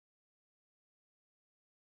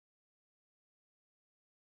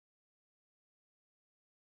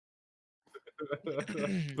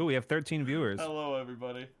Ooh, we have 13 viewers. Hello,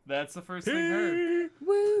 everybody. That's the first thing heard.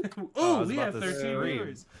 Woo! Oh, we have 13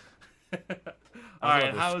 viewers. All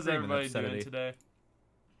right, how is everybody doing today?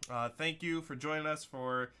 Thank you for joining us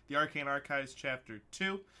for the Arcane Archives Chapter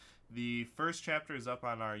 2. The first chapter is up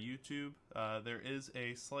on our YouTube. There is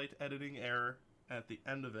a slight editing error at the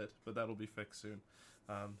end of it, but that'll be fixed soon.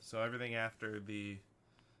 So everything after the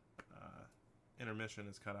intermission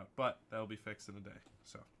is cut out, but that'll be fixed in a day.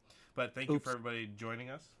 So, but thank you for everybody joining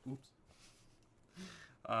us. Oops.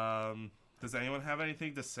 Does anyone have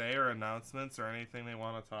anything to say or announcements or anything they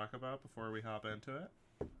want to talk about before we hop into it?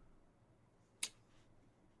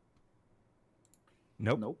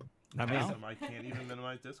 Nope. Not me. I can't even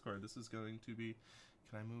minimize Discord. This is going to be...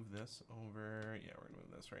 Can I move this over? Yeah, we're going to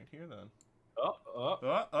move this right here then.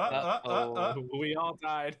 We all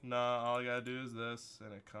died. No, all I gotta do is this,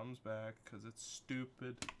 and it comes back, because it's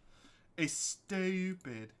stupid. It's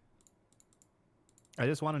stupid. I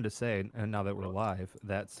just wanted to say, and now that we're live,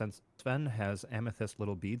 that since Sven has amethyst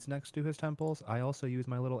little beads next to his temples, I also use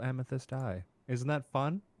my little amethyst eye. Isn't that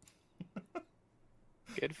fun?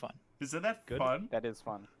 Good fun. Isn't that fun? That is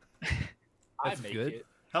fun. I make good. it.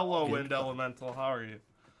 Hello, Good Wind fun. Elemental. How are you?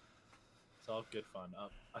 It's all good fun.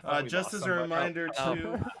 I thought we Just lost as a somebody. reminder,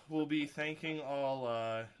 too, we'll be thanking all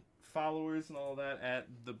followers and all that at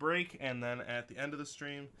the break and then at the end of the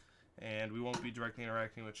stream. And we won't be directly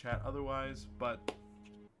interacting with chat otherwise. But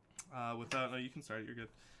without... No, you can start. You're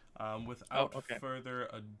good. Without further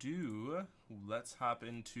ado, let's hop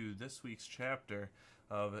into this week's chapter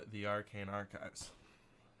of the Arcane Archives.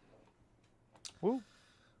 Woo.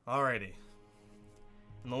 Alrighty.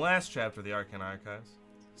 In the last chapter of the Arcane Archives,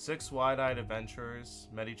 6 wide-eyed adventurers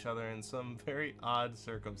met each other in some very odd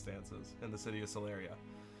circumstances in the city of Selaria.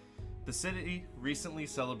 The city recently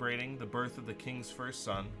celebrating the birth of the king's first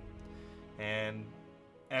son, and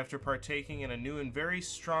after partaking in a new and very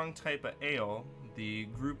strong type of ale, the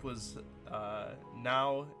group was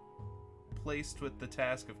now placed with the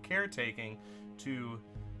task of caretaking to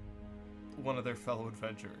one of their fellow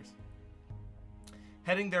adventurers.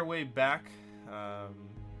 Heading their way back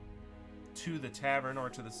to the tavern or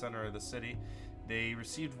to the center of the city, they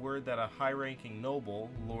received word that a high-ranking noble,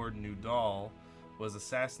 Lord Nudal, was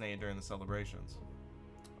assassinated during the celebrations.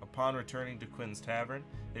 Upon returning to Quinn's Tavern,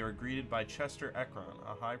 they were greeted by Chester Ekron,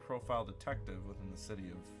 a high-profile detective within the city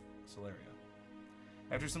of Selaria.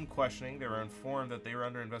 After some questioning, they were informed that they were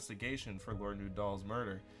under investigation for Lord Nudal's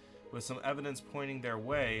murder. With some evidence pointing their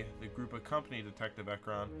way, the group accompanied Detective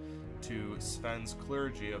Ekron to Sven's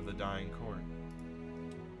clergy of the Dying Court.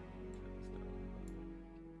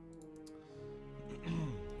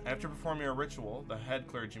 After performing a ritual, the head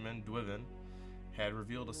clergyman, Dwiven, had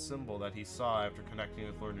revealed a symbol that he saw after connecting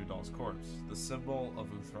with Lord Nudal's corpse, the symbol of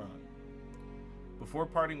Uthran. Before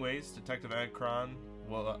parting ways, Detective Ekron,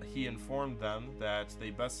 he informed them that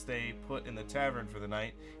they best stay put in the tavern for the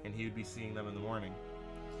night, and he would be seeing them in the morning.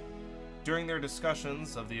 During their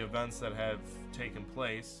discussions of the events that have taken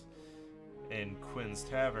place in Quinn's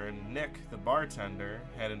Tavern, Nick, the bartender,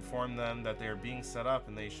 had informed them that they are being set up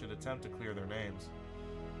and they should attempt to clear their names.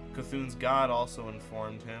 Cthulhu's god also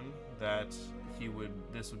informed him that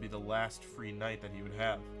this would be the last free night that he would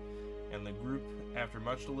have, and the group, after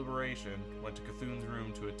much deliberation, went to Cthulhu's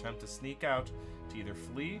room to attempt to sneak out to either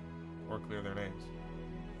flee or clear their names.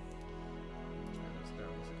 This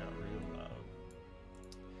got real loud.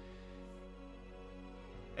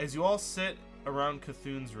 As you all sit around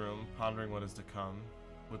Cthulhu's room, pondering what is to come,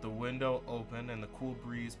 with the window open and the cool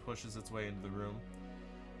breeze pushes its way into the room,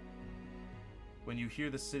 when you hear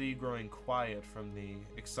the city growing quiet from the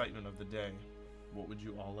excitement of the day, what would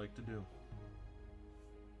you all like to do?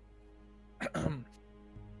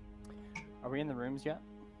 Are we in the rooms yet?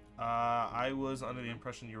 I was under the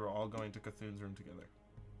impression you were all going to Cthulhu's room together.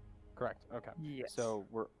 Correct. Okay. Yes. So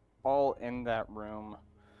we're all in that room,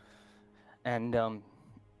 and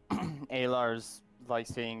Alar's like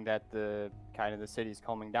seeing that the kind of the city's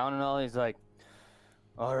calming down and all. He's like,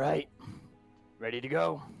 "All right, ready to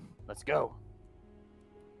go. Let's go."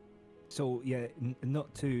 So, yeah,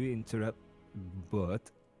 not to interrupt,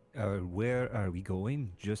 but where are we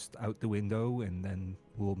going? Just out the window, and then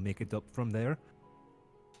we'll make it up from there?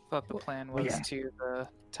 Thought the plan was to the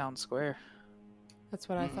town square. That's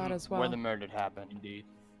what I thought as well. Where the murder happened. Indeed.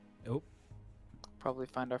 Oh, Probably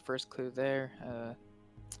find our first clue there.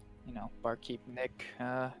 Barkeep Nick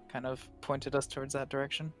kind of pointed us towards that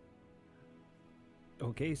direction.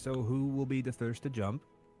 okay, so who will be the first to jump?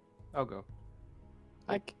 I'll go.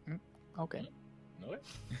 Okay. No way.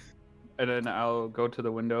 And then I'll go to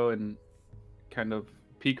the window and kind of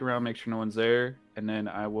peek around, make sure no one's there, and then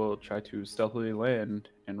I will try to stealthily land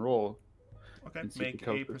and roll Okay, and see make the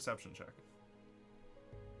coast a is- perception check.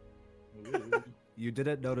 Ooh. You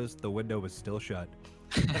didn't notice the window was still shut.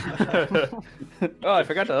 Oh, I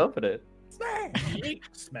forgot to open it. Yeet,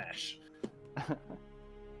 smash.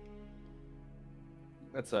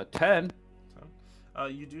 That's a 10.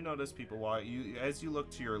 You do notice people while as you look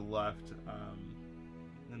to your left,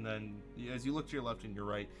 and then as you look to your left and your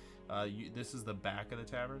right, this is the back of the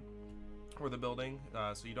tavern or the building,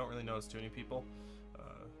 so you don't really notice too many people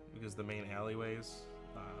because the main alleyways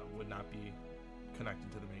would not be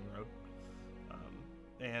connected to the main road.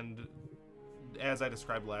 And as I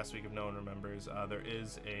described last week, if no one remembers, there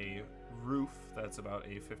is a roof that's about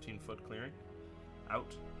a 15-foot clearing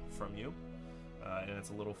out from you, and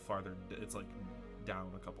it's a little farther. It's like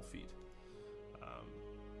down a couple feet.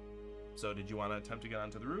 So did you want to attempt to get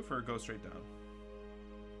onto the roof or go straight down?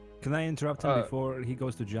 Can I interrupt him before he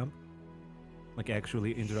goes to jump? Like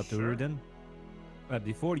actually interrupt Sure. Urden?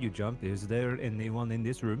 Before you jump, is there anyone in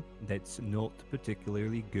this room that's not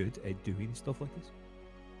particularly good at doing stuff like this?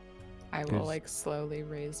 I will Because- like slowly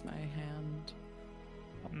raise my hand.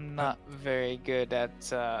 I'm not very good at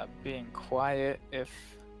being quiet if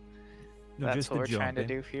No, that's just what the we're trying to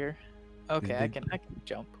jumping. do here. Okay, the- I can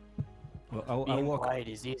jump. Well, I'll Being walk. quiet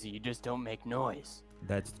is easy. You just don't make noise.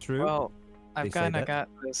 That's true. Well, They I've say kind that. of got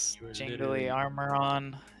this You were jingly literally- armor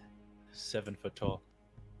on. 7 foot tall.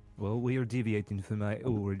 Well, we are deviating from my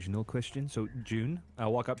original question. So, June,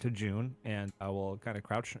 I'll walk up to June and I will kind of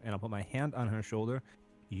crouch and I'll put my hand on her shoulder.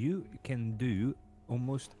 You can do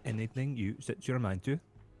almost anything you set your mind to,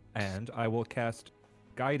 and I will cast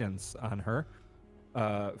guidance on her.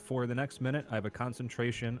 For the next minute, I have a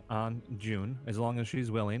concentration on June, as long as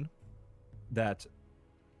she's willing, that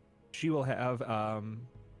she will have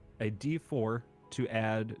a D4 to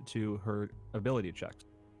add to her ability checks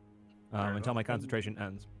Very until well. my concentration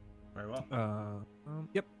ends. Very well.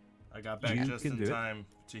 Yep. I got back You just can in do it. time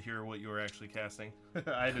to hear what you were actually casting.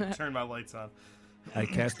 I had to turn my lights on. I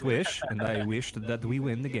cast Wish, and I wished that we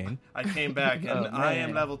win the game. I came back and Oh, I am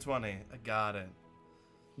man. level 20. I got it.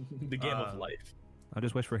 The game of Uh, life. I'll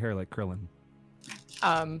just wish for hair like Krillin.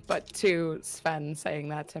 But to Sven saying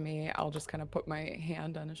that to me, I'll just kind of put my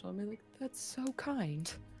hand on his shoulder and be like, "That's so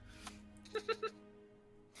kind."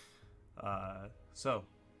 So,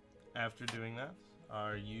 after doing that,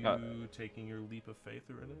 are you taking your leap of faith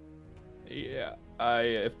already? Yeah,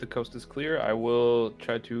 if the coast is clear, I will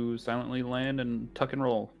try to silently land and tuck and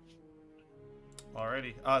roll.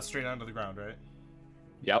 Alrighty. Straight onto the ground, right?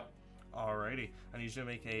 Yep. Alrighty. I need you to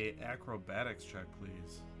make a acrobatics check,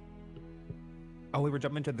 please. Oh, we were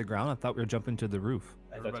jumping to the ground? I thought we were jumping to the roof.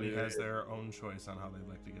 I thought Everybody we were- has their own choice on how they'd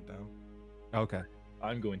like to get down. Okay.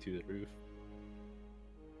 I'm going to the roof.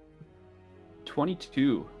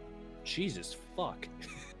 22. Jesus fuck.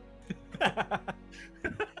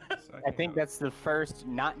 I think that's the first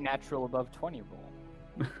not natural above 20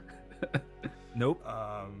 roll. Nope.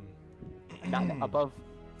 Not above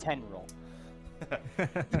 10 roll.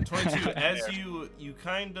 22. As you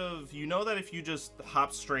kind of know that if you just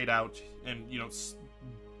hop straight out and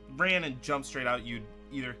ran and jumped straight out, you'd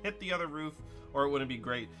either hit the other roof or it wouldn't be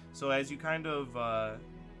great. So as you kind of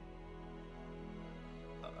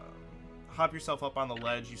hop yourself up on the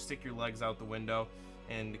ledge, you stick your legs out the window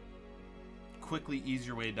and quickly ease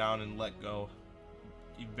your way down and let go.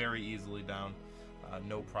 Very easily down,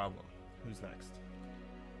 no problem. Who's next?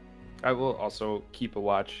 I will also keep a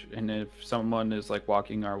watch, and if someone is like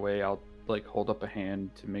walking our way, I'll like hold up a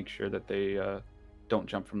hand to make sure that they don't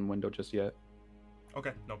jump from the window just yet.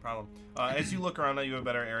 Okay, no problem. As you look around at you a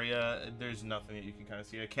better area, there's nothing that you can kind of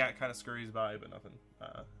see. A cat kind of scurries by, but nothing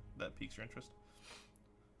that piques your interest.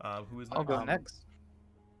 Who is next? I'll go next.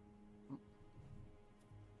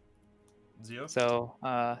 Zio? So,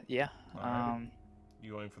 yeah. Alrighty.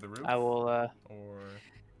 You going for the roof? I will. Or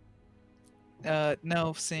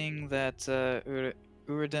No, seeing that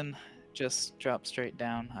Uridin just dropped straight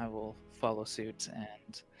down, I will follow suit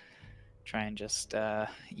and try and just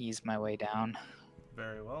ease my way down.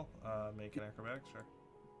 very well. Make an acrobatics check.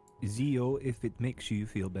 Zio, if it makes you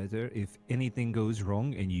feel better, if anything goes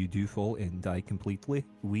wrong and you do fall and die completely,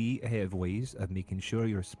 we have ways of making sure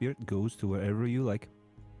your spirit goes to wherever you like.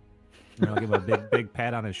 And I'll give him a big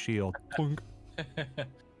pat on his shield. Plunk.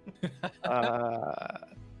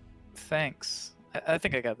 Thanks. I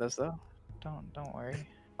think I got this though. Don't worry.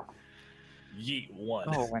 Yeet one.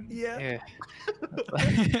 Oh, when Yeah. I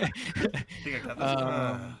think I got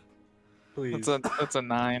this. Please. that's a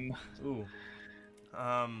 9. Ooh.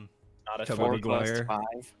 Not a Tell 4 me, plus Maguire.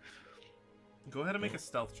 5. Go ahead and make a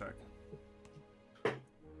stealth check.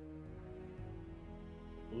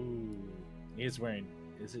 Ooh. He's wearing.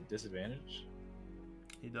 Is it disadvantage?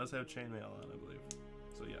 He does have chainmail on, I believe.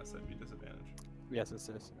 So yes, that'd be disadvantage. Yes, it's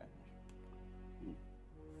a disadvantage.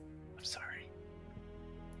 I'm sorry.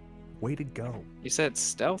 Way to go. You said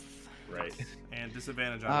stealth. Right. And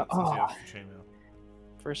disadvantage on it since you have chainmail.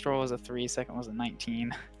 First roll was a 3, second was a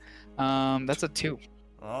 19. That's a 2.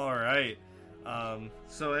 All right.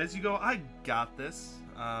 So as you go, I got this.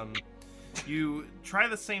 You try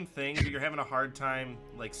the same thing, but you're having a hard time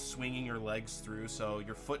like swinging your legs through. So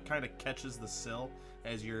your foot kind of catches the sill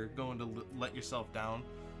as you're going to let yourself down.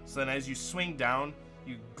 So then as you swing down,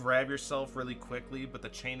 you grab yourself really quickly, but the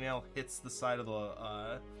chainmail hits the side of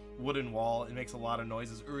the wooden wall. It makes a lot of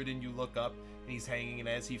noises. Uridin, you look up, and he's hanging, and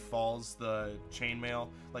as he falls, the chainmail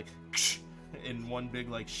like in one big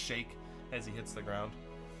like shake as he hits the ground.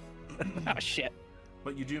 Oh shit.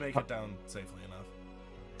 But you do make it down safely enough.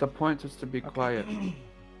 The point is to be quiet.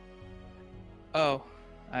 Oh,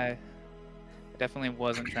 I definitely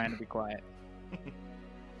wasn't trying to be quiet.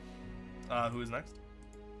 Who is next?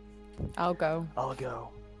 I'll go. I'll go.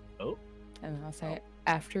 And I'll say,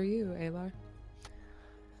 after you, Alar.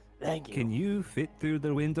 Thank you. Can you fit through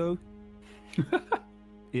the window?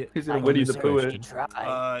 He's I a Winnie can the Pooh. certainly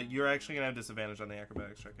try. You're actually gonna have disadvantage on the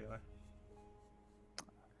acrobatics check, Eli.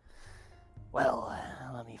 Well,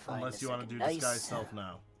 let me find. Unless you want to do disguise self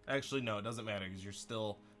now. Actually, no, it doesn't matter because you're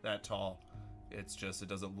still that tall. It's just it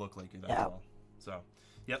doesn't look like you're that Yeah. tall. So,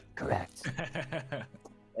 yep. Correct.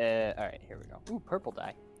 All right, here we go. Ooh, purple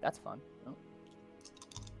die. That's fun. Oh.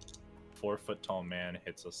 4 foot tall man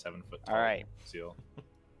hits a 7 foot tall All right. seal.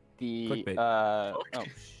 The Clickbait. oh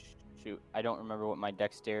shoot, I don't remember what my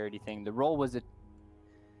dexterity thing. The roll was a.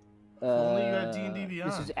 Only you got D&D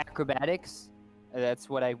Beyond. This is acrobatics. That's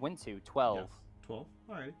what I went to. 12. Yes. 12.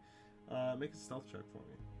 Alrighty. Make a stealth check for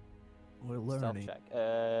me. We're Stealth learning. check.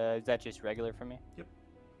 Is that just regular for me?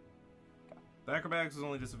 The acrobatics is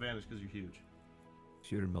only disadvantage because you're huge.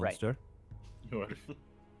 You're a Right. monster. You are.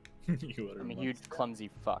 You are. I'm a huge clumsy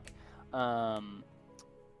fuck.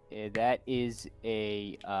 That is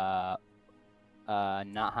a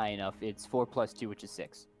not high enough. It's 4 plus 2, which is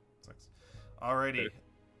 6. 6. Alrighty.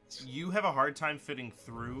 You have a hard time fitting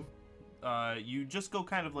through. You just go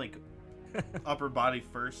kind of like upper body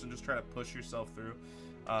first and just try to push yourself through.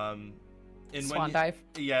 And Swan dive.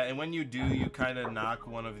 Yeah, and when you do, you kind of knock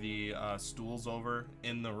one of the stools over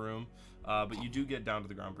in the room, but you do get down to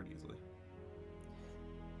the ground pretty easily.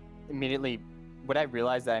 Immediately, would I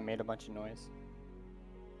realize that I made a bunch of noise?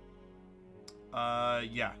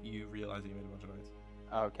 Yeah, you realize you made a bunch of noise.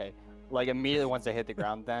 Okay. Like, immediately once I hit the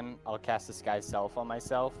ground, then I'll cast Disguise Self on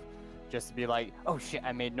myself, just to be like, oh shit,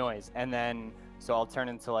 I made noise. And then, so I'll turn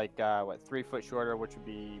into like, 3 foot shorter, which would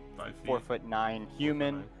be 5 feet. 4'9"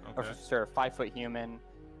 human, or Okay. sorry, 5 foot human.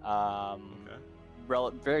 Okay.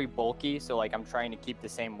 Very bulky, so like I'm trying to keep the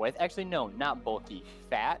same width. Actually, no, not bulky,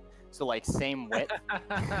 fat. So like same width,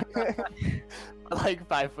 like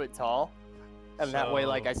 5 foot tall, and that way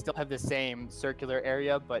like I still have the same circular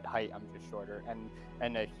area, but height I'm just shorter, and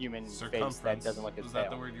a human face that doesn't look as Was pale.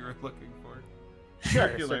 that the word you were looking for? Sure,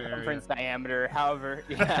 Circular circumference, diameter, however.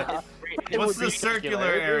 Yeah. It What's would the be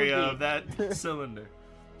circular It would area be- of that cylinder?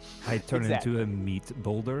 I turn Exactly. into a meat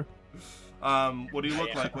boulder. What do you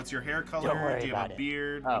look like? What's your hair color? worry Do you have about a it.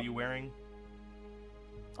 beard? Oh. What are you wearing?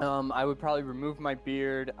 I would probably remove my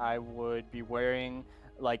beard. I would be wearing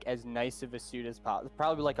like as nice of a suit as possible.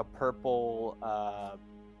 Probably like a purple,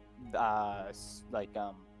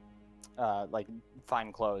 like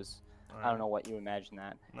fine clothes. I don't know what you imagine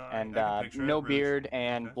that. No, And I can picture it. no Really beard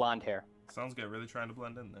and okay. blonde hair. Sounds good. Really trying to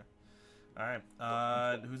blend in there. All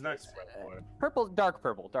right. Who's next? Purple, dark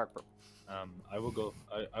purple, dark purple. I will go.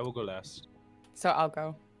 I will go last. So I'll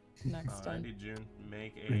go next time. Alrighty, June.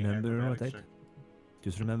 Make a Remember what acrobatics I- check.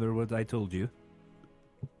 Just remember what I told you.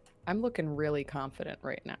 I'm looking really confident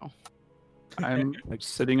right now. I'm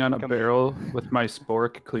sitting on a barrel with my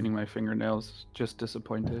spork, cleaning my fingernails, just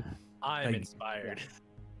disappointed. I'm I- inspired.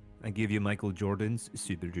 I give you Michael Jordan's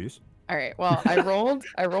super juice. All right. Well, I rolled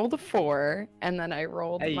a 4, and then I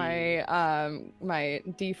rolled Hey. my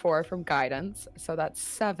D4 from guidance, so that's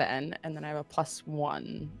 7, and then I have a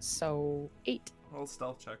 +1, so 8. Roll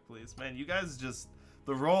stealth check, please. Man, you guys just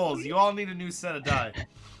the rolls. You all need a new set of die.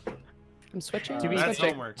 I'm switching. To be That's fair,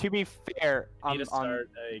 homework. to be fair, Need to I'm start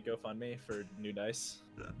a GoFundMe for new dice.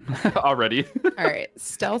 Already. All right.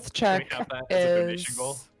 Stealth Can we check have that as a donation is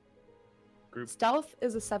goal? Group. stealth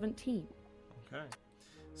is a 17. Okay. There you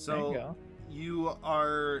So go. you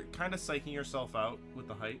are kind of psyching yourself out with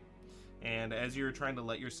the height, and as you're trying to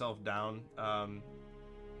let yourself down,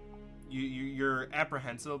 you're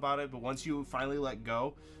apprehensive about it. But once you finally let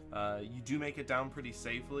go, you do make it down pretty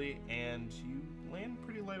safely, and you land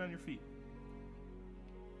pretty light on your feet.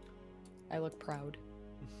 I look proud.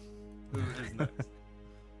 Who is next?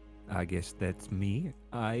 I guess that's me.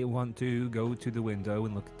 I want to go to the window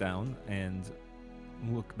and look down and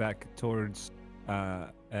look back towards oh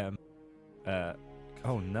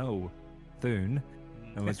no, Thune.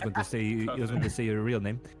 I was going to say your real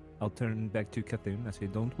name. I'll turn back to Cthulhu. I say,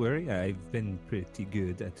 "Don't worry, I've been pretty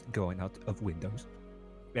good at going out of windows."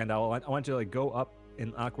 And I want to like go up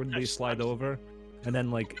and awkwardly slide over, and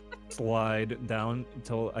then like slide down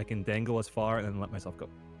until I can dangle as far, and then let myself go.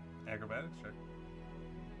 Acrobatics, sure.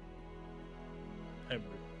 Is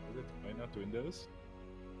it going out windows?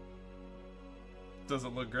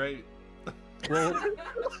 Doesn't look great. Well,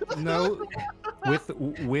 no,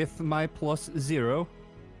 with my +0,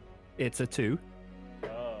 it's a 2.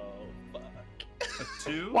 Oh, fuck. A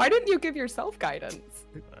 2? Why didn't you give yourself guidance?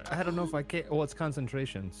 I don't know if I can. Well, it's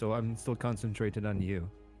concentration, so I'm still concentrated on you.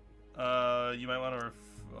 You might want to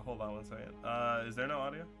hold on one second. Is there no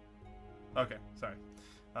audio? Okay, sorry.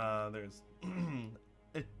 There's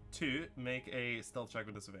a 2. Make a stealth check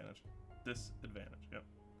with disadvantage. Disadvantage. Yep.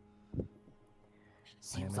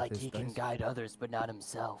 Seems at like this he can dice. guide others, but not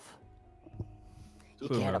himself. He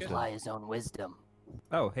Who can't knows? apply his own wisdom.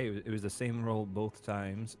 Oh, hey, it was the same roll both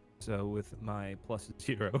times. So with my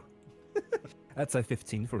 +0, that's a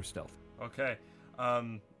 15 for stealth. Okay.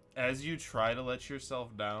 As you try to let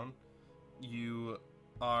yourself down, your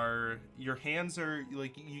hands are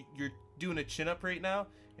like you're doing a chin up right now,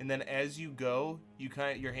 and then as you go,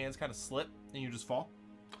 your hands kind of slip and you just fall.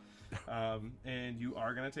 And you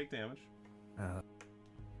are gonna take damage.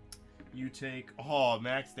 You take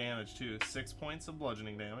max damage too, 6 points of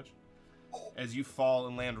bludgeoning damage, as you fall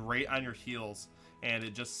and land right on your heels, and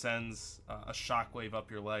it just sends a shockwave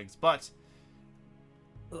up your legs. But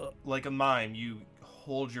like a mime, you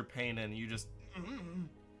hold your pain in. You just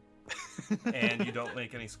and you don't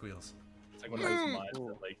make any squeals. It's like one of those mines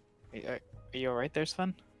that, like, Are you alright there,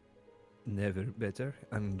 Sven? Never better.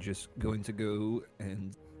 I'm just going to go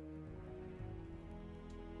and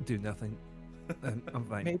do nothing. I'm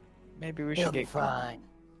fine. Maybe we He'll should be get going. fine.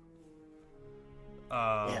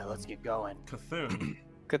 Yeah, let's get going. Cthulhu.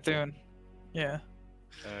 Cthulhu. Yeah.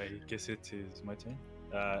 I guess it is my turn.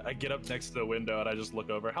 I get up next to the window and I just look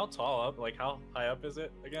over. How tall up? Like, how high up is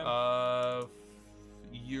it again?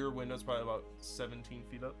 Your window's probably about 17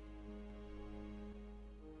 feet up.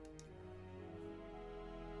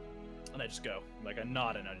 And I just go. Like, I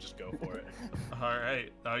nod and I just go for it. All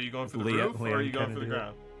right. Are you going for the Leah- roof or are you Liam going kinda for the do it.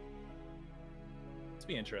 ground? Let's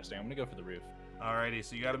be interesting. I'm gonna go for the roof. Alrighty,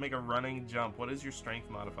 so you got to make a running jump. What is your strength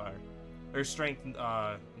modifier? Or strength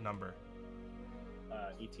number?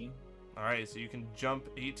 18. Alright, so you can jump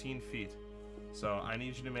 18 feet. So I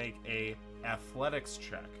need you to make a athletics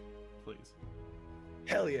check, please.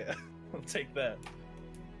 Hell yeah. I'll take that.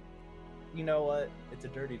 You know what? It's a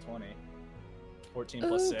dirty 20. 14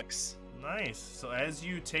 plus Ooh. 6. Nice. So as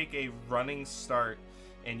you take a running start,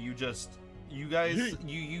 and you guys,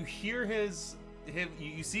 you hear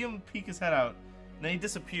you see him peek his head out, and then he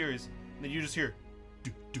disappears, and then you just hear,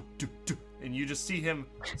 do, do, do, do, and you just see him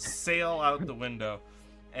sail out the window.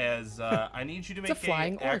 As I need you to It's make a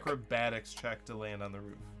flying an orc. acrobatics check to land on the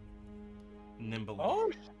roof. Nimbly. Oh,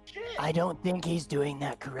 shit. I don't think he's doing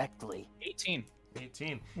that correctly. 18.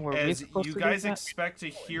 18. Were we As supposed you to do guys that? expect to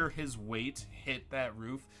hear his weight hit that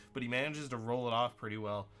roof, but he manages to roll it off pretty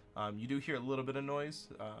well. You do hear a little bit of noise,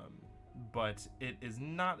 but it is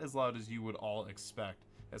not as loud as you would all expect,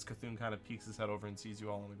 as Cthulhu kind of peeks his head over and sees you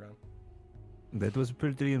all on the ground. That was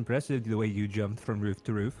pretty impressive, the way you jumped from roof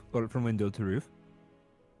to roof, or from window to roof.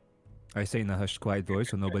 I say in a hushed, quiet voice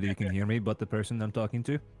so nobody can hear me but the person I'm talking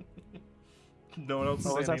to. No one else is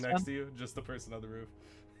What was that, standing next Sven? to you, just the person on the roof.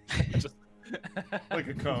 Just Like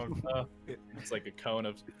a cone. it's like a cone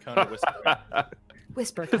of whispering.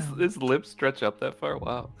 Whisper his, tone. his lips stretch up that far.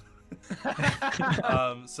 Wow.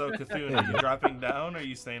 So Cthulhu, are you dropping down or are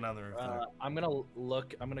you staying on the roof there? I'm gonna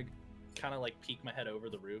look. I'm gonna kind of like peek my head over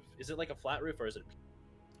the roof. Is it like a flat roof or is it?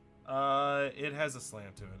 It has a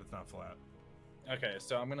slant to it. It's not flat. Okay,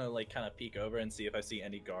 so I'm gonna like kind of peek over and see if I see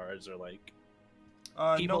any guards or like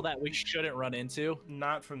No, people that we shouldn't run into.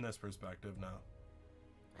 not from this perspective, no.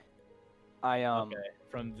 I Okay,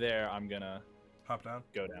 from there I'm gonna Hop down.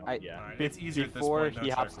 go down. I- Yeah. Alright, it's easier at this before point. no he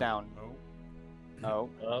hops check. down. Oh.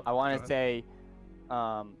 I Go want ahead. to say,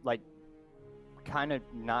 like, kind of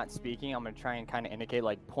not speaking. I'm gonna try and kind of indicate,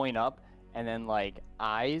 like, point up, and then like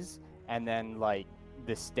eyes, and then like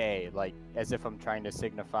the stay, like as if I'm trying to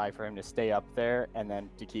signify for him to stay up there, and then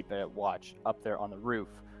to keep it at watch up there on the roof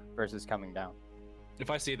versus coming down. If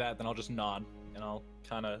I see that, then I'll just nod and I'll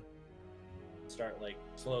kind of start like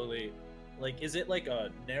slowly. Like, is it like a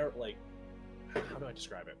narrow? Like, how do I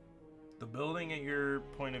describe it? The building at your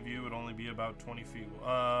point of view would only be about 30 feet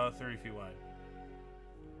wide.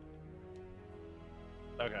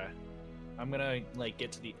 Okay. I'm gonna like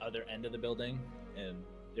get to the other end of the building, and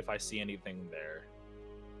if I see anything there.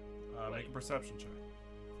 Make a perception check.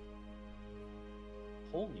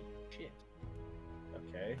 Holy shit.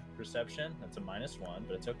 Okay. Perception, that's a -1,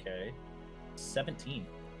 but it's okay. 17.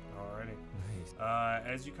 Alrighty. Nice.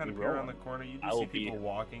 As you kind of We peer roll. around the corner, you do I see will be- people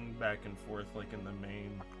walking back and forth, like in the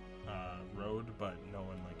main road, but no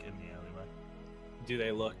one like in the alleyway. Do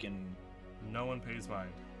they look and No one pays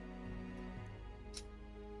mind.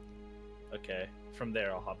 okay. From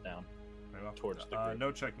there I'll hop down. Very well. Towards the group.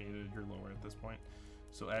 No check needed. You're lower at this point.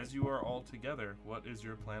 So as you are all together, what is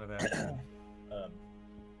your plan of action?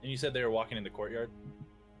 And you said they were walking in the courtyard?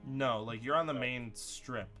 No, like you're on the main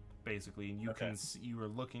strip basically, and you Okay. can see, you were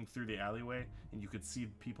looking through the alleyway, and you could see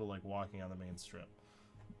people like walking on the main strip.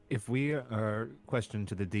 If we are question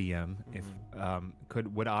to the DM, if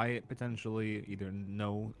would I potentially either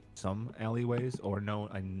know some alleyways or know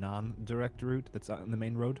a non-direct route that's on the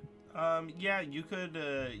main road? Yeah, you could.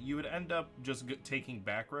 You would end up just taking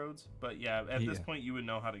back roads, but yeah, at this Yeah. point you would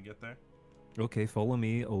know how to get there. Okay, follow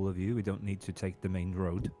me, all of you. We don't need to take the main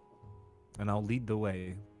road, and I'll lead the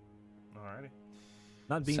way. Alrighty.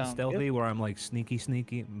 Not being Sound stealthy, good. where I'm like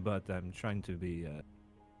sneaky, but I'm trying to be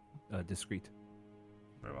discreet.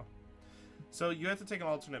 Very well. So you have to take an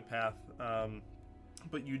alternate path,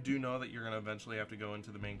 but you do know that you're going to eventually have to go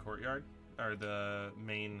into the main courtyard, or the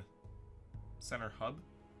main center hub,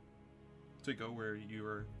 to go where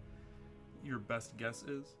your best guess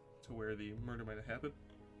is to where the murder might have happened.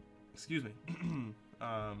 Excuse me.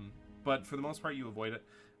 But for the most part, you avoid it.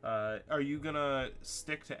 Are you going to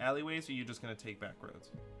stick to alleyways, or are you just going to take back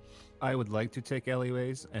roads? I would like to take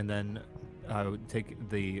alleyways, and then I would take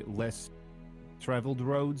the less traveled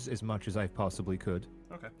roads as much as I possibly could.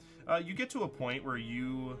 Okay. You get to a point where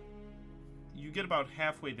you get about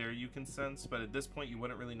halfway there, you can sense, but at this point you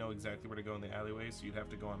wouldn't really know exactly where to go in the alleyways, so you'd have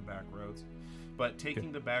to go on back roads. But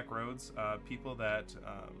taking the back roads, people that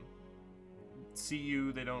see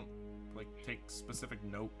you, they don't like take specific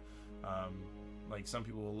note. Like some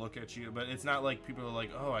people will look at you, but it's not like people are like,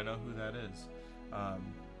 oh, I know who that is.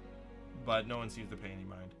 But no one seems to pay any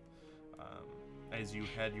mind. As you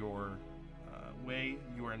head your way,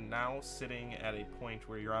 you are now sitting at a point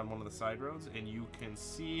where you're on one of the side roads, and you can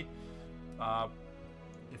see,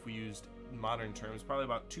 if we used modern terms, probably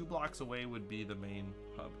about 2 blocks away would be the main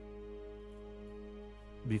hub.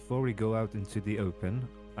 Before we go out into the open,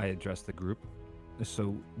 I address the group.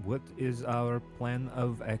 So, what is our plan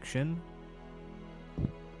of action?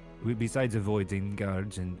 Besides avoiding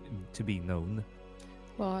guards and to be known.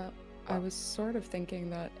 Well, I was sort of thinking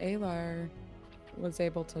that Alar was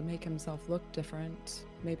able to make himself look different.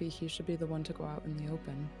 Maybe he should be the one to go out in the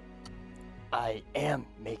open. I am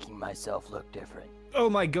making myself look different. Oh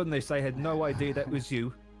my goodness, I had no idea that was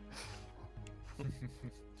you.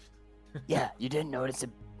 Yeah, you didn't notice a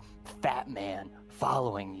fat man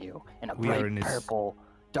following you in a We are bright in his-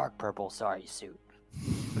 dark purple, suit.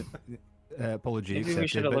 Apology Maybe accepted, we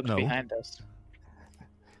should have but looked no. behind us.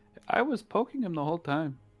 I was poking him the whole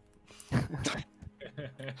time.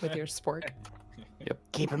 With your spork.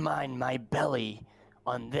 Keep in mind, my belly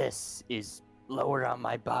on this is lower on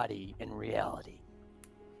my body in reality.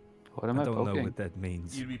 What am I I don't poking? know what that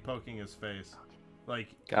means. You'd be poking his face.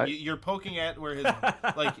 Like, Got it. you're poking at where his,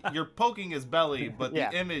 like, you're poking his belly, but Yeah.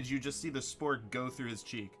 the image, you just see the sport go through his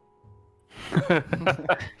cheek.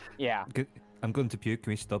 Yeah. I'm going to puke.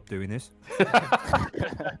 Can we stop doing this?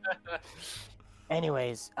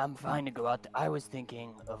 Anyways, I'm fine to go out. I was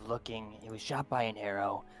thinking of looking. He was shot by an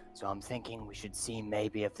arrow, so I'm thinking we should see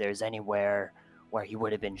maybe if there's anywhere where he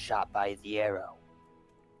would have been shot by the arrow.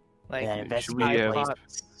 Like Yeah, should investigate we, the place.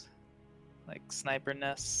 spots, like sniper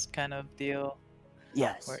nests kind of deal,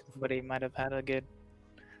 Yes. where everybody might have had a good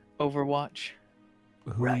overwatch.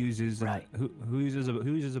 Who Right, uses right. who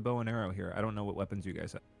uses a bow and arrow here? I don't know what weapons you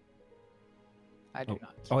guys have. I do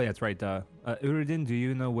not. Oh yeah, that's right. Uridin, do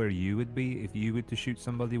you know where you would be if you were to shoot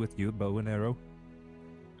somebody with your bow and arrow?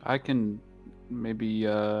 I can maybe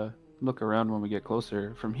look around when we get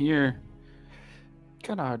closer. From here,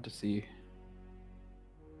 kind of hard to see.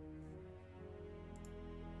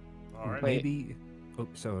 All right. Wait. Maybe. Oh,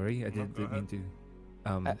 sorry, I No, didn't go mean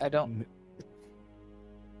to. I don't.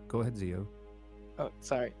 Go ahead, Zio. Oh,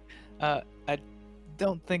 sorry. I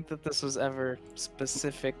don't think that this was ever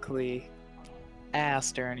specifically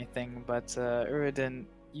asked or anything, but Uridin,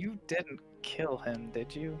 you didn't kill him,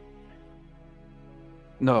 did you?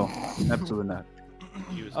 No, absolutely not.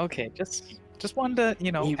 He was Okay, just wanted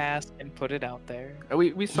to, He- ask and put it out there.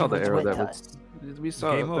 We saw He the was arrow with that was us. We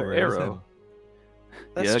saw Game the over, you said. arrow.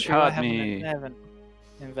 That's Yeah, true. I caught haven't, me. I haven't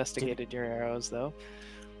investigated your arrows though.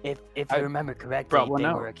 If I you remember correctly, brought one they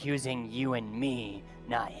out. were accusing you and me,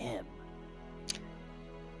 not him,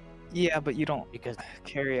 Yeah, but you don't because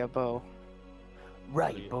carry a bow.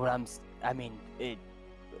 right. But I mean,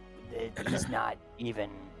 he's not even.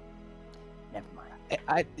 Never mind.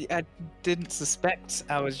 I didn't suspect.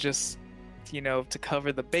 I was just, to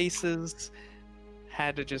cover the bases,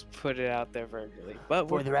 had to just put it out there verbally. But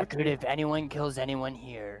For we're- the we're record, good. if anyone kills anyone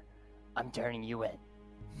here, I'm turning you in.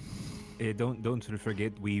 Don't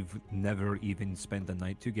forget, we've never even spent the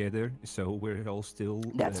night together, so we're all still.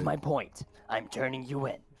 That's my point. I'm turning you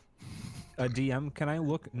in. DM, can I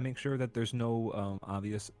look and make sure that there's no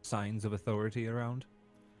obvious signs of authority around?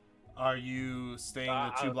 Are you staying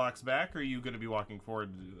the 2 blocks back, or are you going to be walking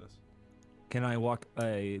forward to do this? Can I walk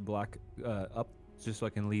a block up just so I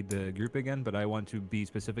can lead the group again? But I want to be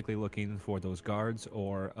specifically looking for those guards,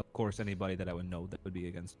 or of course anybody that I would know that would be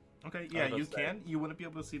against. Okay, yeah, was you about to say. can. You wouldn't be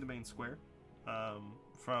able to see the main square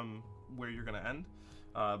from where you're going to end.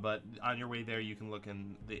 But on your way there, you can look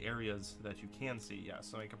in the areas that you can see. Yeah,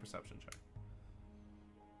 so make a perception check.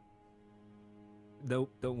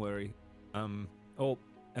 Nope, don't worry.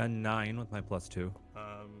 A 9 with my +2.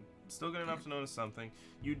 Still good enough to notice something.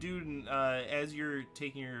 You do, as you're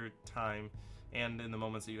taking your time, and in the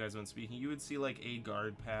moments that you guys have been speaking, you would see like a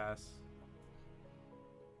guard pass.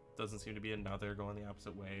 Doesn't seem to be another going the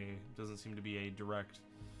opposite way. Doesn't seem to be a direct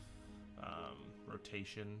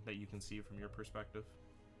rotation that you can see from your perspective.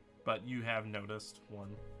 But you have noticed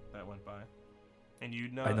one that went by. And you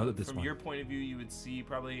know, I know that this from one. your point of view, you would see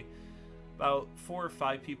probably about 4 or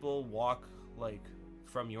 5 people walk like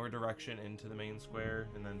from your direction into the main square,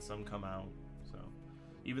 and then some come out. So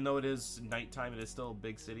even though it is nighttime, it is still a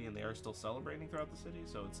big city, and they are still celebrating throughout the city,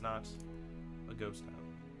 so it's not a ghost town.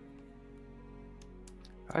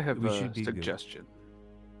 I have We a should be good. suggestion.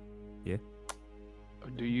 Yeah?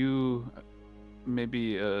 Do you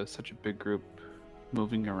maybe such a big group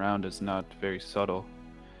moving around is not very subtle,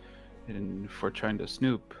 and if we're trying to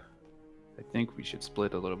snoop, I think we should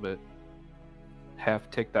split a little bit.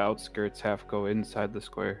 Half take the outskirts, half go inside the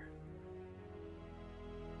square.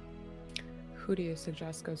 Who do you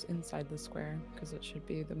suggest goes inside the square? Because it should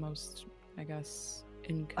be the most, I guess,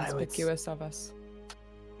 inconspicuous of us.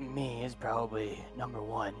 Me is probably number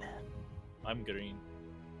 1. I'm green.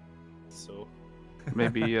 So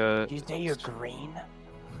Maybe Did you say you're green?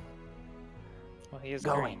 Well, he is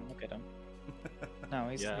Going. green. Look at him. No,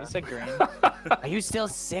 he's Yeah. a green. Are you still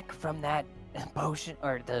sick from that potion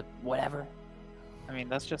or the whatever? I mean,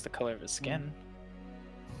 that's just the color of his skin.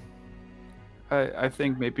 I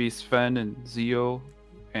think maybe Sven and Zio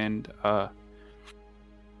and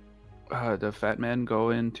the fat man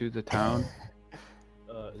go into the town.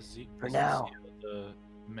 For now. The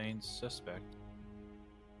main suspect.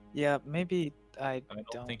 Yeah, maybe I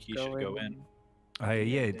don't think he should go in.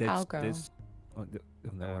 Yeah, I'll that's go. this. Oh,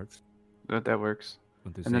 that works. That works.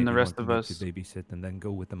 Want to And say then if the you rest want of me us- to babysit and then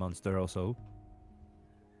go with the monster also.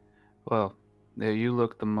 Well, yeah, you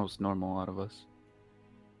look the most normal out of us.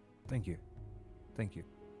 Thank you. Thank you.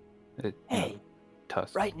 Hey,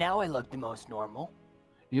 Tusk. right now I look the most normal.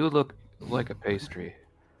 You look like a pastry.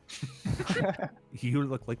 You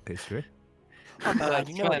look like pastry. I'm glad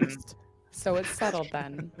you Sven, noticed. So it's settled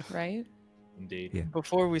then, right? Indeed. Yeah.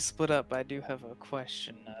 before we split up, I do have a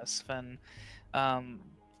question, Sven.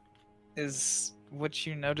 Is what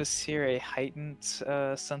you notice here a heightened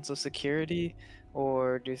sense of security,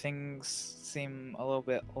 or do things seem a little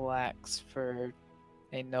bit lax for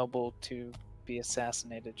a noble to be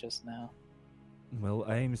assassinated just now? Well,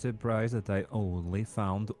 I am surprised that I only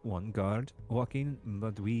found one guard walking,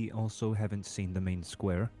 but we also haven't seen the main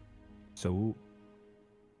square. So,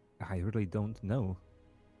 I really don't know.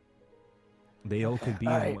 They all could be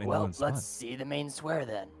All in, right, in well, one spot. let's see the main square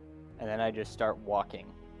then. And then I just start walking.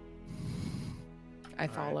 I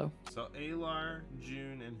follow. So Alar,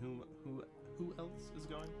 June, and who else is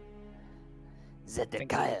going?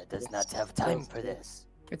 Zedekiah does not have time for this.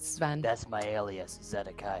 It's Sven. That's my alias,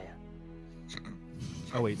 Zedekiah.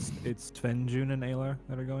 Oh wait, it's Sven, June, and Aylar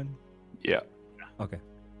that are going? Yeah. Okay.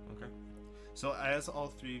 Okay. So as all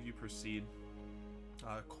 3 of you proceed,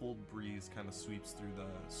 a cold breeze kind of sweeps through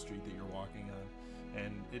the street that you're walking on,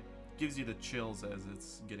 and it gives you the chills as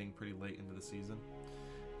it's getting pretty late into the season.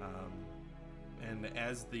 And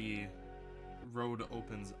as the road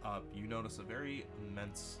opens up, you notice a very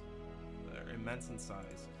immense in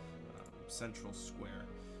size, central square.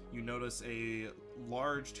 You notice a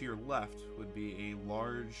large, to your left would be a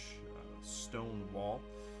large stone wall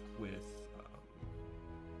with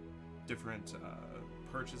different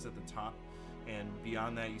perches at the top, and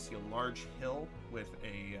beyond that you see a large hill with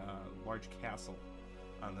a large castle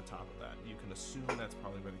on the top of that. You can assume that's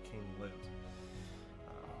probably where the king lived.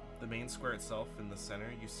 The main square itself, in the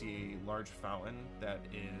center, you see a large fountain that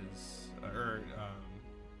is,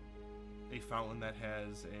 a fountain that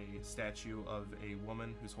has a statue of a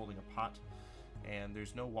woman who's holding a pot, and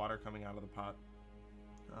there's no water coming out of the pot,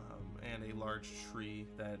 and a large tree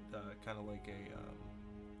that, kind of like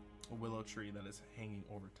a willow tree that is hanging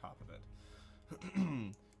over top of it.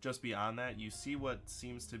 Just beyond that, you see what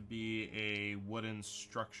seems to be a wooden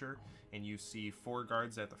structure, and you see 4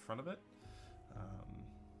 guards at the front of it.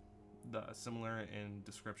 Similar in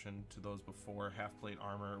description to those before, half-plate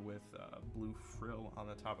armor with blue frill on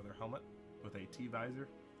the top of their helmet with a T-visor.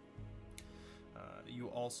 You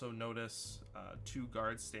also notice 2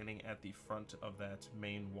 guards standing at the front of that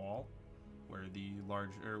main wall where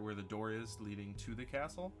where the door is leading to the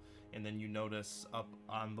castle, and then you notice up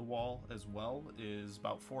on the wall as well is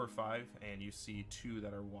about 4 or 5, and you see 2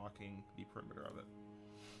 that are walking the perimeter of it.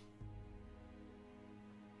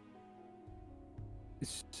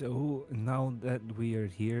 So now that we are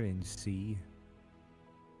here in C,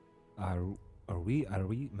 are we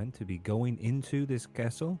meant to be going into this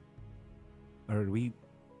castle? Or are we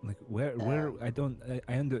like where I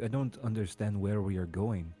don't understand where we are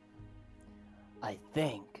going. I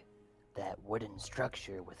think that wooden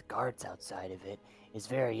structure with guards outside of it is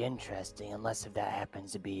very interesting, unless if that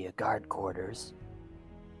happens to be a guard quarters.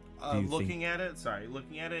 Looking at it,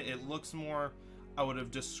 it looks more. I would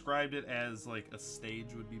have described it as like a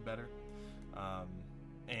stage would be better,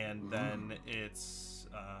 and then it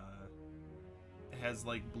has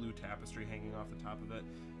like blue tapestry hanging off the top of it.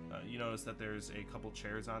 You notice that there's a couple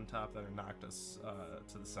chairs on top that are knocked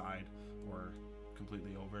to the side or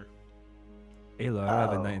completely over. Ayla, I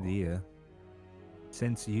have an idea.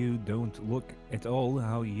 Since you don't look at all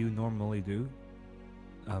how you normally do,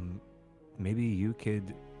 maybe you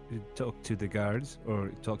could talk to the guards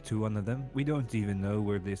or talk to one of them. We don't even know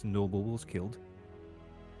where this noble was killed.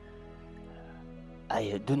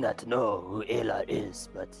 I do not know who Ayla is,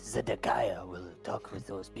 but Zedekiah will talk with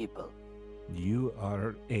those people. You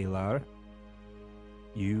are Aylar.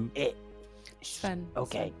 You... Sven.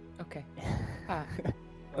 Okay. Sven. Okay.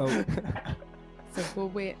 Oh. So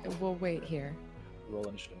we'll wait here. Roll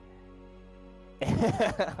initiative.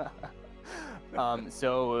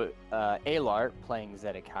 So Aylar, playing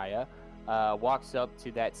Zedekiah, walks up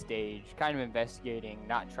to that stage, kind of investigating,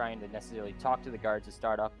 not trying to necessarily talk to the guards to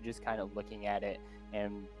start off, just kind of looking at it,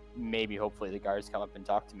 and maybe hopefully the guards come up and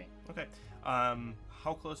talk to me. Okay.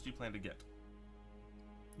 How close do you plan to get?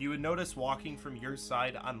 You would notice walking from your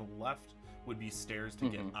side on the left would be stairs to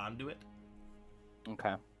get onto it.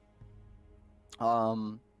 Okay.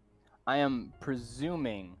 I am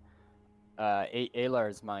presuming,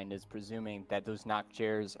 Aylar's mind is presuming that those knock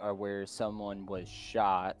chairs are where someone was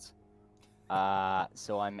shot.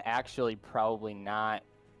 So I'm actually probably not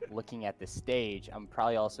looking at the stage. I'm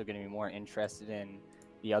probably also going to be more interested in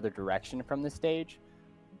the other direction from the stage.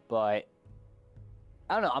 But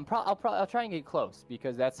I don't know. I'll try and get close,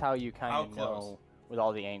 because that's how you kind of know with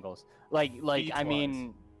all the angles. Like I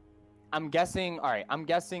mean, I'm guessing. All right, I'm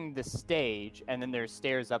guessing the stage, and then there's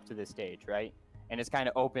stairs up to the stage, right? And it's kind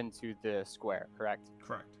of open to the square, correct?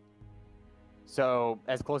 Correct. So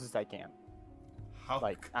as close as I can.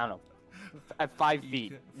 I don't know, at 5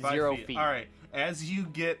 feet, 0 feet. All right. As you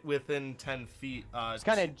get within 10 feet, it's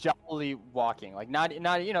kind of jolly walking, like not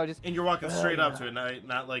just. And you're walking straight up to it,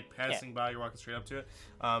 not like passing by. You're walking straight up to it.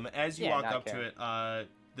 As you walk up to it,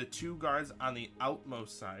 the 2 guards on the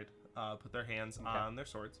outmost side put their hands on their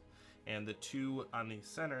swords, and the 2 on the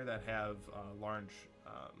center that have large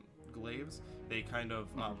glaives, they kind of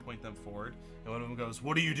point them forward, and one of them goes,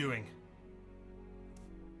 "What are you doing?"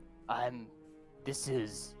 This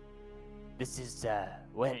is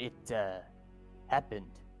where it happened.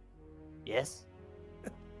 Yes?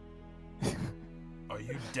 Are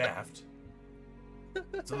you daft?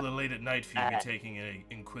 It's a little late at night for you to be taking an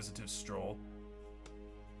inquisitive stroll.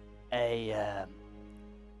 I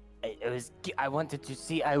wanted to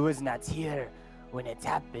see. I was not here when it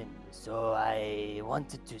happened, so I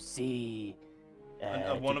wanted to see.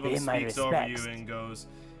 One of them speaks over you and goes,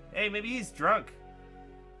 "Hey, maybe he's drunk."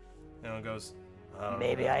 And one goes,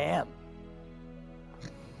 "Maybe I am."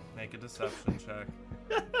 Make a deception check.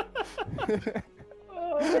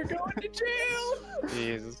 Oh, we're going to jail.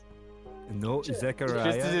 Jesus. No, Zechariah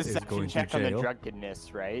Just a is deception going to check on the jail.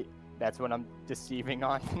 drunkenness, right? That's what I'm deceiving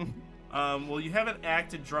on. Well, you haven't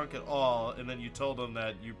acted drunk at all, and then you told them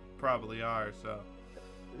that you probably are, so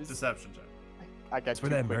deception check. I got That's where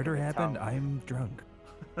that murder happened. I'm drunk.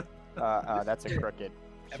 That's a crooked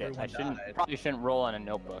Shit, Everyone died. probably shouldn't roll on a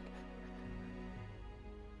notebook.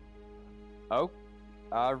 Oh,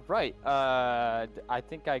 right. I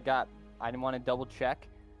think I didn't want to double check.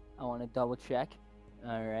 I want to double check.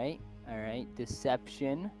 All right.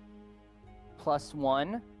 Deception.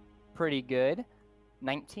 +1. Pretty good.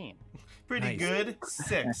 19. Pretty Nice. good.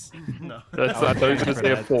 6. No. I thought he was going to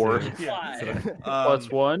say a 4. Yeah. Plus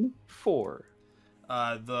 1, 4.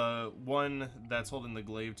 The one that's holding the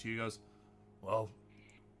glaive to you goes, well,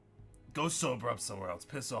 go sober up somewhere else.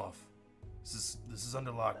 Piss off. This is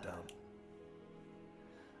under lockdown.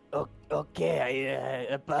 Okay,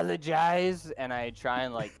 I apologize, and I try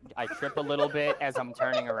and I trip a little bit as I'm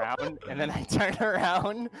turning around, and then I turn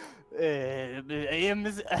around. I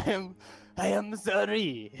am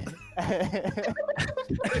sorry.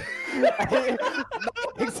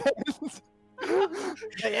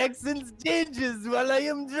 My accent changes while I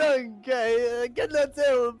am drunk. I cannot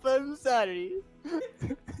help. I'm sorry.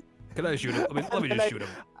 Can I shoot him? Let me just shoot him.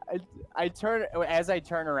 As I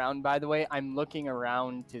turn around, by the way, I'm looking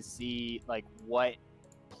around to see what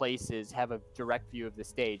places have a direct view of the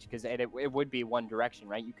stage, because it would be one direction,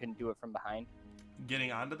 right? You couldn't do it from behind.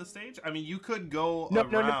 Getting onto the stage? I mean, you could go No.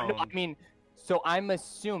 around. I mean, so I'm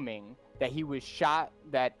assuming that he was shot.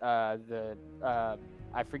 That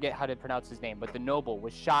I forget how to pronounce his name, but the noble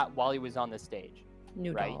was shot while he was on the stage.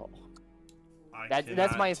 Noodle. Right?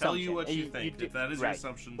 That's my tell assumption. you what you think. If that is your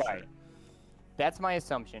assumption, right. sure. That's my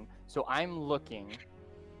assumption. So I'm looking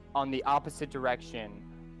on the opposite direction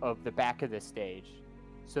of the back of the stage,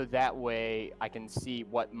 so that way I can see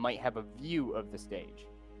what might have a view of the stage.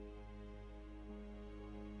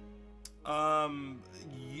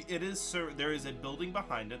 It is, sir. There is a building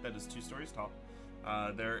behind it that is 2 stories tall.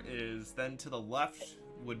 There is then to the left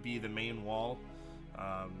would be the main wall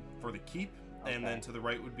for the keep, and then to the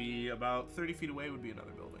right would be about 30 feet away would be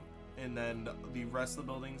another building. And then the rest of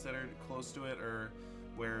the buildings that are close to it are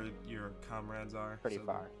where your comrades are. Pretty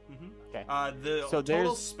far. Mm-hmm. Okay. The So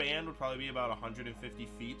total span would probably be about 150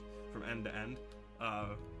 feet from end to end.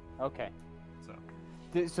 Okay. So.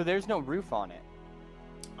 So there's no roof on it.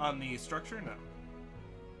 On the structure, no.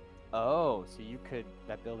 Oh, so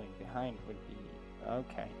that building behind would be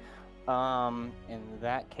okay. In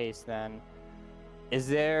that case, then, is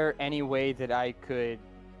there any way that I could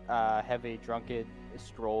have a drunken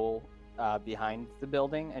stroll behind the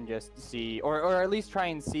building and just see, or at least try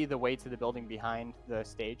and see the way to the building behind the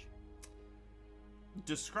stage?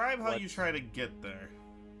 Describe how you try to get there.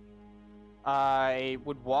 I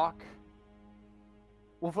would walk.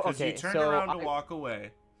 Well, okay, you turn so around to walk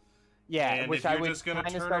away. Yeah, and which if you're I would just gonna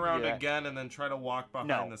kinda turn start to around do that. again and then try to walk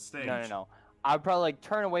behind the stage. No. I'd probably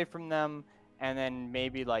turn away from them and then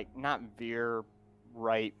maybe not veer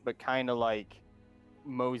right, but kind of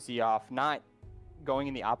mosey off, not going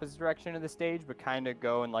in the opposite direction of the stage, but kind of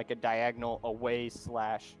go in a diagonal away /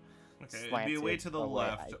 Okay, it'd be away to the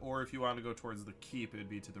left, or if you want to go towards the keep, it'd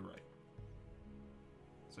be to the right.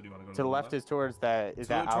 So do you want to go to the left? Is towards that? Is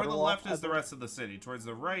that toward outer the wall? left is the rest of the city. Towards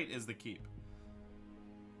the right is the keep.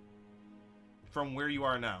 From where you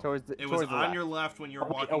are now. It was on your left when you were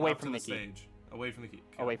walking away up from to the the stage. Away from the keep.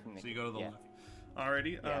 Okay. Away from the So you go to the yeah. left.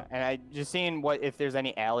 Alrighty. Yeah, and I just seeing if there's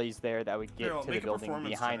any alleys there that would get Here, I'll to the make a building performance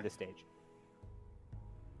behind check. the stage.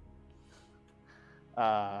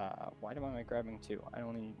 Why am I grabbing 2? I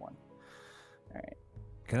only need 1. All right.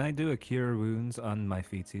 Can I do a cure wounds on my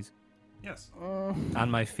feces? Yes. On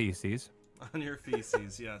my feces. On your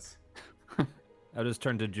feces, yes. I'll just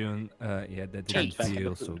turn to June. Yeah, that didn't Change back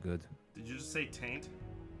feel into so food. good. Did you just say taint?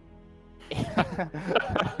 8.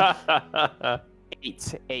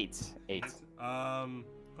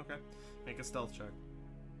 Okay. Make a stealth check.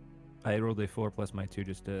 I rolled a 4 plus my 2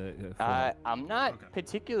 just to. I'm not Okay.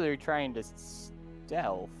 particularly trying to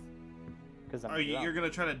stealth because I'm. You're gonna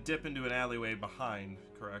try to dip into an alleyway behind,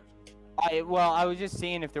 correct? I was just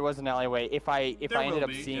seeing if there was an alleyway. If I There ended will up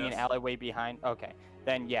be, seeing yes. an alleyway behind, okay,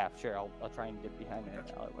 then yeah, sure, I'll try and dip behind an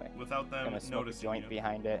Gotcha. alleyway. Without them Gonna smoke a noticing joint you.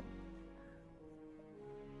 behind it.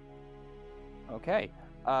 Okay,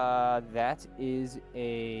 that is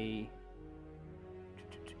a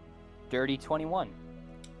dirty 21.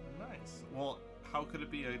 Nice. Well, how could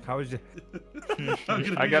it be a? How is it? How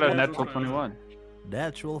could it I be got a natural natural 21.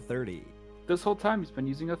 Natural 30. This whole time he's been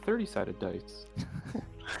using a 30-sided dice.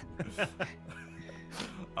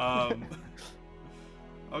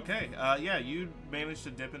 Okay. Yeah, you managed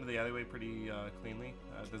to dip into the alleyway pretty cleanly.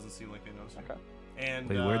 It doesn't seem like they noticed you. Okay. And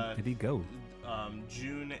Wait, where did he go?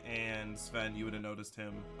 June and Sven, you would have noticed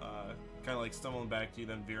him kind of stumbling back to you,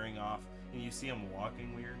 then veering off, and you see him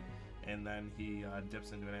walking weird, and then he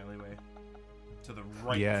dips into an alleyway to the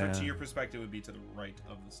right. Yeah. To your perspective, would be to the right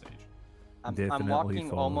of the stage. I'm definitely walking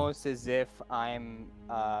follow. almost as if I'm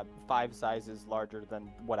 5 sizes larger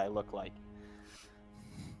than what I look like.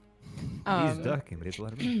 He's ducking, but he's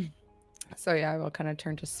let him in. So yeah, I will kind of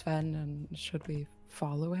turn to Sven, and should we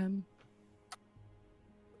follow him?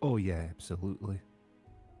 Oh yeah, absolutely.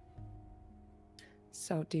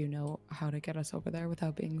 So do you know how to get us over there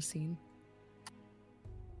without being seen?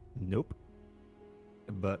 Nope.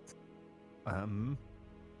 But I'll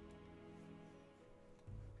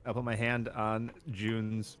put my hand on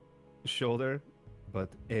June's shoulder, but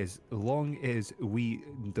as long as we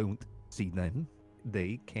don't see them,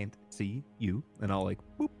 they can't see you. And I'll like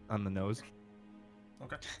boop on the nose.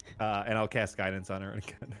 Okay. And I'll cast guidance on her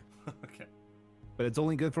again. Okay. But it's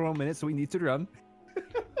only good for 1 minute, so we need to run.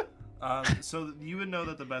 So you would know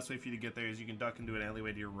that the best way for you to get there is you can duck into an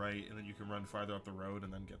alleyway to your right, and then you can run farther up the road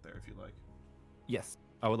and then get there if you like. Yes,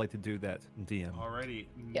 I would like to do that, DM. Alrighty.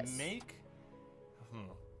 Yes.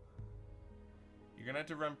 You're gonna have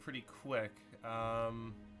to run pretty quick.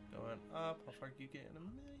 Going up. How far can you get in a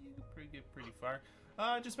minute? You can get pretty far.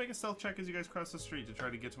 Just make a stealth check as you guys cross the street to try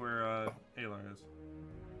to get to where Alar is.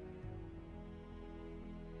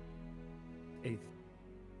 8.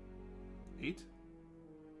 8?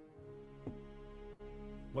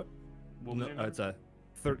 What? What was your number? It's a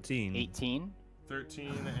 13. 18.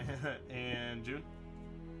 13 and June?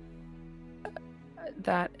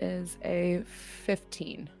 That is a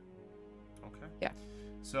 15. Okay. Yeah.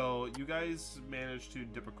 So you guys managed to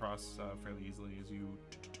dip across fairly easily as you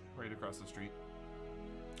right across the street.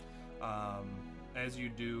 As you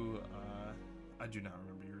do, I do not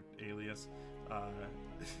remember your alias.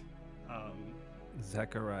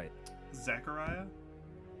 Zachariah. Zachariah?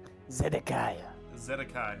 Zedekiah.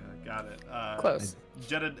 Zedekiah, got it. Close.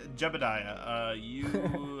 Jebediah,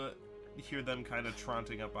 you hear them kind of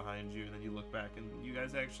taunting up behind you, and then you look back, and you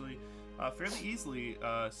guys actually fairly easily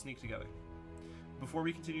sneak together. Before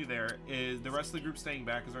we continue there, is the rest of the group staying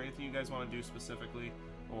back? Is there anything you guys want to do specifically,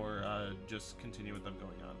 or just continue with them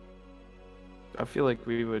going on? I feel like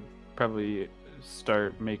we would probably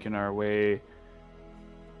start making our way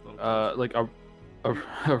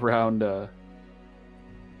around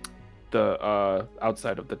the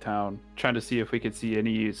outside of the town, trying to see if we could see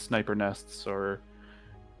any sniper nests or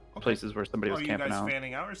places where somebody was camping out. Are you guys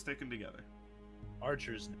fanning out or sticking together?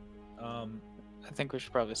 Archers. I think we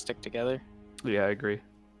should probably stick together. Yeah, I agree.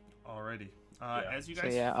 Alrighty. Yeah. As you So,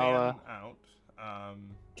 guys yeah, fan out,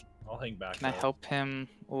 I'll hang back. Can I though. help him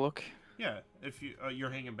look? yeah, if you're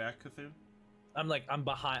hanging back, Cthulhu. I'm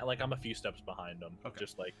behind. Like I'm a few steps behind them. Okay.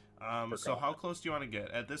 Just like. So how close do you want to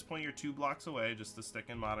get? At this point, you're 2 blocks away, just to stick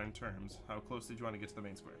in modern terms. How close did you want to get to the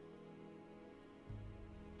main square?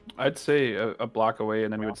 I'd say a block away,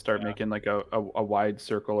 and then we would start Yeah. making like a wide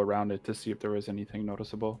circle around it to see if there was anything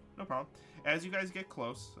noticeable. No problem. As you guys get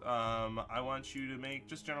close, I want you to make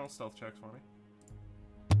just general stealth checks for me.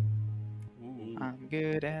 Ooh. I'm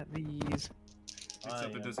good at these.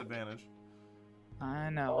 Except the disadvantage.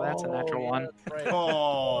 I know, that's a natural one. Right.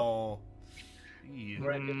 Oh. Yeah.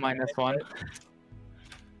 Right. Minus 1.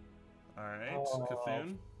 All right, Oh.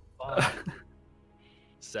 Cthulhu. Fuck.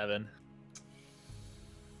 7.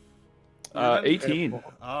 18.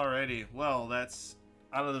 Alrighty. Well, that's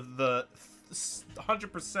out of the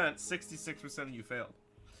 100%, 66% of you failed.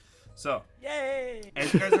 So, Yay!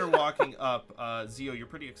 as you guys are walking up, Zio, you're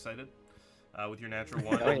pretty excited with your natural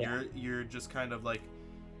 1. Oh, And yeah. you're just kind of like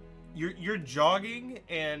you're jogging,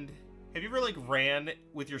 and have you ever like ran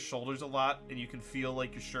with your shoulders a lot and you can feel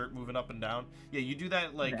like your shirt moving up and down? Yeah, you do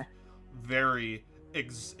that like Yeah. very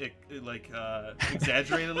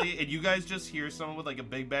exaggeratedly, and you guys just hear someone with like a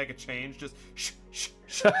big bag of change just shh, shh,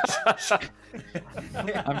 shh, shh, shh.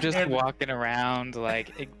 I'm just And- walking around,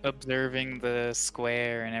 like observing the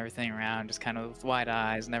square and everything around, just kind of with wide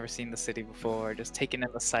eyes, never seen the city before, just taking in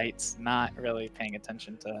the sights, not really paying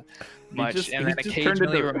attention to much, and then he's just turned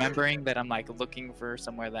occasionally into- remembering that I'm like looking for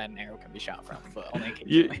somewhere that an arrow can be shot from, but only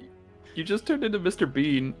occasionally. You just turned into Mr.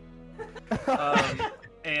 Bean.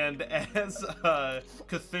 And as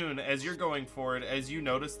Cthulhu, as you're going forward, as you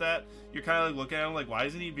notice that, you're kind of like looking at him like, why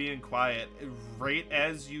isn't he being quiet? Right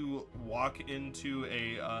as you walk into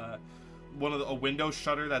a window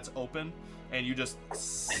shutter that's open, and you just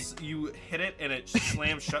you hit it and it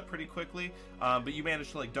slams shut pretty quickly. But you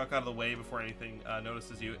manage to like duck out of the way before anything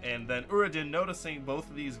notices you. And then Uridin, noticing both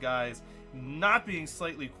of these guys not being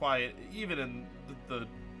slightly quiet, even in the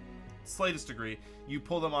slightest degree, you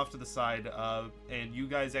pull them off to the side, and you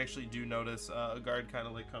guys actually do notice a guard kind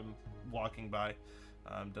of like come walking by.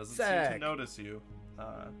 Doesn't seem to Sick. notice you,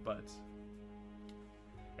 but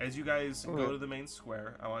as you guys go to the main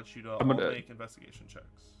square, I want you to all I'm gonna- make investigation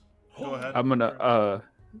checks. Go ahead. I'm gonna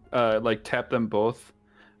like tap them both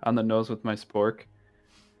on the nose with my spork.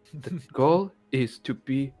 The goal is to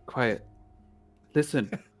be quiet.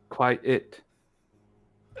 Listen, quiet.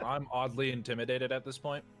 I'm oddly intimidated at this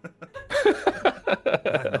point.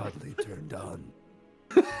 I'm oddly turned on.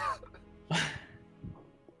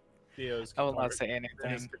 Theo's I will not confused. say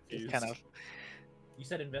anything. Just kind of. You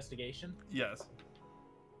said investigation? Yes.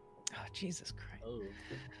 Oh, Jesus Christ.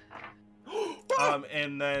 Oh.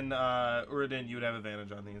 And then Uridin, you would have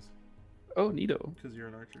advantage on these Oh, neato. because you're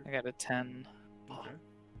an archer. I got a 10. Okay.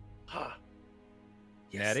 Ha.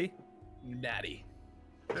 Natty? Natty.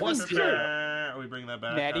 Plus 0. Are we bringing that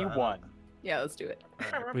back? Natty 1. Yeah, let's do it.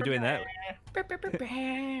 We're doing that.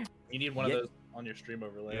 You need one of those on your stream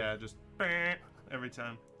overlay. Yeah, just every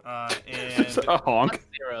time. And Just a honk.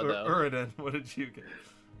 0 though. Uridin, what did you get?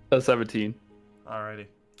 A 17. Alrighty.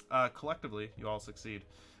 Collectively, you all succeed.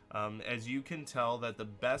 As you can tell that the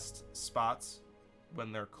best spots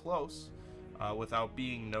when they're close, without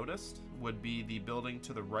being noticed, would be the building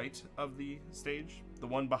to the right of the stage. The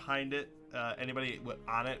one behind it, anybody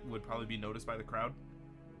on it would probably be noticed by the crowd.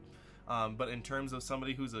 But in terms of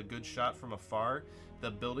somebody who's a good shot from afar, the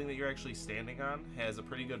building that you're actually standing on has a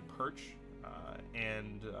pretty good perch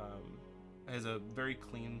and has a very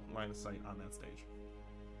clean line of sight on that stage.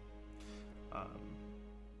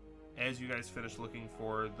 As you guys finish looking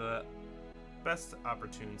for the best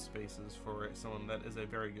opportune spaces for someone that is a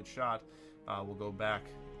very good shot, we'll go back.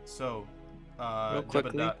 So, Real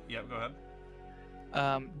quickly. Yeah, go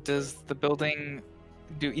ahead. Does the building,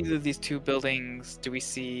 do either of these two buildings, do we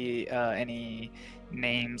see any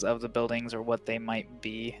names of the buildings or what they might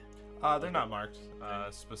be? They're not marked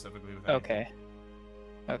specifically with anything. Okay.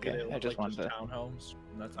 Do Okay, they I look just like wanted to. townhomes.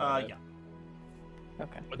 And that's about it? Yeah.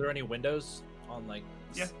 Okay. Are there any windows on like?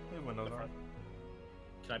 Yeah, they have windows the on. front?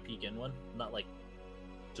 Can I peek in one? Not like,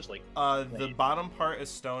 just like. The plain. bottom part is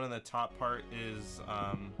stone and the top part is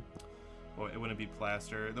well, it wouldn't be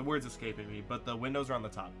plaster. The word's escaping me, but the windows are on the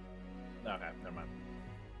top. Okay, never mind.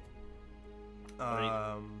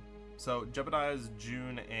 So Jebediah's,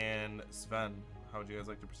 June, and Sven, how would you guys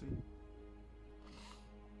like to proceed?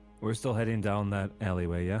 We're still heading down that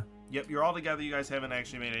alleyway, yeah? Yep, you're all together. You guys haven't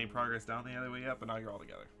actually made any progress down the alleyway yet, but now you're all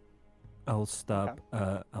together. I'll stop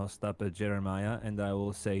at Jeremiah and I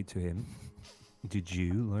will say to him, did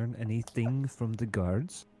you learn anything from the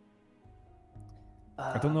guards?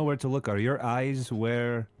 I don't know where to look. Are your eyes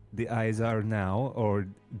where the eyes are now, or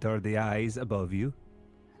are the eyes above you?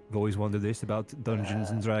 I've always wondered this about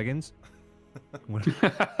Dungeons and Dragons.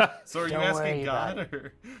 So are you Don't asking worry about God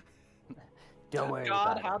or? Don't worry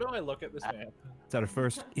God, about how do I look at this map? It's our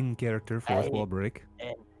first in-character fourth wall break. it.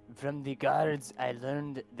 And from the guards, I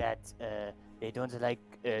learned that they don't like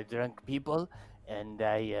drunk people, and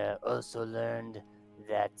I also learned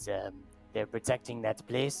that they're protecting that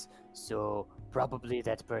place, so probably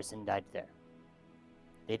that person died there.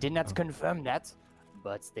 They did not confirm that,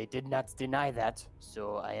 but they did not deny that,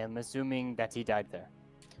 so I am assuming that he died there.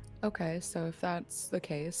 Okay, so if that's the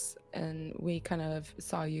case, and we kind of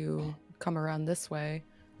saw you come around this way,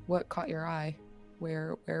 what caught your eye?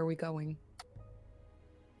 Where are we going?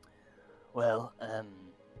 Well,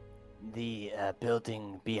 the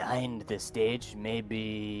building behind the stage,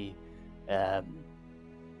 maybe,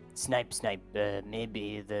 snipe,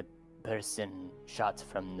 maybe the person shot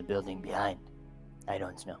from the building behind. I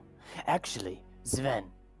don't know. Actually, Sven.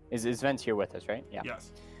 Sven's here with us, right? Yeah.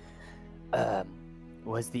 Yes.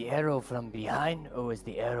 Was the arrow from behind or was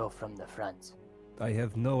the arrow from the front? I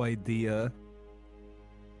have no idea.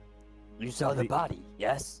 You saw the The- body,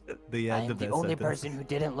 yes? The I end am of the that only sentence. person who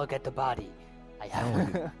didn't look at the body. I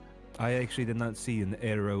have. I actually did not see an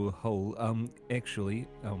arrow hole.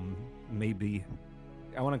 Maybe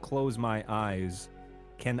I want to close my eyes.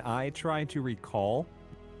 Can I try to recall?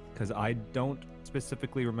 Because I don't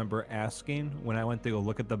specifically remember asking when I went to go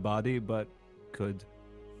look at the body, but could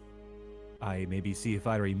I maybe see if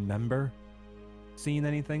I remember seeing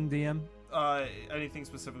anything, DM? Anything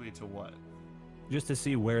specifically to what? Just to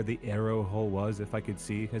see where the arrow hole was, if I could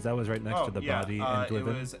see, because that was right next to the body and it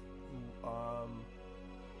Dwiven. was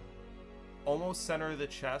almost center of the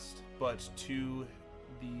chest, but to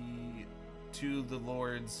the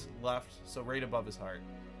Lord's left, so right above his heart.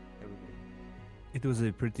 It would be. It was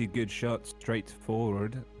a pretty good shot straight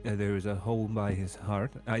forward. There was a hole by his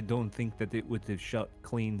heart. I don't think that it would have shot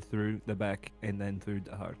clean through the back and then through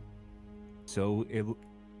the heart.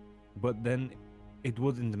 But then it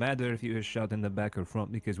wouldn't matter if he was shot in the back or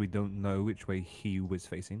front because we don't know which way he was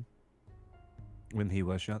facing when he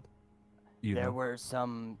was shot. There were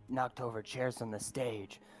some knocked over chairs on the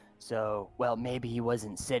stage, so, well, maybe he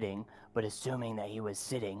wasn't sitting, but assuming that he was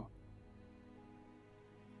sitting,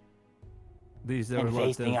 These are and a lot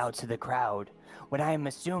facing of... out to the crowd. What I am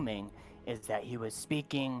assuming is that he was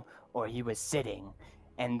speaking or he was sitting,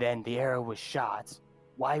 and then the arrow was shot.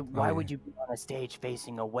 Why yeah. would you be on a stage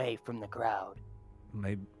facing away from the crowd?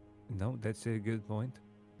 Maybe... No, that's a good point.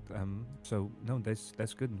 So, no, that's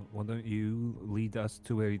good. Why don't you lead us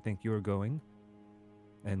to where you think you're going?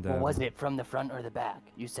 And, Well, was it from the front or the back?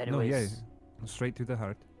 You said it No, was... yeah, straight to the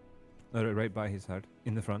heart. Right by his heart,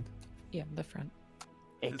 in the front. Yeah, the front.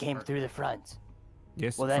 It His came heart. through the front.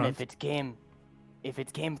 Yes, Well, then front. if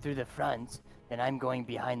it came through the front, then I'm going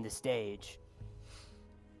behind the stage.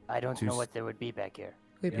 I don't To know s- what there would be back here.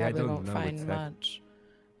 We Yeah, I probably don't won't know find exactly. much.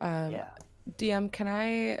 Yeah. DM, can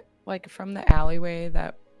I, like, from the alleyway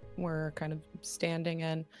that we're kind of standing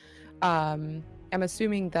in, I'm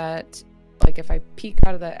assuming that, like, if I peek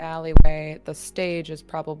out of the alleyway, the stage is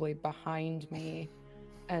probably behind me,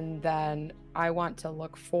 and then I want to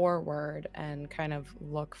look forward and kind of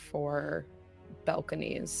look for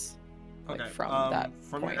balconies, like, Okay. from that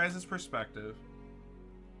From point. your guys' perspective,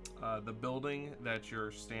 the building that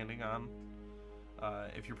you're standing on,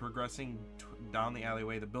 if you're progressing down the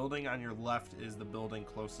alleyway, the building on your left is the building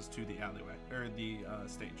closest to the alleyway or the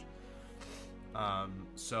stage.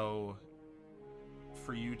 So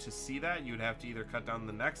for you to see that, you'd have to either cut down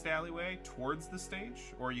the next alleyway towards the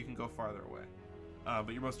stage, or you can go farther away.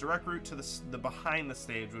 But your most direct route to the behind the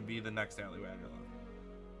stage would be the next alleyway on your left.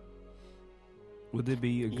 Would it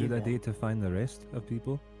be a good Even. idea to find the rest of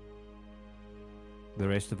people? The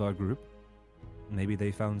rest of our group? Maybe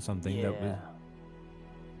they found something that was...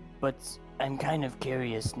 But I'm kind of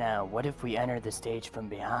curious now. What if we enter the stage from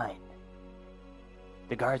behind?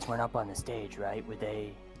 The guards weren't up on the stage, right? Would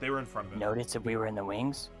they They were in front of it. notice if we were in the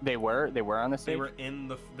wings? They were on the They stage. were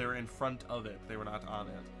in front of it. They were not on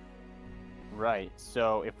it. Right.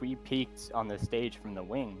 So if we peeked on the stage from the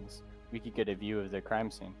wings, we could get a view of the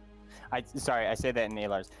crime scene. Sorry, I say that in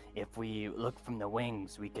Alar's. If we look from the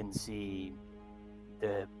wings, we can see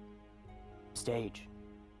the stage.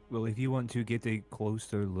 Well, if you want to get a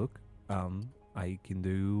closer look, I can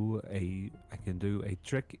do a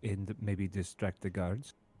trick and maybe distract the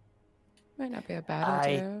guards. Might not be a bad I-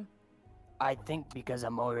 idea. I think because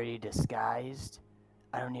I'm already disguised,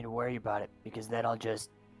 I don't need to worry about it because then I'll just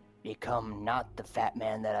become not the fat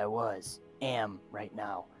man that I am right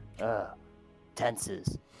now.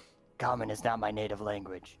 Tenses. Common is not my native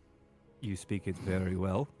language. You speak it very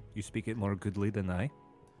well. You speak it more goodly than I.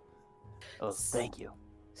 Oh, thank you.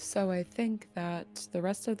 So I think that the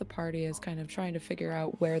rest of the party is kind of trying to figure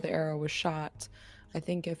out where the arrow was shot. I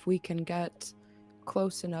think if we can get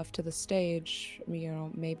close enough to the stage,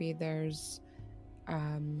 maybe there's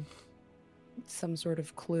some sort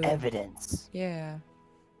of clue. Evidence. Yeah.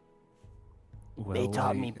 Well, They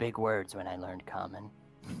taught me big words when I learned common.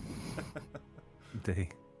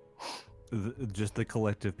 Just the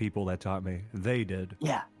collective people that taught me. They did.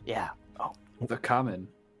 Yeah. Oh, The common.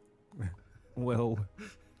 Well,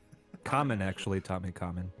 Common actually taught me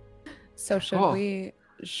Common. So should Oh. we?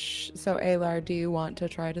 So Alar, do you want to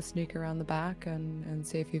try to sneak around the back and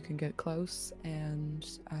see if you can get close and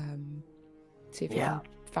see if you Yeah. can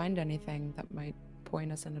find anything that might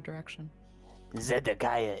point us in a direction?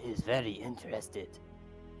 Zedekiah is very interested.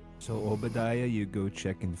 So Obadiah, you go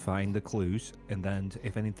check and find the clues, and then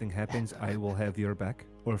if anything happens, I will have your back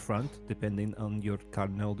or front, depending on your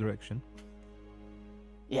cardinal direction.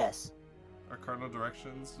 Yes. Our cardinal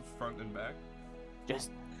directions, front and back.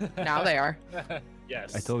 Just Now they are.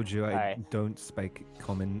 Yes. I told you I Alright. don't speak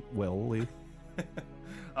Common well.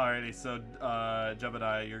 Alrighty, so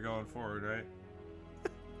Jebediah, you're going forward, right?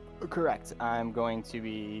 Correct. I'm going to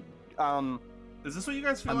be. Is this what you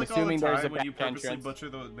guys feel I'm like all the assuming there's time a when you back purposely entrance. butcher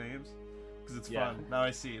those names? Because it's Yeah. fun. Now I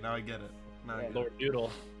see. Now I get it. Now I get Lord Noodle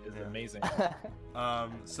is Yeah. amazing. it.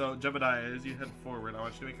 So Jebediah, as you head forward, I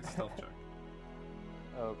want you to make a stealth check.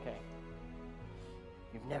 Okay.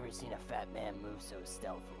 You've never seen a fat man move so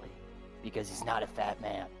stealthily. Because he's not a fat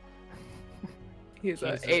man. He's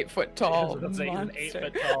a Jesus. 8-foot tall Let's say he's an monster. 8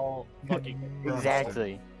 foot tall fucking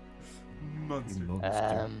Exactly. Monster.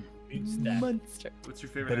 monster. Monster. What's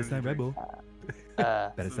your favorite That is not energy drink? rebel. Uh,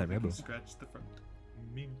 That is So not we can rebel. Scratch the front.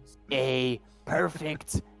 a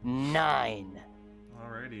perfect 9.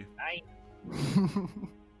 Alrighty.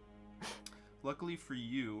 Luckily for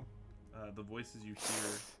you, the voices you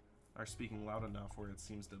hear are speaking loud enough where it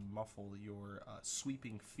seems to muffle your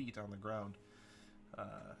sweeping feet on the ground.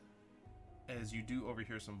 As you do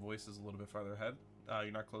overhear some voices a little bit farther ahead,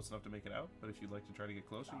 you're not close enough to make it out, but if you'd like to try to get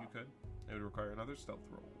closer, you could. It would require another stealth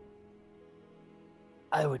roll.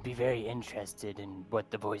 I would be very interested in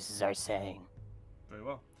what the voices are saying. Very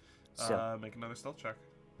well. So- Make another stealth check.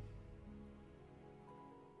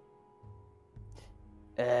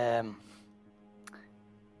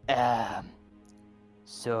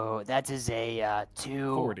 So that is a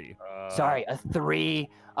 2. 40. Sorry, a 3.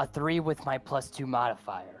 A 3 with my +2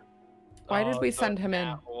 modifier. Why did we send him in?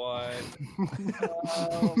 All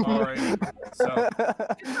right. So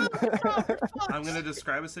I'm gonna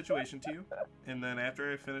describe a situation to you, and then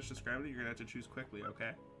after I finish describing it, you're gonna have to choose quickly.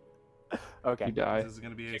 Okay? Okay. You die. This is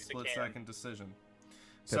gonna be a Kick the can. split-second decision.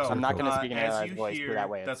 That's I'm not gonna uh, speak in as allied you voice, hear, but that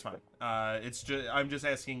way that's it's fine. It's just I'm just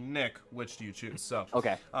asking Nick, which do you choose? So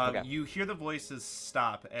Okay. Okay. you hear the voices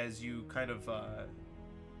stop as you kind of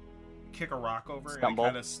kick a rock over, Stumble. and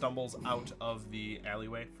it kind of stumbles out of the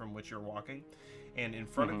alleyway from which you're walking, and in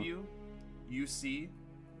front of you, you see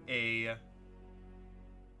a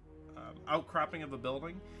outcropping of a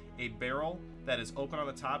building, a barrel that is open on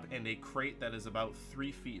the top, and a crate that is about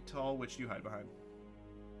 3 feet tall, which you hide behind.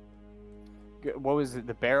 What was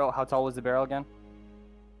the barrel? How tall was the barrel again?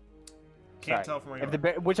 Can't Sorry. tell from where you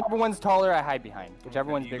If are. whichever one's taller, I hide behind. Whichever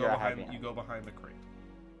Okay, one's you bigger, go I hide behind, behind. You go behind the crate.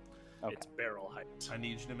 Okay. It's barrel height. I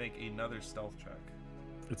need you to make another stealth check.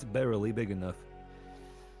 It's barely big enough.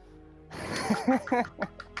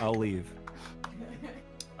 I'll leave.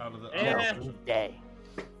 Out of the. Eh. Day.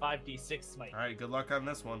 5d6 smite. All right, good luck on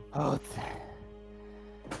this one. Oh.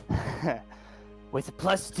 With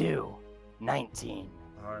 +2, 19.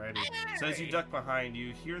 Alrighty. So as you duck behind,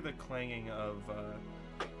 you hear the clanging of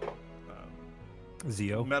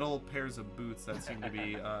Zio. metal pairs of boots that seem to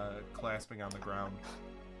be clasping on the ground.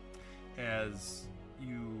 As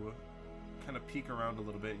you kind of peek around a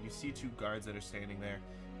little bit, you see 2 guards that are standing there,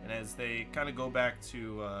 and as they kind of go back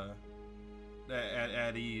to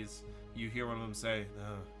at ease, you hear one of them say,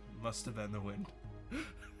 "Oh, must have been the wind."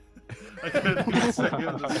 I couldn't even say it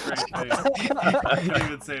with a straight face. I couldn't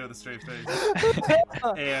even say it with a straight face.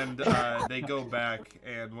 And they go back,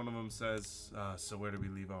 and one of them says, "So where do we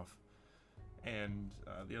leave off?" And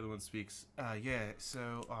the other one speaks, "Yeah.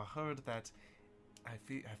 So I heard that. I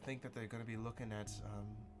think that they're going to be looking at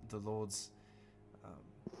the Lord's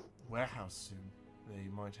warehouse soon. They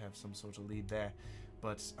might have some sort of lead there,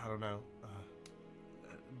 but I don't know.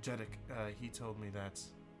 Jeddick, he told me that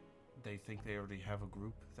they think they already have a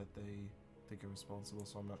group that they think are responsible,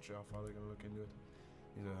 so I'm not sure how far they're going to look into it."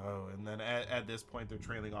 He's like, "Oh," and then at this point they're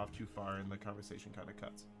trailing off too far, and the conversation kind of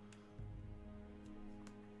cuts.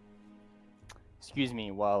 Excuse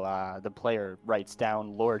me while the player writes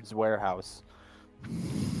down Lord's warehouse.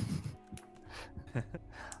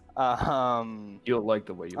 You'll like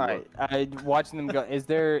the way you All look. right. Watching them go. Is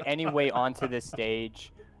there any way onto this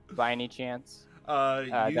stage, by any chance? You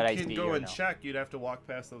that I can see go or and no? check. You'd have to walk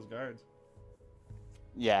past those guards.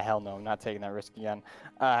 Yeah, hell no. I'm not taking that risk again.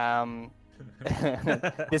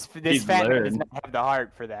 This He's fat man does learned. not have the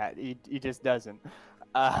heart for that. He just doesn't.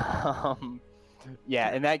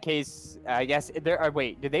 Yeah, in that case, I guess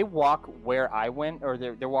wait, did they walk where I went, or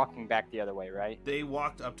they're walking back the other way, right? They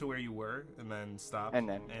walked up to where you were, and then stopped, And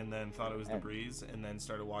then thought it was the and- breeze, and then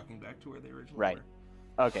started walking back to where they originally Right.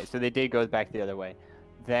 were. Okay, so they did go back the other way.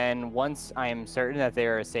 Then once I am certain that they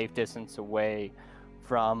are a safe distance away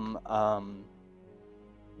from,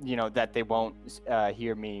 that they won't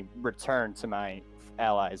hear me return to my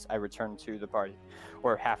allies, I return to the party,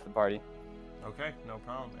 or half the party. Okay, no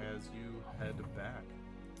problem. As you head back.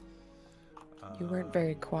 You weren't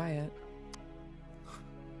very quiet.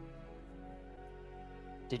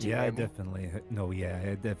 Did you Yeah, I hear me?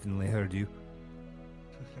 I definitely heard you.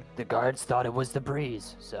 The guards thought it was the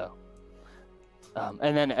breeze, so.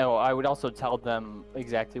 And then I would also tell them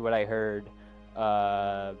exactly what I heard.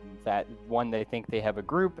 That one, they think they have a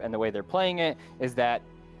group, and the way they're playing it is that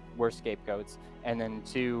we're scapegoats. And then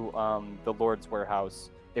 2, the Lord's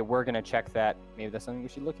warehouse. They were gonna check that. Maybe that's something we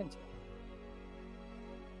should look into.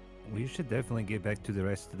 We should definitely get back to the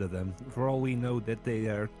rest of them. For all we know, that they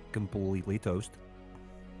are completely toast.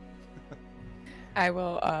 I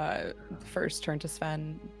will first turn to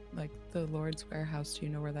Sven. Like, the Lord's warehouse, do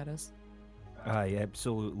you know where that is? I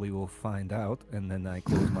absolutely will find out, and then I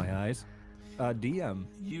close my eyes. DM.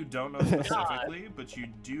 You don't know specifically, but you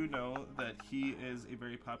do know that he is a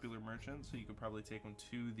very popular merchant, so you could probably take him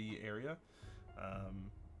to the area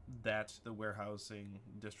that the warehousing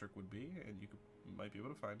district would be, and you might be able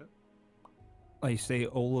to find it. I say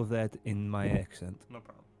all of that in my accent. No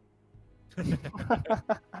problem.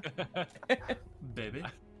 Baby.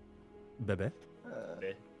 Bebe.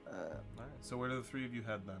 Alright, so where do the 3 of you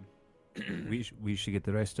head then? We should get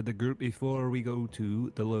the rest of the group before we go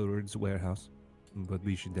to the Lord's warehouse. But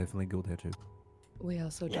we should definitely go there too. We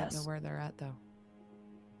also don't know Yes. where they're at, though.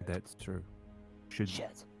 That's true. Should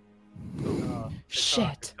Shit.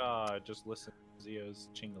 Shit. Just listen to Zio's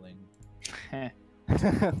jingling.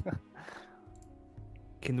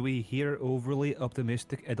 can we hear overly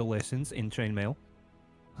optimistic adolescents in chainmail?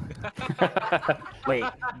 Wait,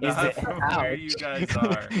 is Not it from where you guys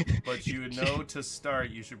are, but you know to start,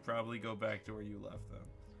 you should probably go back to where you left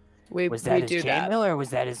them. was that we do his that. chainmail or was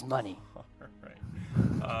that his money? All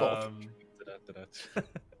right. Both.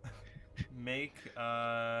 Make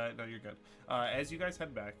no, you're good. As you guys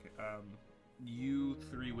head back, you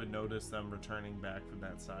three would notice them returning back from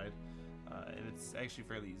that side, and it's actually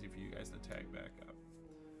fairly easy for you guys to tag back up.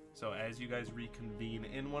 So as you guys reconvene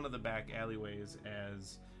in one of the back alleyways,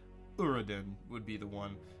 as Uradin would be the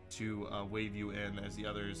one to wave you in, as the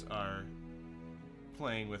others are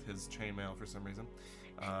playing with his chainmail for some reason.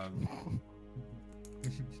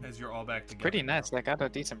 As you're all back together. Pretty nice. I got a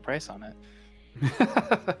decent price on it.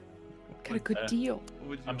 Got a good deal.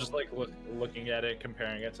 I'm just like looking at it,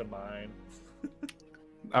 comparing it to mine.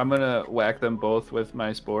 I'm gonna whack them both with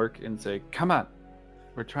my spork and say, "Come on,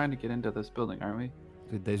 we're trying to get into this building, aren't we?"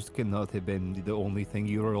 This cannot have been the only thing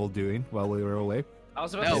you were all doing while we were away. I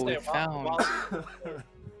was about No, to we say, found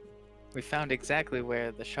we found exactly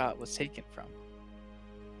where the shot was taken from.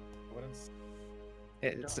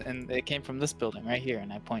 And it came from this building right here,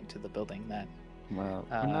 and I point to the building that. Well,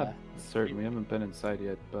 I'm not certain. We haven't been inside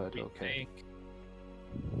yet, but we okay. think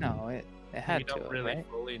No, it we had to, don't really right?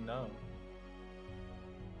 fully know.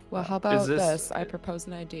 Well, how about this- this? I propose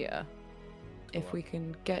an idea. If we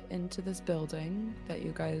can get into this building that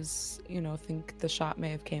you guys, think the shot may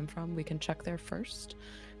have came from, we can check there first.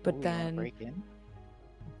 But Ooh, you wanna then, break in?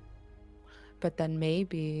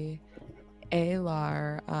 maybe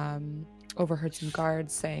Alar overheard some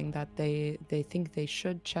guards saying that they think they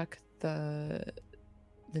should check the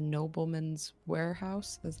nobleman's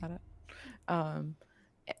warehouse. Is that it?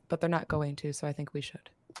 But they're not going to, so I think we should.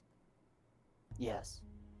 Yes.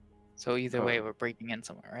 So either way, we're breaking in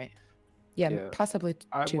somewhere, right? Yeah, Yeah. possibly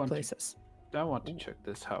I two want to- places. I want to check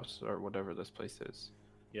this house or whatever this place is.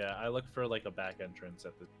 Yeah, I look for like a back entrance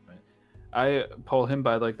at this point. I pull him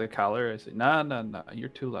by like the collar. I say, "Nah, you're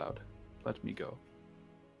too loud. Let me go."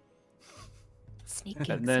 Sneaking,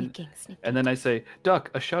 And then- sneaking. And then I say, "Duck,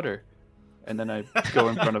 a shutter," and then I go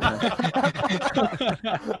in front of him.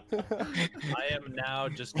 I am now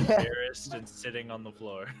just embarrassed and sitting on the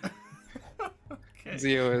floor. Okay.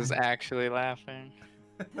 Zio is actually laughing.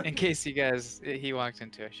 In case you guys, he walked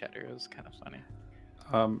into a shutter. It was kind of funny.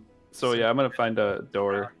 So yeah, I'm gonna find a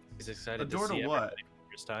door. He's excited A door to see what? everybody for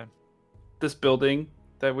the first time. This building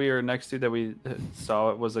that we are next to, that we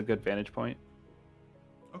saw, was a good vantage point.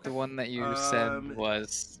 Okay. The one that you said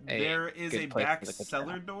was a There is good a place back for the good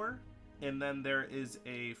cellar shot. door, and then there is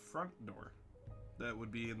a front door that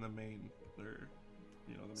would be in the main. Or,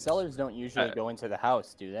 the main Sellers don't usually Uh, go into the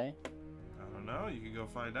house, do they? I don't know. You can go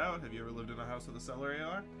find out. Have you ever lived in a house with a cellar,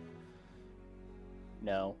 AR?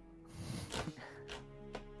 No.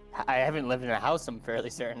 I haven't lived in a house, I'm fairly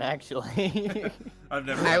certain, actually. I've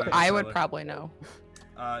never. been in a I would cellar. probably know.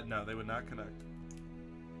 No, they would not connect.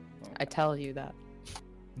 I tell you that.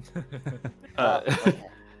 Okay.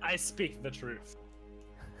 I speak the truth.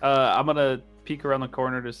 I'm gonna peek around the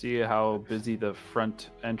corner to see how busy the front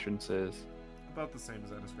entrance is. About the same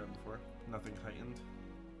as I described before. Nothing heightened.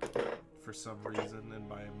 For some reason and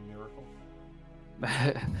by a miracle.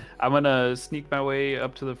 I'm gonna sneak my way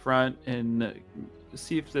up to the front and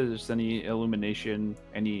see if there's any illumination,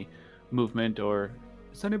 any movement, or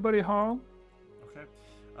is anybody home? Okay.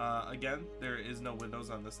 Again, there is no windows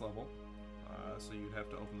on this level, so you'd have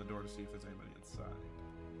to open the door to see if there's anybody inside.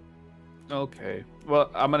 Okay. Well,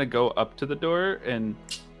 I'm gonna go up to the door and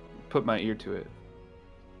put my ear to it.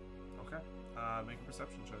 Okay. Make a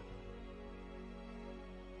perception check.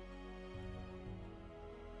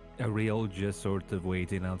 Ariel just sort of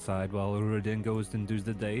waiting outside while Uradin goes and saves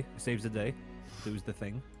the day, does the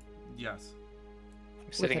thing. Yes.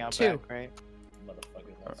 You're sitting a out 2. back, right?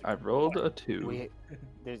 Motherfucker. I rolled a 2.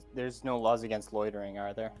 There's no laws against loitering,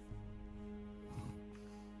 are there?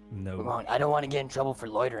 No. Come on, I don't want to get in trouble for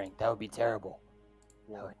loitering. That would be terrible.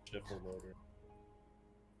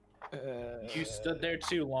 You stood there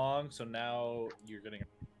too long, so now you're getting.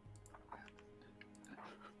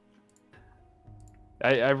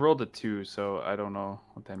 I rolled a 2, so I don't know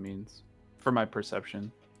what that means for my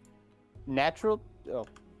perception. Natural? Oh,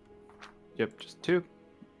 Yep, just 2.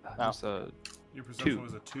 Oh. Just Your perception 2.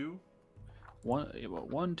 was a 2.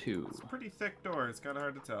 1, 2. It's a pretty thick door. It's kind of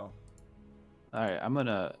hard to tell. All right, I'm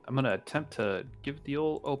gonna attempt to give it the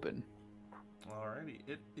old open. Alrighty,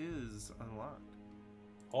 it is unlocked.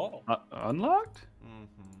 Oh. Unlocked?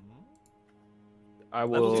 Mm-hmm. I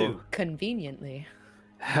Level will. 2. Conveniently.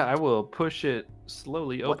 I will push it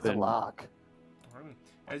slowly What's a open. lock? Alrighty.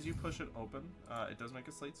 As you push it open, it does make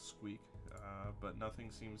a slight squeak, but nothing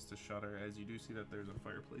seems to shudder, as you do see that there's a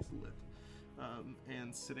fireplace lit.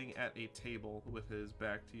 And sitting at a table with his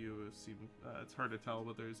back to you, it's hard to tell,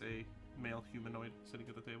 but there's a male humanoid sitting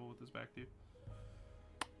at the table with his back to you.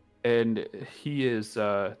 And he is,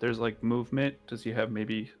 there's like movement. Does he have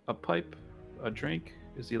maybe a pipe, a drink?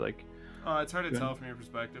 Is he like... It's hard to tell from your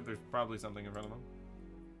perspective. There's probably something in front of him.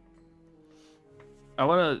 I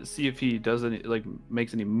want to see if he does any, like,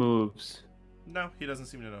 makes any moves. No, he doesn't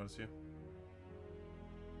seem to notice you.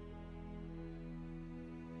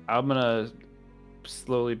 I'm gonna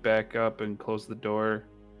slowly back up and close the door,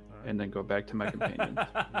 All right. and then go back to my companion.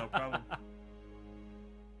 No problem.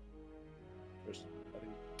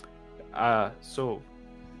 So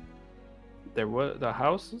the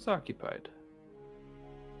house is occupied.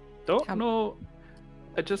 Don't know.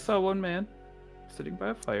 I just saw one man sitting by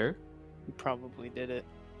a fire. You probably did it.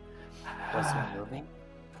 Was he moving?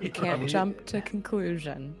 You can't jump to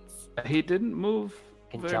conclusions. He didn't move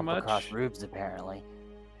Can very jump much. across roofs, apparently.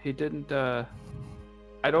 He didn't.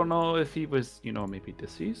 I don't know if he was, maybe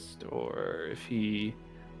deceased or if he.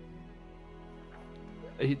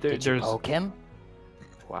 Did you poke him?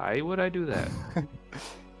 Why would I do that?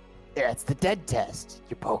 That's the dead test.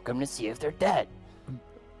 You poke them to see if they're dead.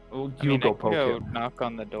 Oh, I mean, go I poke can go him. knock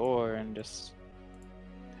on the door and just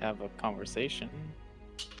have a conversation.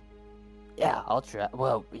 Yeah, I'll try.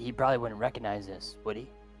 Well, he probably wouldn't recognize us, would he?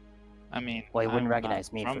 I mean, Well, he wouldn't I'm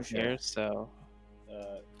recognize not me from for sure. here, so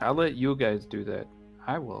I'll let you guys do that.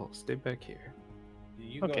 I will stay back here.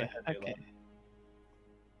 You go okay, ahead, okay.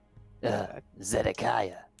 Layla.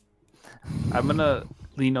 Zedekiah. I'm gonna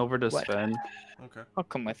lean over to What? Sven, Okay. I'll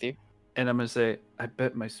come with you. and I'm gonna say, I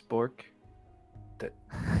bet my spork that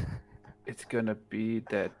it's gonna be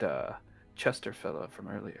that Chester fella from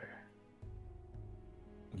earlier.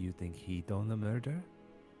 You think he done the murder?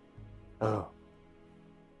 Oh,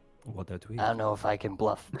 What a tweet. I don't know if I can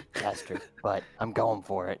bluff Chester, but I'm going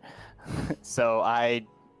for it. So I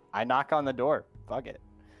knock on the door. Fuck it.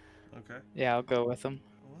 Okay. Yeah, I'll go with him.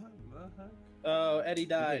 What the heck? Oh, Eddie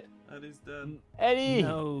died. Eddie's dead. Eddie.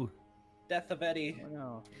 No, Death of Eddie. Oh,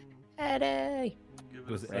 no. Eddie. Give it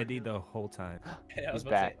was a second. Eddie the whole time. Yeah, I was He's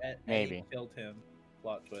about back. to say, Eddie Maybe. killed him.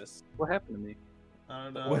 Plot twist. What happened to me? I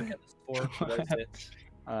don't But know. look at this fork, what is it?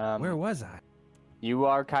 Where was I? You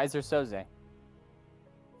are Kaiser Soze.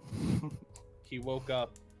 He woke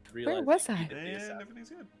up. Where realized was he I? needed the And assassin. everything's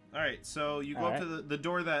good. All right, so you go All up to the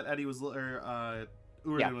door that Eddie was, Uridan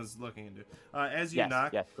Yeah. was looking into. As you Yes,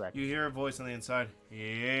 knock, yes, correct. you hear a voice on the inside.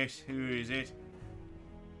 Yes, who is it?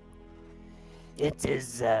 It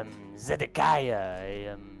is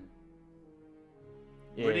Zedekiah.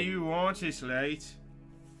 What do you want this late?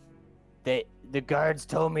 The guards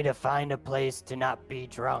told me to find a place to not be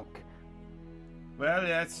drunk. Well,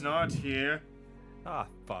 that's not here. Ah,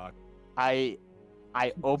 fuck. I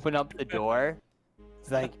open up the door.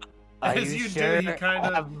 It's like, are As you you do, sure he I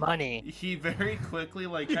kinda- have money? He very quickly,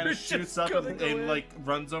 kind of You're shoots just up gonna and, go in.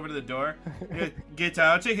 runs over to the door. Get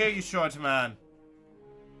out of here, you short man.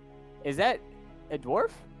 Is that a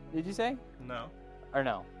dwarf? Did you say? No, Or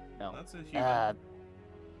no? No. that's a human.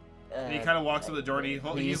 And he Uh, kind of walks to the door and he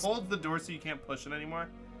please. holds the door so you can't push it anymore.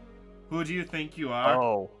 Who do you think you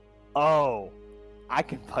are? Oh. I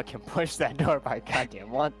can fucking push that door if I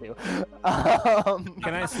goddamn want to.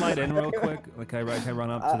 Can I slide in real quick? Like, I run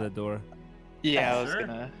up to the door. Yeah, I was Sure.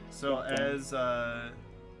 gonna. So as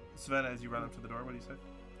Sven, as you run up to the door, what do you say?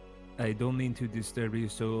 I don't mean to disturb you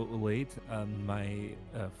so late. My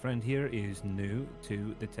friend here is new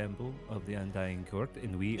to the Temple of the Undying Court,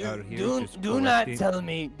 and we are here just do not collecting- tell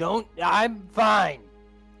me. Don't. I'm fine.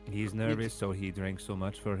 He's nervous, so he drank so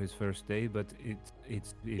much for his first day, but it It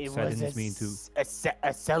was saddens me to.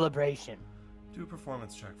 a celebration. Do a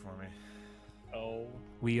performance check for me. Oh,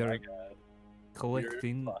 We my are God.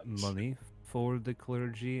 collecting fucked. money for the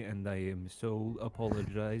clergy, and I am so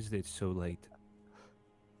apologized. It's so late.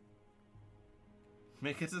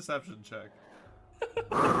 Make a deception check.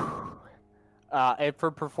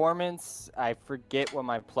 For performance, I forget what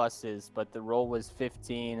my plus is, but the roll was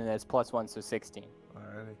 15, and that's plus 1, so 16.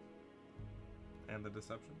 Alrighty. And the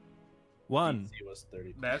deception. 1. DC was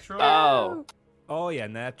 30. Natural. Oh, Oh yeah,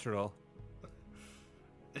 natural.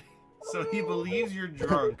 So he believes you're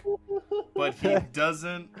drunk, but he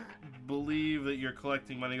doesn't believe that you're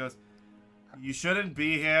collecting money. He goes, "You shouldn't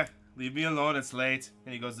be here. Leave me alone. It's late."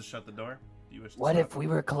 And he goes to shut the door. Do you wish to What stop? if we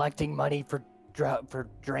were collecting money for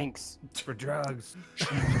drinks? For drugs.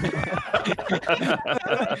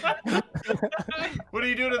 What are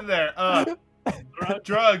you doing in there?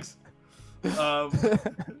 Drugs.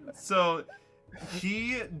 So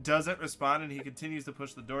He doesn't respond, and he continues to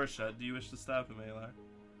push the door shut. Do you wish to stop him, Alar?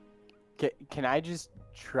 Can I just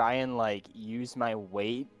try and like use my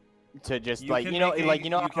weight to just You can you make know you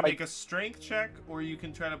can how, make a strength check, or you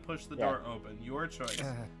can try to push the door open. Your choice.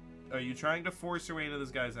 Are you trying to force your way into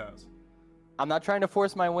this guy's house? I'm not trying to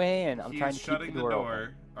force my way in. I'm trying to shutting keep the door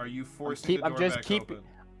open. Are you forcing the door back open?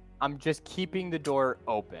 I'm just keeping the door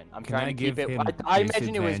open. I'm Can trying I to keep give it. him I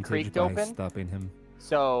imagine it was disadvantage creaked by open. stopping him?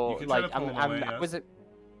 So You can try like to pull him away, I yes. was it.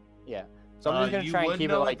 Yeah. So I'm just gonna you try and would keep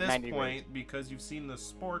it know like at 90 this degrees. point, because you've seen the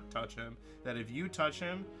spork touch him, that if you touch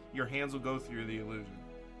him, your hands will go through the illusion.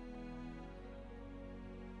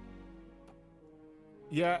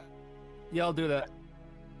 Yeah, I'll do that.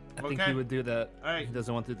 I think he Okay. would do that. All right. He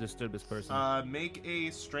doesn't want to disturb this person. Make a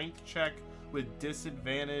strength check with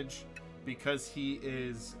disadvantage because he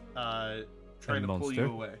is trying to pull you monster.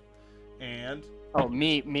 away. And Oh,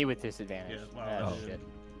 me with disadvantage. Yeah, wow. Ah, Oh. shit.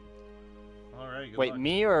 all right, good Wait, luck.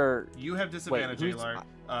 me or You have disadvantage, who's-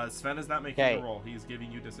 Alar. Sven is not making Okay. the roll. He's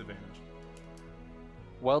giving you disadvantage.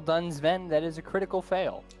 well done, Sven. That is a critical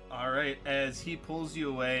fail. All right, as he pulls you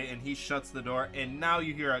away and he shuts the door, and now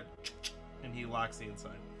you hear a and he locks the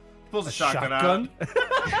inside. He pulls a shotgun out.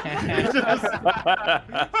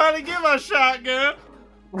 How to give a shotgun?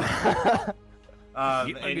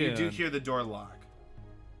 And you do hear the door lock.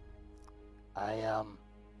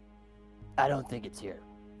 I don't think it's here.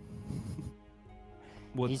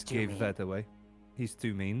 What he's too gave mean. that away? He's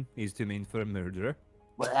too mean. He's too mean for a murderer.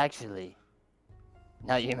 Well, actually,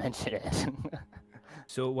 now you mention it.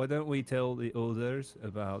 So why don't we tell the others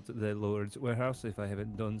about the Lord's warehouse if I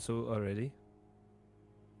haven't done so already?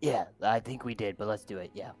 Yeah, I think we did, but let's do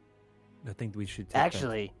it. Yeah. I think we should take that.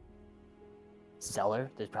 Actually,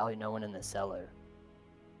 cellar. There's probably no one in the cellar.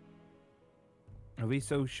 Are we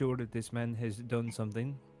so sure that this man has done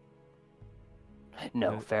something?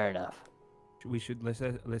 No, fair enough. We should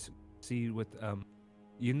let's see what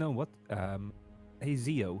you know what hey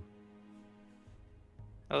Zio.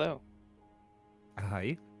 Hello.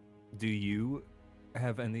 Hi. Do you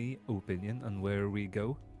have any opinion on where we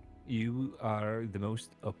go? You are the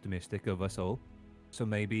most optimistic of us all, so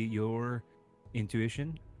maybe your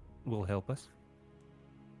intuition will help us.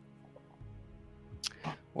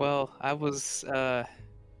 Well, I was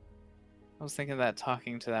thinking that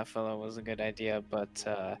talking to that fellow was a good idea, but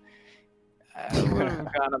I would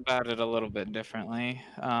have gone about it a little bit differently.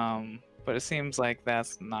 But it seems like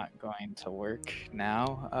that's not going to work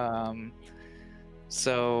now.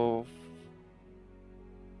 So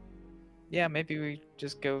yeah, maybe we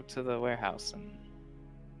just go to the warehouse and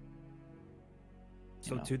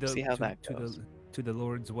So know, to the see how to, that to goes. to the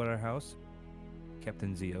Lord's warehouse,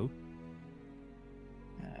 Captain Zio.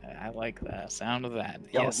 I like the sound of that.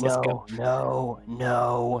 Yo, Yes, let's go.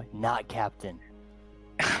 no, not Captain.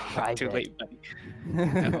 Too Private. late, buddy.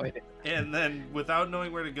 No, it- And then, without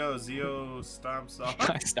knowing where to go, Zio stomps off.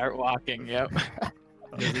 I start walking. Yep.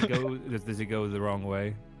 Does he go the wrong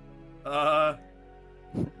way? Roll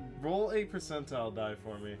a percentile die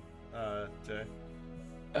for me, Jay.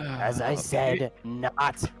 As I said,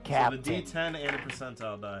 not So Captain. the D10 and a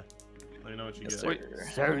percentile die. Let me know what you Yes, get. sir.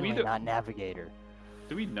 Certainly do- not Navigator.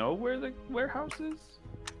 Do we know where the warehouse is?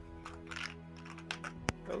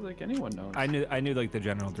 Feels like anyone knows. I knew like the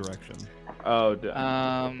general direction. Oh,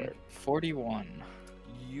 41.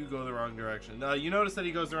 You go the wrong direction. You notice that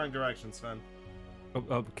he goes the wrong direction, Sven.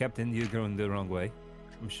 Oh, Captain, you're going the wrong way.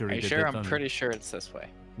 I'm sure. Are he you did sure? that I'm on- pretty sure it's this way.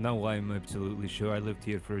 No, I'm absolutely sure. I lived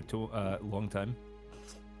here for a long time.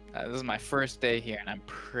 This is my first day here, and I'm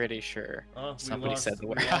pretty sure. Oh, Somebody said the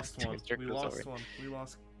we warehouse lost one. district We was lost over. one. We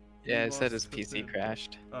lost. Yeah, we it said lost his PC Captain.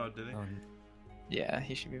 crashed. Oh, did he? Yeah,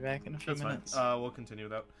 he should be back in a few That's minutes. fine. We'll continue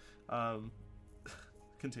without.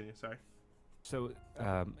 Continue. Sorry. So,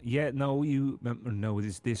 yeah, no, you no,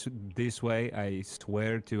 this way. I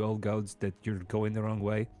swear to all gods that you're going the wrong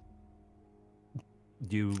way.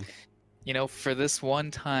 You know, for this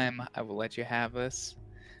one time, I will let you have this.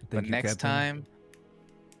 Thank But you, next Captain. time,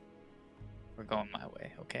 we're going my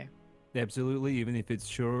way, okay? Absolutely, even if it's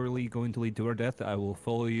surely going to lead to our death, I will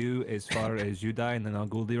follow you as far as you die, and then I'll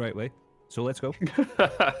go the right way. So let's go.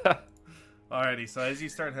 Alrighty. So as you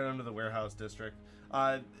start heading to the warehouse district,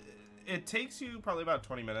 it takes you probably about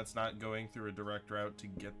 20 minutes, not going through a direct route to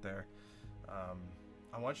get there.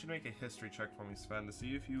 I want you to make a history check for me, Sven, to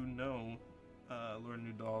see if you know Lord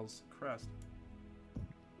Nudal's crest.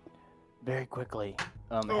 Very quickly.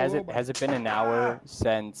 Has it been an hour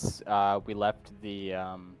since we left the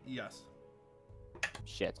Yes.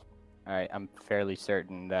 shit? All right, I'm fairly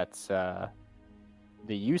certain that's the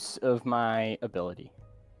use of my ability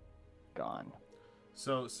gone.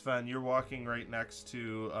 So Sven, you're walking right next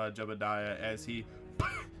to Jebediah as he,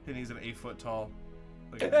 and he's an 8-foot tall.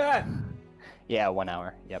 Yeah, 1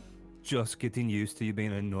 hour. Yep. Just getting used to you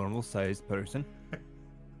being a normal-sized person.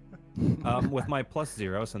 With my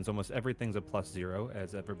 +0, since almost everything's a +0,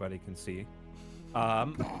 as everybody can see.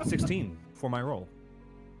 16 for my roll.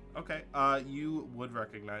 Okay, you would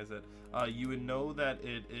recognize it. You would know that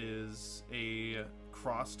it is a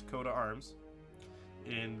crossed coat of arms.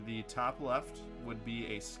 In the top left would be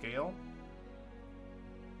a scale.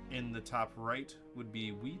 In the top right would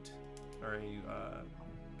be wheat, or a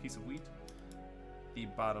piece of wheat. The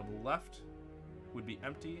bottom left would be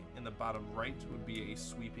empty, and the bottom right would be a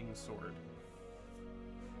sweeping sword.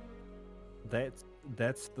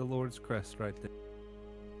 That's the Lord's crest right there.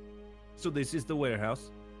 So this is the warehouse.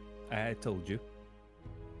 I told you.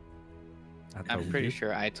 I'm pretty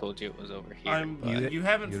sure I told you it was over here. You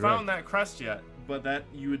haven't You're found right. that crest yet, but that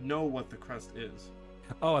you would know what the crest is.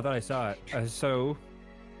 Oh, I thought I saw it. So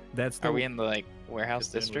that's the. Are we in the like warehouse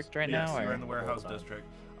district right Yes, now? you're Or? in the warehouse district.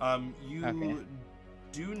 You Okay.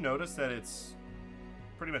 do notice that it's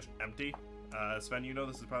pretty much empty. Sven, you know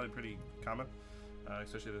this is probably pretty common,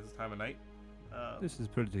 especially at this time of night. This is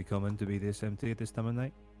pretty common to be this empty at this time of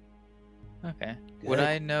night. Okay. Would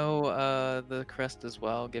I know the crest as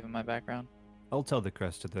well, given my background? I'll tell the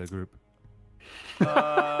crest to the group.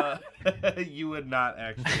 You would not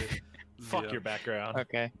actually. Fuck Zia. your background.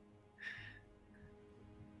 Okay.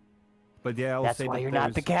 But yeah, I'll That's say why that you're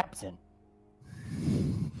not the there's- captain.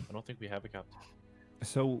 I don't think we have a captain.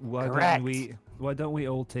 So why Correct. don't we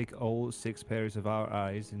all take all 6 pairs of our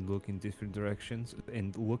eyes and look in different directions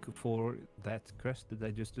and look for that crest that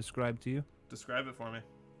I just described to you? Describe it for me.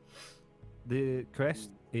 The crest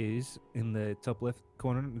is in the top left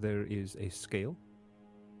corner. There is a scale,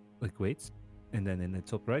 like weights, and then in the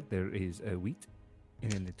top right there is a wheat,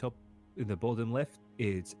 and in the bottom left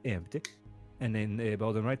it's empty, and in the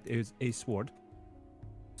bottom right is a sword.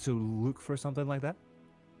 So look for something like that.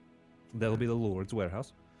 That'll be the Lord's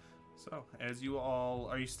warehouse. So, as you all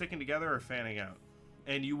are you sticking together or fanning out?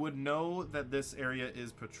 And you would know that this area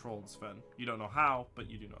is patrolled, Sven. You don't know how, but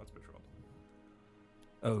you do know it's patrolled.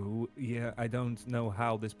 Oh yeah, I don't know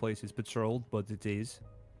how this place is patrolled, but it is.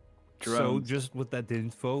 So Drones. just with that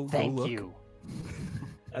info, go Thank look. you.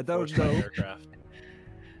 I don't Unfortunately, know. aircraft.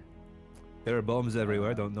 There are bombs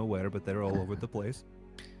everywhere. I don't know where, but they're all over the place.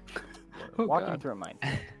 Oh, Walking God. through a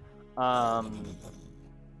minefield.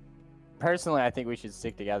 Personally, I think we should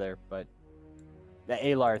stick together, but the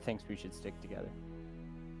Alar thinks we should stick together.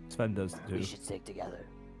 Sven does too. We should stick together.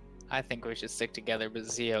 I think we should stick together, but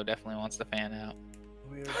Zio definitely wants to fan out.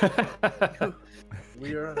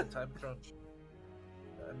 We are on a time crunch.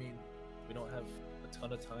 I mean, we don't have a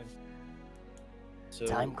ton of time. So,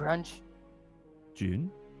 Time crunch?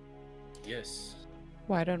 June? Yes.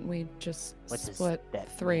 Why don't we just What's this- split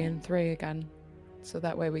that 3 man? and 3 again? So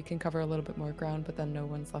that way we can cover a little bit more ground, but then no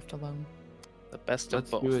one's left alone. The best of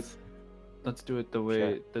Let's both. do it. Let's do it the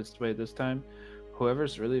way this time.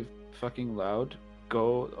 Whoever's really fucking loud,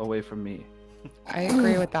 go away from me. I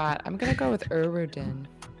agree with that. I'm gonna go with Urudin.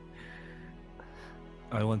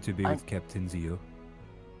 I want to be I'm- with Captain Zio.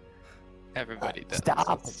 Everybody does.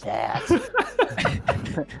 Stop that.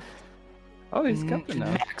 Oh, he's captain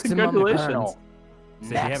now. Maximum Congratulations. Colonel. So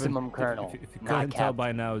if you haven't- Maximum if- Colonel. If you not couldn't tell captain.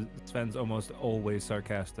 by now, Sven's almost always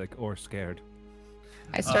sarcastic or scared.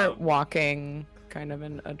 I start walking kind of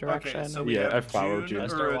in a direction. Okay, so we Yeah, have I followed June, you. I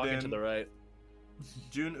start walking to Uridin, the right.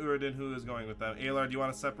 June Uridin, who is going with them. Alar, do you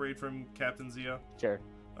want to separate from Captain Zio? Sure.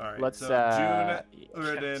 All right. Let's, so June,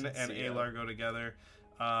 Uridin, Captain and Zio. Alar go together.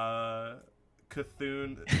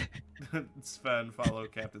 Cthulhu, Sven follow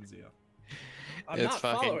Captain Zio. I'm It's not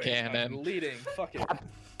fucking following. canon. I'm leading. Fuck it.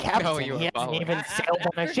 Captain, No, you he were hasn't following. even sailed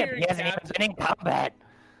on a After ship. He hearing hasn't even Captain- been in combat.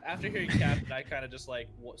 After hearing Captain, I kind of just like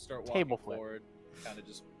start walking Table flip. forward, kind of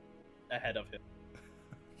just ahead of him.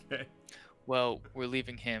 Okay. Well, we're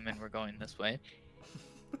leaving him and we're going this way.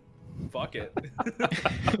 Fuck it.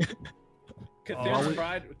 While we-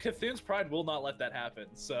 Cthulhu's pride will not let that happen.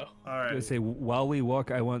 So All I right. say while we walk,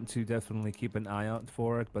 I want to definitely keep an eye out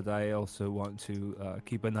for it, but I also want to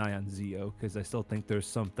keep an eye on Zio because I still think there's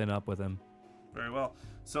something up with him. Very well.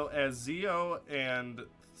 So as Zio and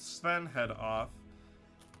Sven head off,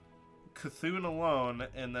 Cthulhu alone,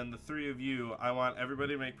 and then the three of you, I want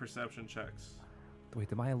everybody to make perception checks. Wait,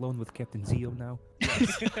 am I alone with Captain Zio now?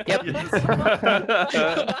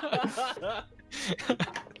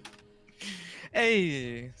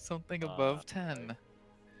 Hey, something above 10.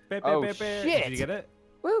 Oh, Did shit. you get it?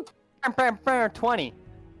 Woo! 20.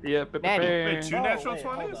 Yeah, Natty. Wait, two Oh, natural wait,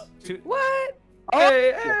 hold 20s? up. What? Oh,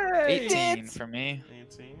 Hey, hey! 18 for me.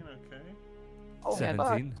 18, okay. Oh,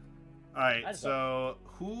 17. All right, That's so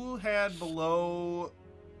who had below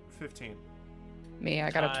 15? Me,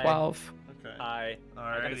 I got a Hi. 12. Okay. I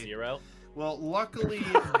got a Alrighty. 0. Well, luckily,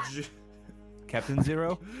 Captain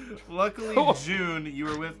Zero? luckily, June, you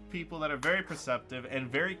were with people that are very perceptive, and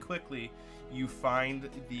very quickly you find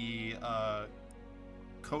the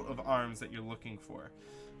coat of arms that you're looking for.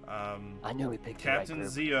 I knew we picked Captain the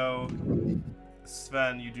right Zio,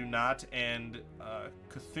 Sven, you do not, and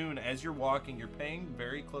Cthulhu, as you're walking, you're paying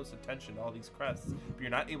very close attention to all these crests, but you're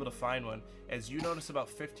not able to find one. As you notice about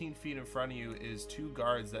 15 feet in front of you is 2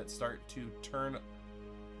 guards that start to turn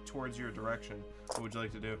towards your direction. What would you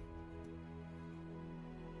like to do?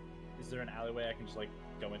 Is there an alleyway I can just like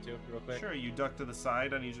go into real quick? Sure, you duck to the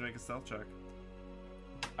side. I need you to make a stealth check.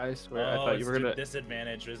 I swear, Oh, I thought you it's were gonna.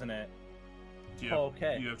 disadvantage, isn't it? Do you have,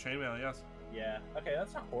 Okay. You have chainmail, yes. Yeah. Okay,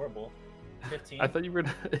 that's not horrible. 15. I thought you were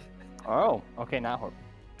gonna. Oh, okay, not horrible.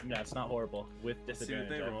 Yeah, it's not horrible. With See what disadvantage,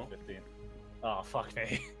 they I have roll. 15. Oh, fuck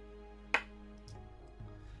me.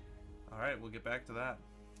 Alright, we'll get back to that.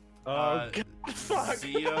 Oh, God, fuck.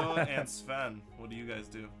 Zio and Sven, what do you guys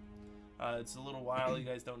do? It's a little while, you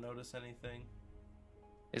guys don't notice anything.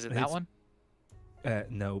 Is it It's- that one?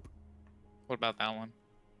 Nope. What about that one?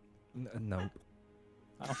 Nope.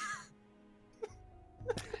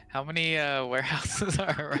 How many warehouses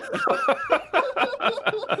are around?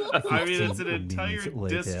 I mean, it's an 15 entire minutes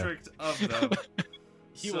later. district of them.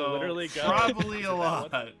 He so will literally go. probably Is a it that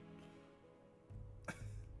lot. one?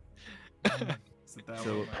 Is it that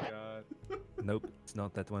So- one? Oh my god. Nope. It's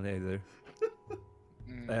not that one either.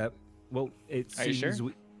 Mm, Well, it Are you seems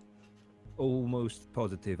sure? almost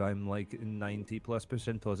positive. I'm like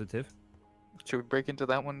 90+% positive. Should we break into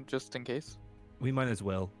that one just in case? We might as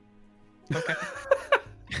well. Okay.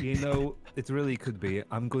 You know, it really could be.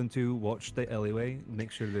 I'm going to watch the alleyway,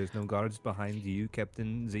 make sure there's no guards behind you,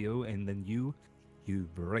 Captain Zio, and then you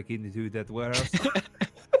break into that warehouse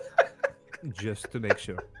just to make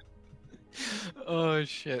sure. Oh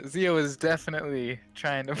shit. Zio is definitely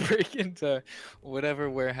trying to break into whatever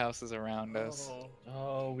warehouse is around us.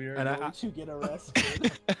 Oh, we are And going to get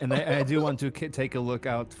arrested. And I do want to take a look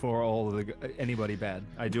out for all of the anybody bad.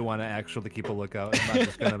 I do want to actually keep a lookout. I'm not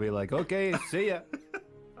just gonna be like, okay, see ya.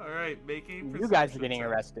 Alright, make a You guys are perception getting check.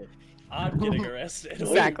 arrested. I'm getting arrested.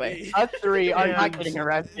 Exactly. Us 3 are not And getting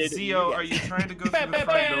arrested. Zio, are you trying to go through the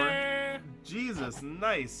front door? Jesus,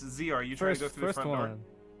 nice. Zio, are you trying to go through the front door?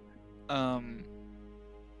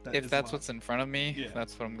 That If is that's locked. what's in front of me, Yeah.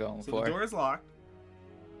 that's what I'm going So for. the door is locked.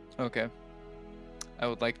 Okay. I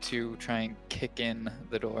would like to try and kick in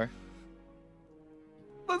the door.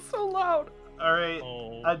 That's so loud. Alright,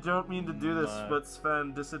 Oh, I don't mean to do this, my. but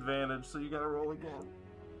Sven, disadvantage, so you gotta roll again.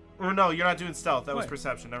 Oh no, you're not doing stealth. That was What?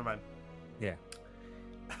 perception. Never mind. Yeah.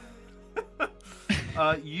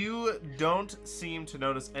 You don't seem to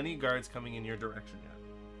notice any guards coming in your direction yet.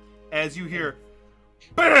 As you hear,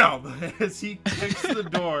 BAM! As he kicks the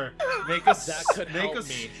door. Make a That could help me.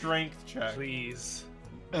 strength check. please.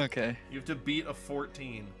 Okay. You have to beat a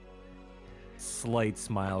 14. Slight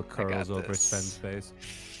smile got curls over this. Sven's face.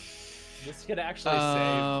 This could actually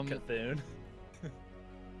save Cthulhu.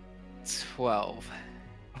 12.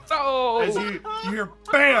 Oh! As you hear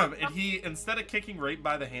BAM! And he, instead of kicking right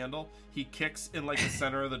by the handle, he kicks in like the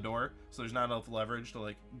center of the door, so there's not enough leverage to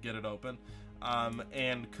like get it open.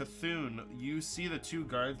 And Cthulhu, you see the 2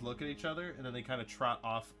 guards look at each other, and then they kind of trot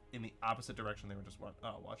off in the opposite direction they were just watching.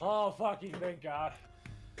 Oh, fucking thank God.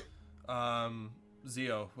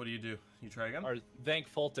 Zio, what do? You try again? Or thank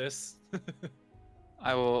Fultus.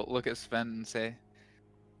 I will look at Sven and say,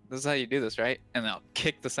 "This is how you do this, right?" And then I'll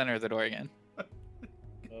kick the center of the door again.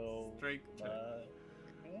 Oh, Strength check.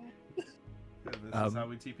 my. Yeah, this is how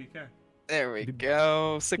we TPK. There we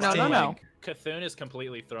go. 16. No. Cthulhu is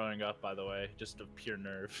completely throwing up, by the way, just of pure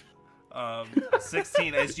nerve.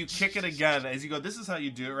 16. As you kick it again, as you go, this is how you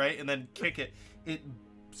do it, right? And then kick it. It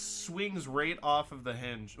swings right off of the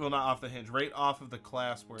hinge. Well, not off the hinge, right off of the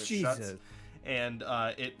clasp where it shuts. Jesus. And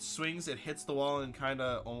it swings, it hits the wall, and kind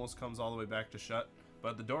of almost comes all the way back to shut.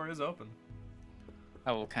 But the door is open.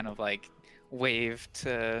 I will kind of like wave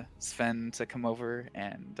to Sven to come over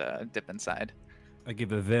and dip inside. I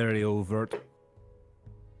give a very overt,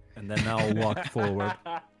 and then I'll walk forward.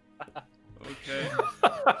 Okay.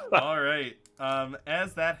 All right.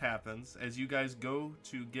 As that happens, as you guys go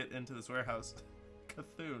to get into this warehouse,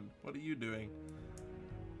 Cthulhu, what are you doing?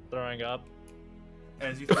 Throwing up.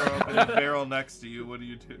 As you throw up in a barrel next to you, what do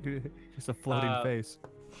you do? Just a floating face.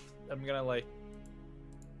 I'm gonna like,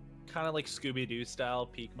 kind of like Scooby-Doo style,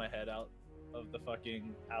 peek my head out of the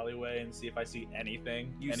fucking alleyway and see if I see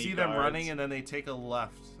anything. You any see them guards. running, and then they take a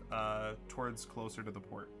left towards closer to the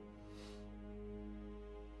port.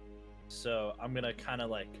 So I'm gonna kind of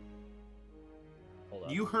like. Hold on.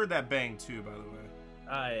 You heard that bang too, by the way.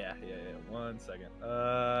 Ah, yeah. 1 second. Do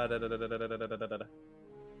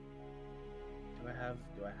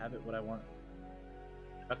I have it? What I want?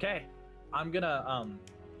 Okay, I'm gonna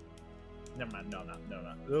Never mind.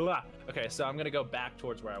 No. Ugh. Okay, so I'm gonna go back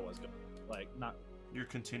towards where I was going. Like not. You're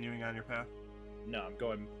continuing on your path. No, I'm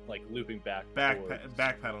going like looping back.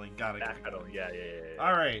 Backpedaling. Got it. Backpedaling. Yeah.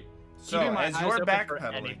 All right. So Keeping my as eyes you're open for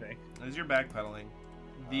backpedaling, anything.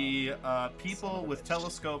 the people with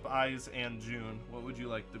telescope eyes and June, what would you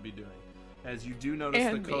like to be doing? As you do notice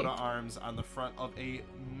And the me. coat of arms on the front of a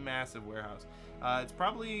massive warehouse. It's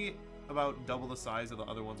probably about double the size of the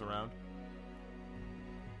other ones around.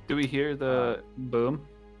 Do we hear the boom?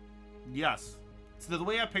 Yes. So the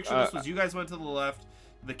way I picture this was you guys went to the left,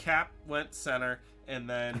 the cap went center, and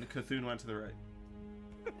then Cthulhu went to the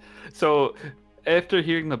right. So after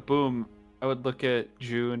hearing the boom, I would look at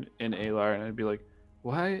June and Alar and I'd be like,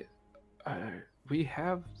 why we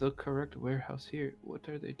have the correct warehouse here. What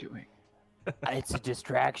are they doing? It's a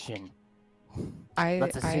distraction. I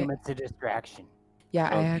Let's assume it's a distraction. yeah,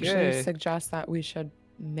 I actually Okay. suggest that we should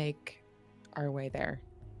make our way there.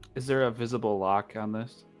 Is there a visible lock on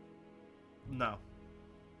this? No.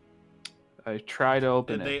 I try to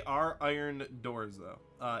open They it. are iron doors, though.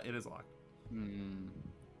 It is locked.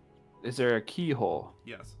 Is there a keyhole?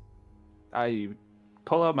 Yes. I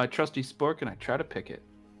pull out my trusty spork and I try to pick it.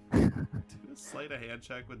 Do a sleight of hand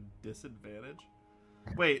check with disadvantage.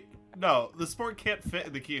 Wait, no, the sport can't fit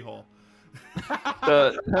in the keyhole.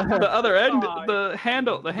 The other end, Oh, the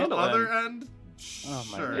handle The end. other end? Oh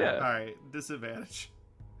my Sure. God. Yeah. All right, disadvantage.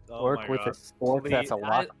 Oh Work my with a God. spork that's a Please,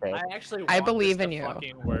 lockpick. I actually I want believe this in to you.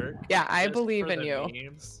 fucking work. Yeah, I just believe for in the you.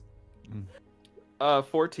 memes.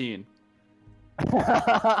 14.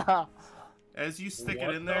 As you stick What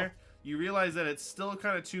it in the- there, you realize that it's still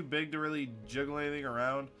kind of too big to really jiggle anything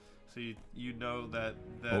around. So you know that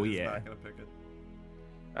Oh, is yeah. not going to pick it.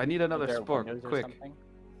 I need another Are there spork, windows or quick. something?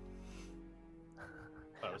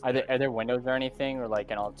 That was Are bad. there windows or anything, or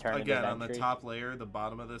like an alternative Again, on the entry? top layer, the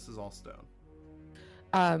bottom of this is all stone.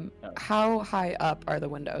 How high up are the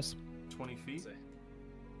windows? 20 feet.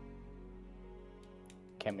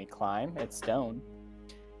 Can we climb? It's stone.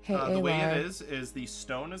 Hey, The way Alar. it is the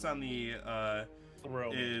stone is on the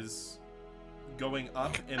Throw me. is going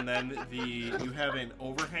up, and then you have an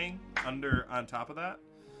overhang on top of that,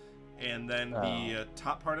 and then the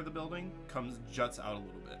top part of the building juts out a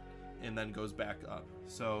little bit, and then goes back up.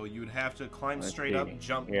 So you would have to climb I straight see. up,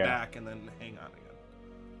 jump Yeah. back, and then hang on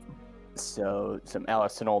again. So some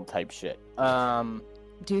Alice in Old type shit.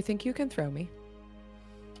 Do you think you can throw me?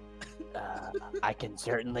 I can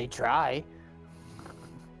certainly try.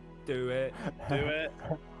 Do it. Do it.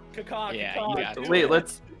 Cacaw, Yeah, cacaw, you got do it. Wait, it.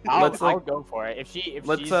 let's I'll like go for it. If she's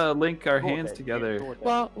link our cool with hands it, together cool with it.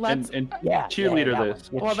 Well, let's. and Yeah, cheerleader that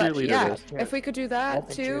this. one. We'll Well, cheerleader yeah. this. If we could do that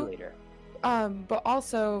That's a too. cheerleader. But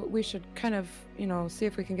also we should kind of, see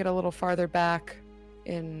if we can get a little farther back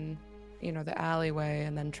in, the alleyway,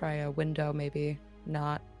 and then try a window, maybe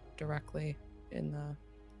not directly in the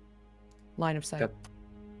line of sight. That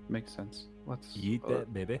makes sense. Let's Eat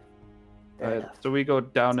that, baby. Fair enough. so we go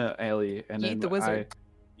down an alley and Eat then the wizard.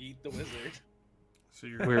 Eat the wizard. So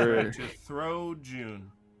you're We're- going to throw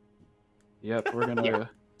June. Yep, we're gonna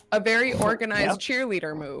A very organized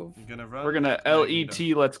cheerleader move. You're gonna run. we're gonna Magneto.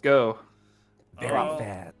 LET. Let's go. Very Oh,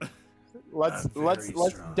 Fat. Let's I'm let's very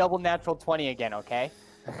let's strong. double natural 20 again, okay?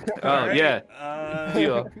 Oh Alright, yeah,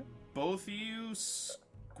 deal. Both of you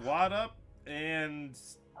squat up and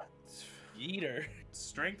Eater.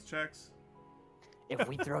 strength checks. If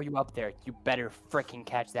we throw you up there, you better frickin'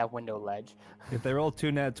 catch that window ledge. If they roll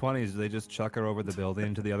 2 nat 20s, do they just chuck her over the building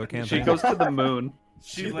into the other She campaign? goes to the moon.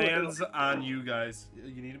 She lands on you guys.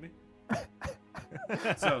 You needed me?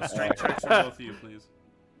 So, strength checks for both of you, please.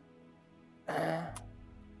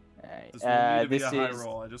 Alright, This will need to be this a high is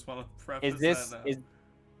roll. I just want to preface is this that now.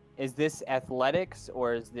 is this athletics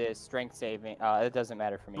or is this strength saving? It doesn't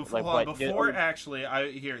matter for me. Before, like hold what? on, before actually,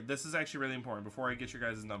 this is actually really important. Before I get your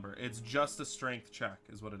guys' number, it's just a strength check,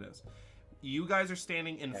 is what it is. You guys are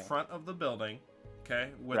standing in Okay. front of the building, okay,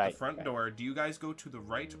 with Right, the front right. door. Do you guys go to the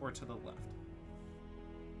right or to the left?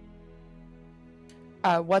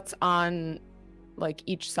 What's on,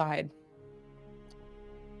 each side?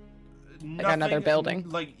 another building?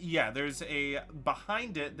 There's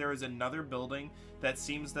behind it. There is another building that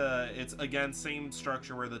seems it's again same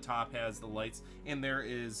structure where the top has the lights, and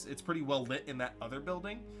it's pretty well lit in that other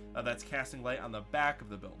building that's casting light on the back of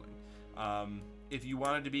the building. If you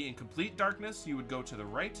wanted to be in complete darkness, you would go to the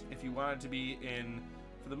right. If you wanted to be in,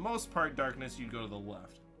 for the most part, darkness, you'd go to the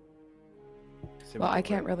left. Same Well, with I the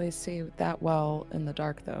can't right. really see that well in the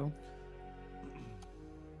dark, though.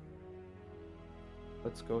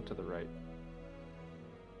 Let's go to the right.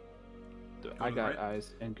 Go I to the got right?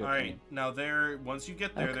 eyes and good All right. aim. Now once you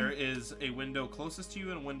get there, Okay. there is a window closest to you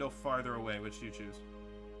and a window farther away. Which do you choose?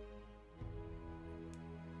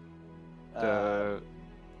 The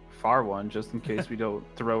far one, just in case we don't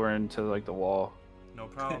throw her into like the wall. No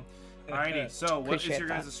problem. Alrighty. So what is Appreciate your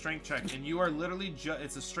guys' that. strength check? And you are literally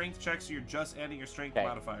it's a strength check, so you're just adding your strength Okay.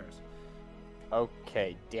 modifiers.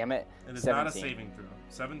 Okay, damn it. And it's not a 17. saving throw.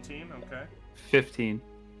 17. Okay. 15.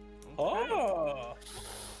 Oh,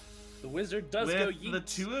 the wizard does go With the yeet.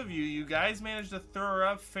 two of you, you guys managed to throw her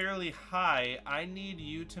up fairly high. I need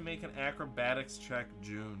you to make an acrobatics check,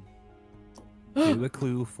 June. Do a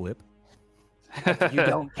clue flip. If you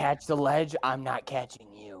don't catch the ledge, I'm not catching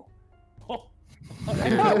you. I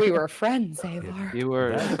thought we were friends, Alar. You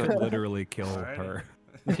were That could literally kill Alrighty. her.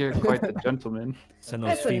 you're quite the gentleman. Send those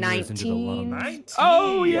That's a femurs into the 19. lungs. 19.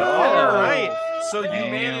 Oh, yeah. All right. So you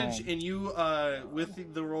Damn. manage, and you,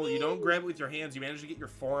 with the roll, you don't grab it with your hands. You manage to get your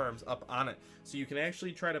forearms up on it, so you can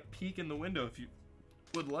actually try to peek in the window if you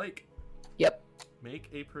would like. Yep. Make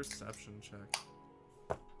a perception check.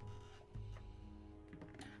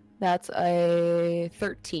 That's a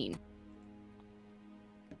 13.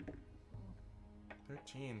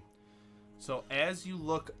 13. So as you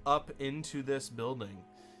look up into this building,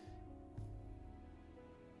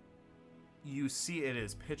 you see it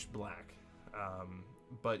is pitch black.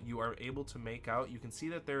 But you are able to make out, you can see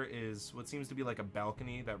that there is what seems to be like a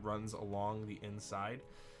balcony that runs along the inside,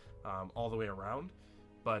 all the way around.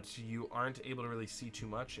 But you aren't able to really see too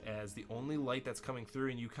much, as the only light that's coming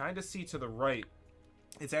through, and you kind of see to the right,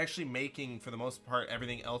 it's actually making, for the most part,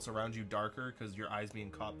 everything else around you darker because your eyes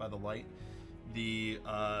being caught by the light. The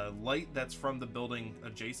light that's from the building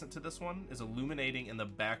adjacent to this one is illuminating in the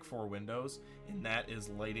back four windows, and that is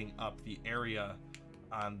lighting up the area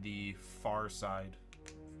on the far side,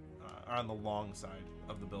 on the long side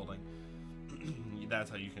of the building. That's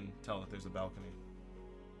how you can tell that there's a balcony.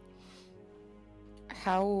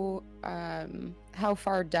 How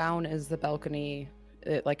far down is the balcony?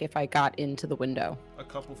 Like if I got into the window? A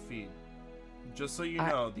couple feet. Just so you I-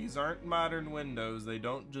 know, these aren't modern windows. They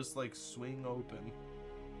don't just like swing open.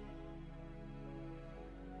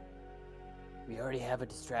 We already have a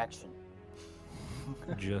distraction.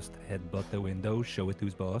 Just headbutt the window, show it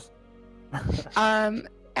who's boss.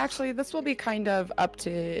 Actually, this will be kind of up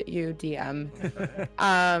to you, DM.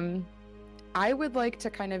 I would like to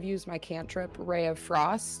kind of use my cantrip, Ray of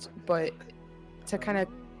Frost, but to kind of,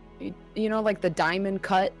 you know, like the diamond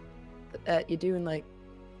cut that you do, and like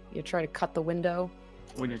you try to cut the window.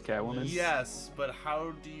 When you're Catwoman. Yes, but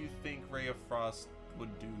how do you think Ray of Frost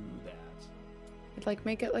would do that? It'd like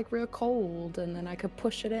make it like real cold, and then I could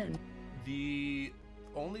push it in. The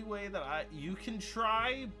only way that you can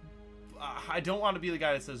try, I don't want to be the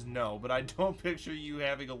guy that says no, but I don't picture you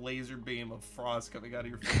having a laser beam of frost coming out of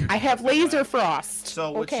your fingers. I have laser frost.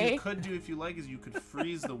 So what okay. you could do if you like is you could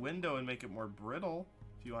freeze the window and make it more brittle.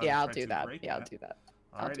 If you want Yeah, to I'll try do to that. break Yeah, I'll that. do that.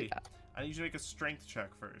 I'll do Alrighty. that. I need you to make a strength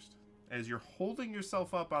check first, as you're holding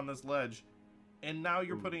yourself up on this ledge, and now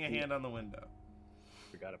you're putting a hand on the window.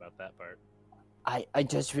 Forgot about that part. I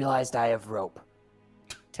just realized I have rope.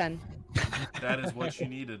 10. That is what you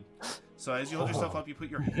needed. So as you hold yourself up, you put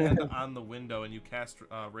your hand on the window and you cast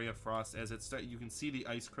Ray of Frost. As it you can see the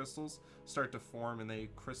ice crystals start to form and they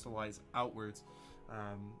crystallize outwards,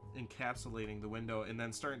 encapsulating the window and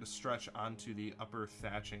then starting to stretch onto the upper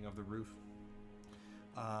thatching of the roof.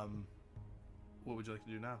 What would you like to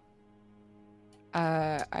do now?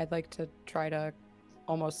 I'd like to try to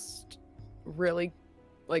almost really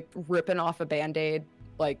like ripping off a band-aid,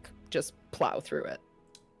 like just plow through it.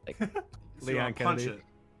 Like, So you Leon wanna punch Kennedy.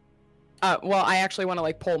 well, I actually want to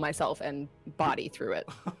like pull myself and body through it.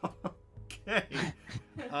 Okay.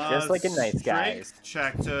 Just like a nice guy. Strength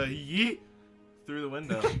check to yeet through the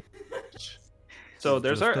window. So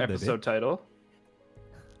there's Just our a baby. episode title.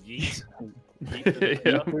 Yeet.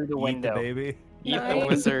 Yeah. Through the Eat the window. baby. Eat the Nice.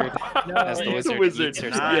 wizard. As the Eat the wizard, wizard. eats her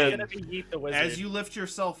Nice. son. It's gonna be Yeet the wizard. As you lift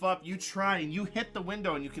yourself up, you try and you hit the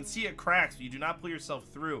window and you can see it cracks, but you do not pull yourself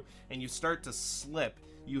through and you start to slip.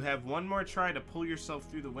 You have one more try to pull yourself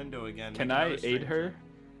through the window again. Can Make I another aid strength her? check.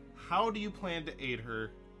 How do you plan to aid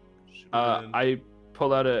her? I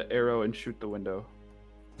pull out an arrow and shoot the window.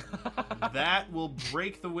 That will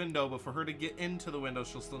break the window, but for her to get into the window,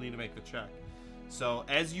 she'll still need to make the check. So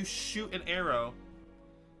as you shoot an arrow,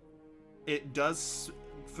 it does,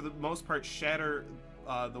 for the most part, shatter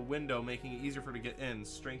the window, making it easier for her to get in.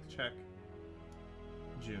 Strength check,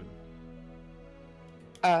 June.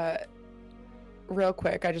 real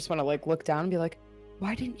quick, I just want to like look down and be like,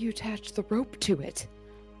 why didn't you attach the rope to it?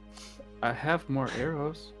 I have more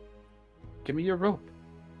arrows. Give me your rope.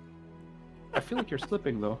 I feel like you're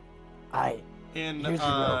slipping though. I And Here's the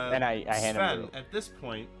rope, and I hand him the Sven, rope. at this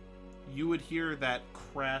point, you would hear that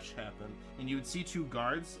crash happen, and you would see two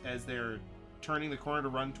guards as they're turning the corner to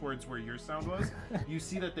run towards where your sound was. You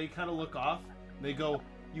see that they kind of look off, and they go.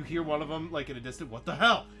 You hear one of them like at a distance, "What the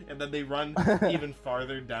hell?" And then they run even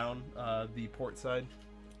farther down the port side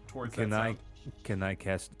towards that sound. Can I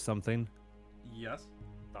cast something? Yes.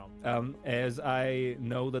 As I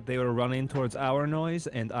know that they were running towards our noise,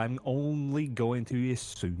 and I'm only going to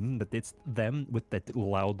assume that it's them with that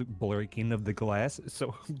loud breaking of the glass.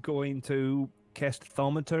 So I'm going to cast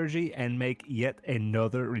thaumaturgy and make yet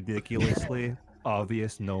another ridiculously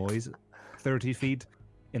obvious noise 30 feet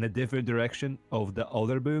in a different direction of the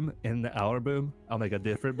other boom and our boom. I'll make a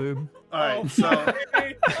different boom. All right. So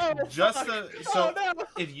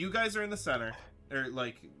if you guys are in the center, or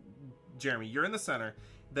like Jeremy, you're in the center.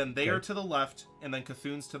 Then they are to the left, and then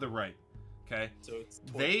Cthulhu's to the right. Okay? So it's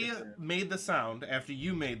They made the sound after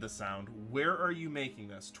you made the sound. Where are you making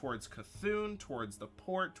this? Towards Cthulhu? Towards the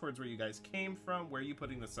port? Towards where you guys came from? Where are you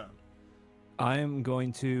putting the sound? I'm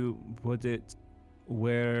going to put it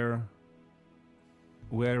where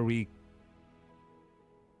we...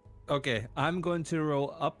 Okay, I'm going to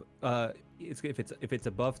roll up. If it's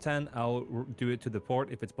above 10, I'll do it to the port.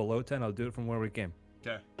 If it's below 10, I'll do it from where we came.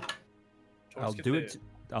 Okay. I'll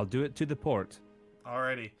do it to the port.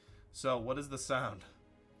 Alrighty. So, what is the sound?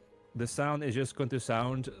 The sound is just going to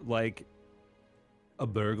sound like a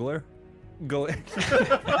burglar. Go. The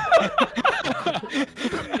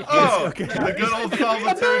good old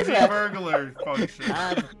thaumaturgy burglar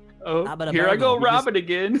function. Oh, here I go robbing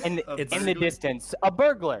again. In the distance, a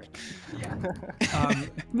burglar.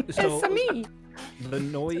 So It's me.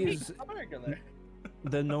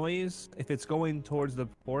 the noise, if it's going towards the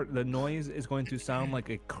port, the noise is going to sound like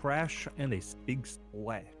a crash and a big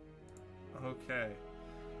splash. Okay.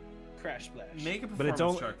 Crash splash. Make a But it's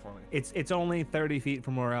performance check for me. It's only 30 feet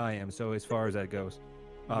from where I am, so as far as that goes.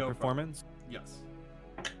 No Performance? Yes.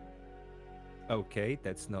 Okay,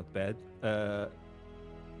 that's not bad. I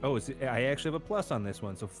actually have a plus on this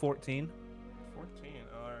one, so 14. 14.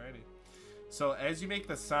 Alrighty. So, as you make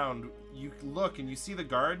the sound, you look and you see the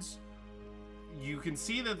guards. You can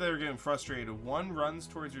see that they're getting frustrated. One runs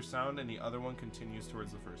towards your sound, and the other one continues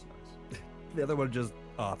towards the first noise. The other one just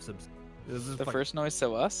off. The first noise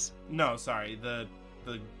to us? No, sorry, the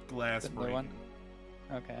glass The blue breaking. one?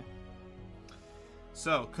 Okay.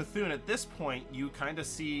 So, Cthulhu, at this point, you kind of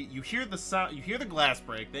see, you hear the sound, you hear the glass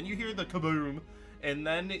break, then you hear the kaboom, and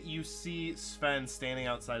then you see Sven standing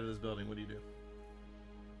outside of this building. What do you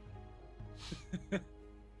do?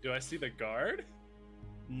 Do I see the guard?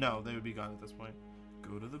 No, they would be gone at this point.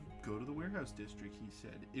 Go to the warehouse district, he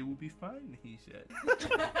said. It will be fine, he said.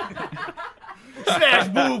 Smash,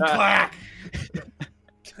 boom, clack!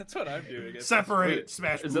 That's what I'm doing. Separate,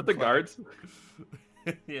 smash, Is boom, that the clack. guards?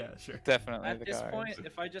 Yeah, sure. Definitely At the this guards. point,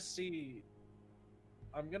 if I just see,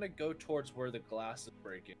 I'm gonna go towards where the glass is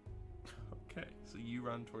breaking. Okay, so you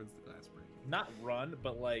run towards the glass breaking. Not run,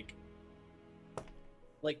 but like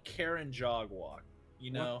Karen jog walk. You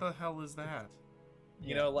know, What the hell is that?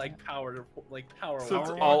 you know, like power So it's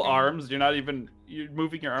walk. all arms. You're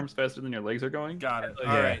moving your arms faster than your legs are going. Got it. Yeah.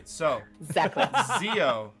 All right, so Exactly.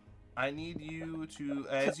 Zio, I need you to,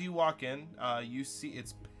 as you walk in, you see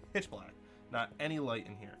it's pitch black, not any light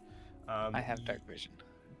in here. I have dark vision.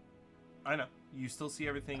 I know. You still see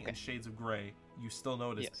everything in Okay. shades of gray. You still know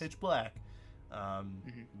it is Yes. pitch black.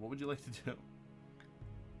 Mhm. What would you like to do?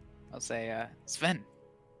 I'll say, Sven,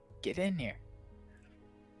 get in here.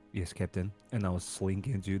 Yes, Captain. And I'll slink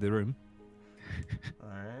into the room. All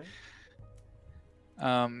right.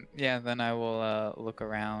 Yeah, then I will look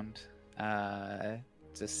around to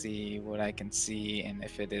see what I can see, and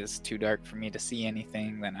if it is too dark for me to see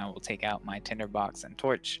anything, then I will take out my tinderbox and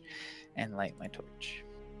torch and light my torch.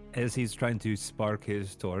 As he's trying to spark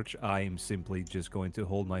his torch, I am simply just going to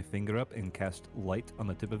hold my finger up and cast light on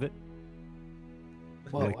the tip of it.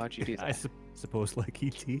 Whoa, how'd you do I that? suppose like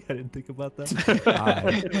E.T. I didn't think about that.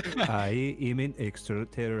 I am an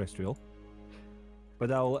extraterrestrial.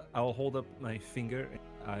 But I'll hold up my finger and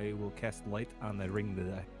I will cast light on the ring that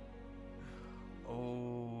I...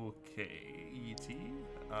 Okay, E.T.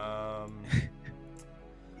 I'm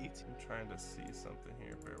trying to see something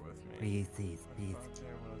here. Bear with me. I thought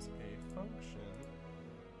there was a function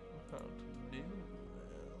of how to do this.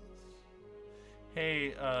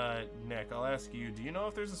 Hey, Nick, I'll ask you, do you know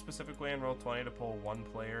if there's a specific way in Roll20 to pull one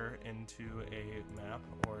player into a map,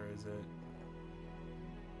 or is it...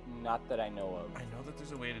 Not that I know of. I know that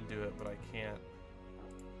there's a way to do it, but I can't.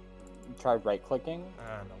 You tried right-clicking?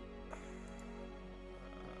 No.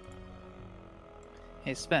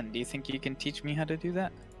 Hey Sven, do you think you can teach me how to do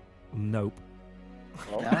that? Nope.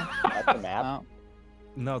 Well, No? that's a map. Oh,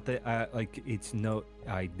 Not that I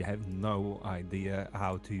have no idea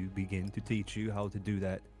how to begin to teach you how to do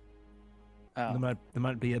that. oh. There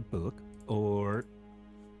might be a book or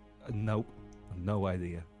nope, no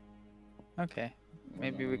idea. Okay.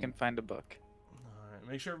 Maybe we can find a book. Alright,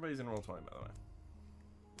 make sure everybody's in roll 20, by the way.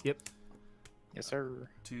 Yep. Yes, sir.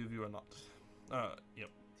 2 of you are not. Yep.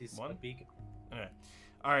 He's One? a beacon. Okay.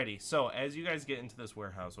 Alrighty, so as you guys get into this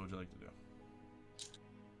warehouse, what would you like to do?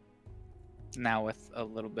 Now with a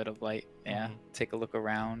little bit of light, yeah. Mhm. Take a look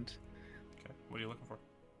around. Okay, what are you looking for?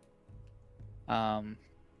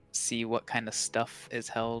 See what kind of stuff is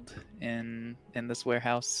held in this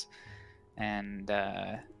warehouse, and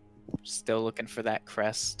still looking for that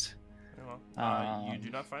crest. Very well. You do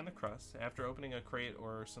not find the crust. After opening a crate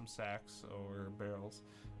or some sacks or barrels,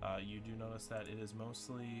 you do notice that it is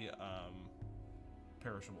mostly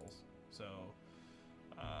perishables. So,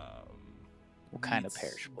 What kind of meats,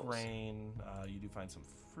 perishables? Grain. You do find some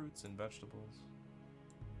fruits and vegetables.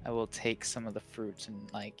 I will take some of the fruits and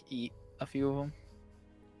like eat a few of them.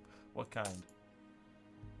 What kind?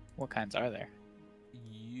 What kinds are there? Do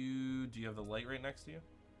you have the light right next to you?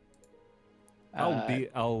 I'll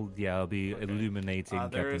be Okay. illuminating There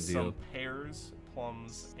Captain is Zeo. some pears,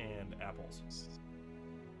 plums, and apples.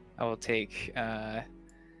 I will take an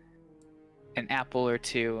apple or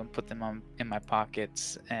two and put them in my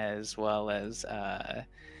pockets, as well as I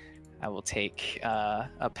will take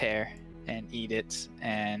a pear and eat it,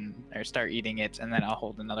 or start eating it, and then I'll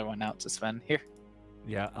hold another one out to Sven. Here.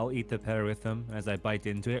 Yeah, I'll eat the pear with them as I bite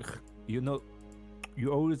into it. You know,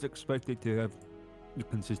 you always expect it to have the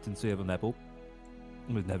consistency of an apple.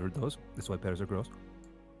 It never does. That's why pears are gross.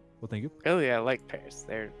 Well, thank you. Really, I like pears.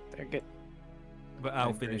 They're good. But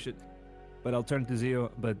I'll They're finish it. But I'll turn to Zeo.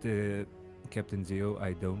 But Captain Zeo,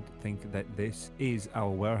 I don't think that this is our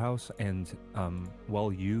warehouse. And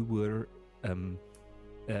while you were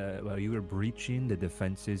breaching the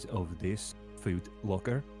defenses of this food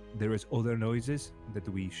locker, there is other noises that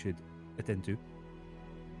we should attend to.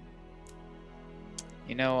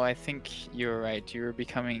 You know, I think you're right. You're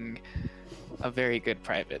becoming a very good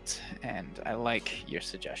private, and I like your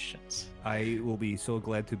suggestions. I will be so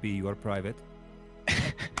glad to be your private.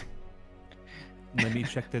 Let me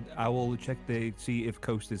check that. I will check see if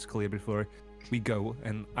coast is clear before we go.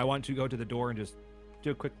 And I want to go to the door and just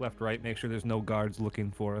do a quick left, right, make sure there's no guards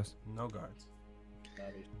looking for us. No guards.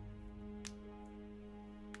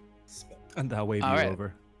 And I'll wave you All right.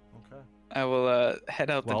 over. Okay. I will head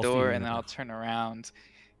out the Well, I'll see door, you and then later. I'll turn around.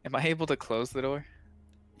 Am I able to close the door?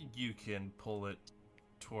 You can pull it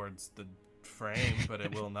towards the frame, but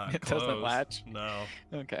it will not It close. doesn't latch? No.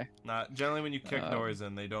 Okay. Not generally when you kick doors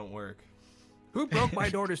in, they don't work. Who broke my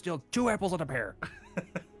door to steal 2 apples and a pear?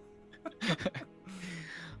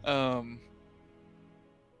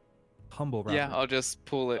 Humble Yeah, rapper. I'll just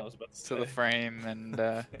pull it I was about to to the say. frame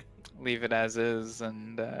and leave it as is.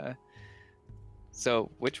 And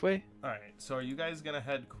so, which way? Alright, so are you guys gonna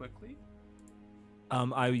head quickly?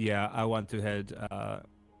 I want to head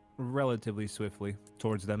relatively swiftly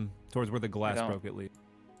towards them, towards where the glass don't- broke at least.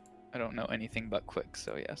 I don't know anything but quick,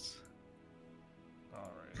 so yes.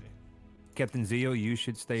 Alrighty. Captain Zeo, you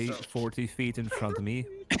should stay So- 40 feet in front of me.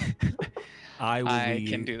 I will I be,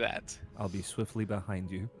 can do that. I'll be swiftly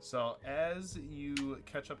behind you. So as you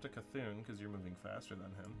catch up to Cthulhu, because you're moving faster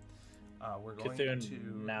than him, we're going Cthulhu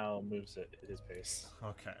to now moves at his pace.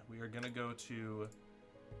 Okay, we are gonna go to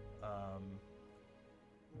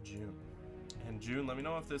June. And June, let me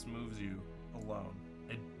know if this moves you alone.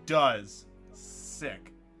 It does.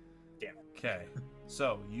 Sick. Damn it. Okay,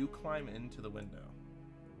 so you climb into the window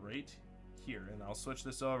right here, and I'll switch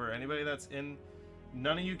this over. Anybody that's in,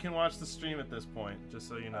 none of you can watch the stream at this point, just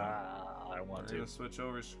so you know. I We're want gonna to. switch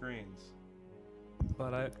over screens.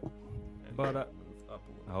 But And But, move up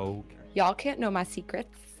a little. okay. Y'all can't know my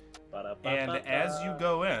secrets. And as you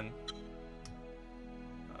go in,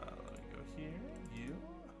 let me go here.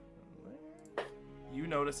 You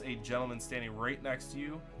notice a gentleman standing right next to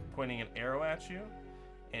you, pointing an arrow at you,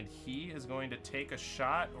 and he is going to take a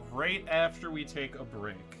shot right after we take a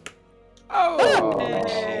break. Oh!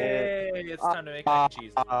 Hey, it's time to make mac and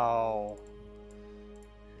cheese. Oh.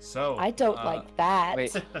 So I don't like that.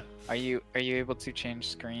 Wait, are you able to change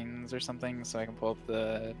screens or something so I can pull up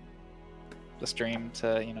the stream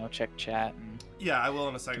to check chat and Yeah, I will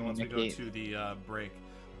in a second once we go Communicate. to the break.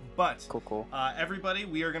 But Cool. everybody,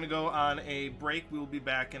 we are going to go on a break. We will be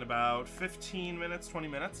back in about 15 minutes, 20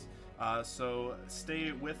 minutes. So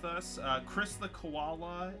stay with us. Chris the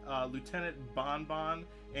Koala, Lieutenant Bonbon,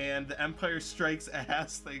 and the Empire Strikes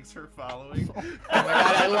Ass. Thanks for following. Oh my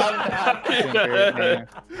god, I love that. Great name.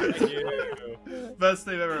 Thank you. Best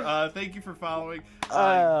name ever. Thank you for following.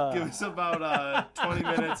 Give us about 20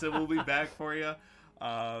 minutes and we'll be back for you.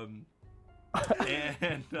 And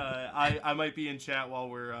I might be in chat while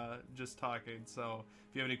we're just talking. So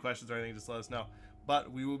if you have any questions or anything, just let us know.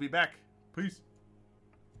 But we will be back. Peace.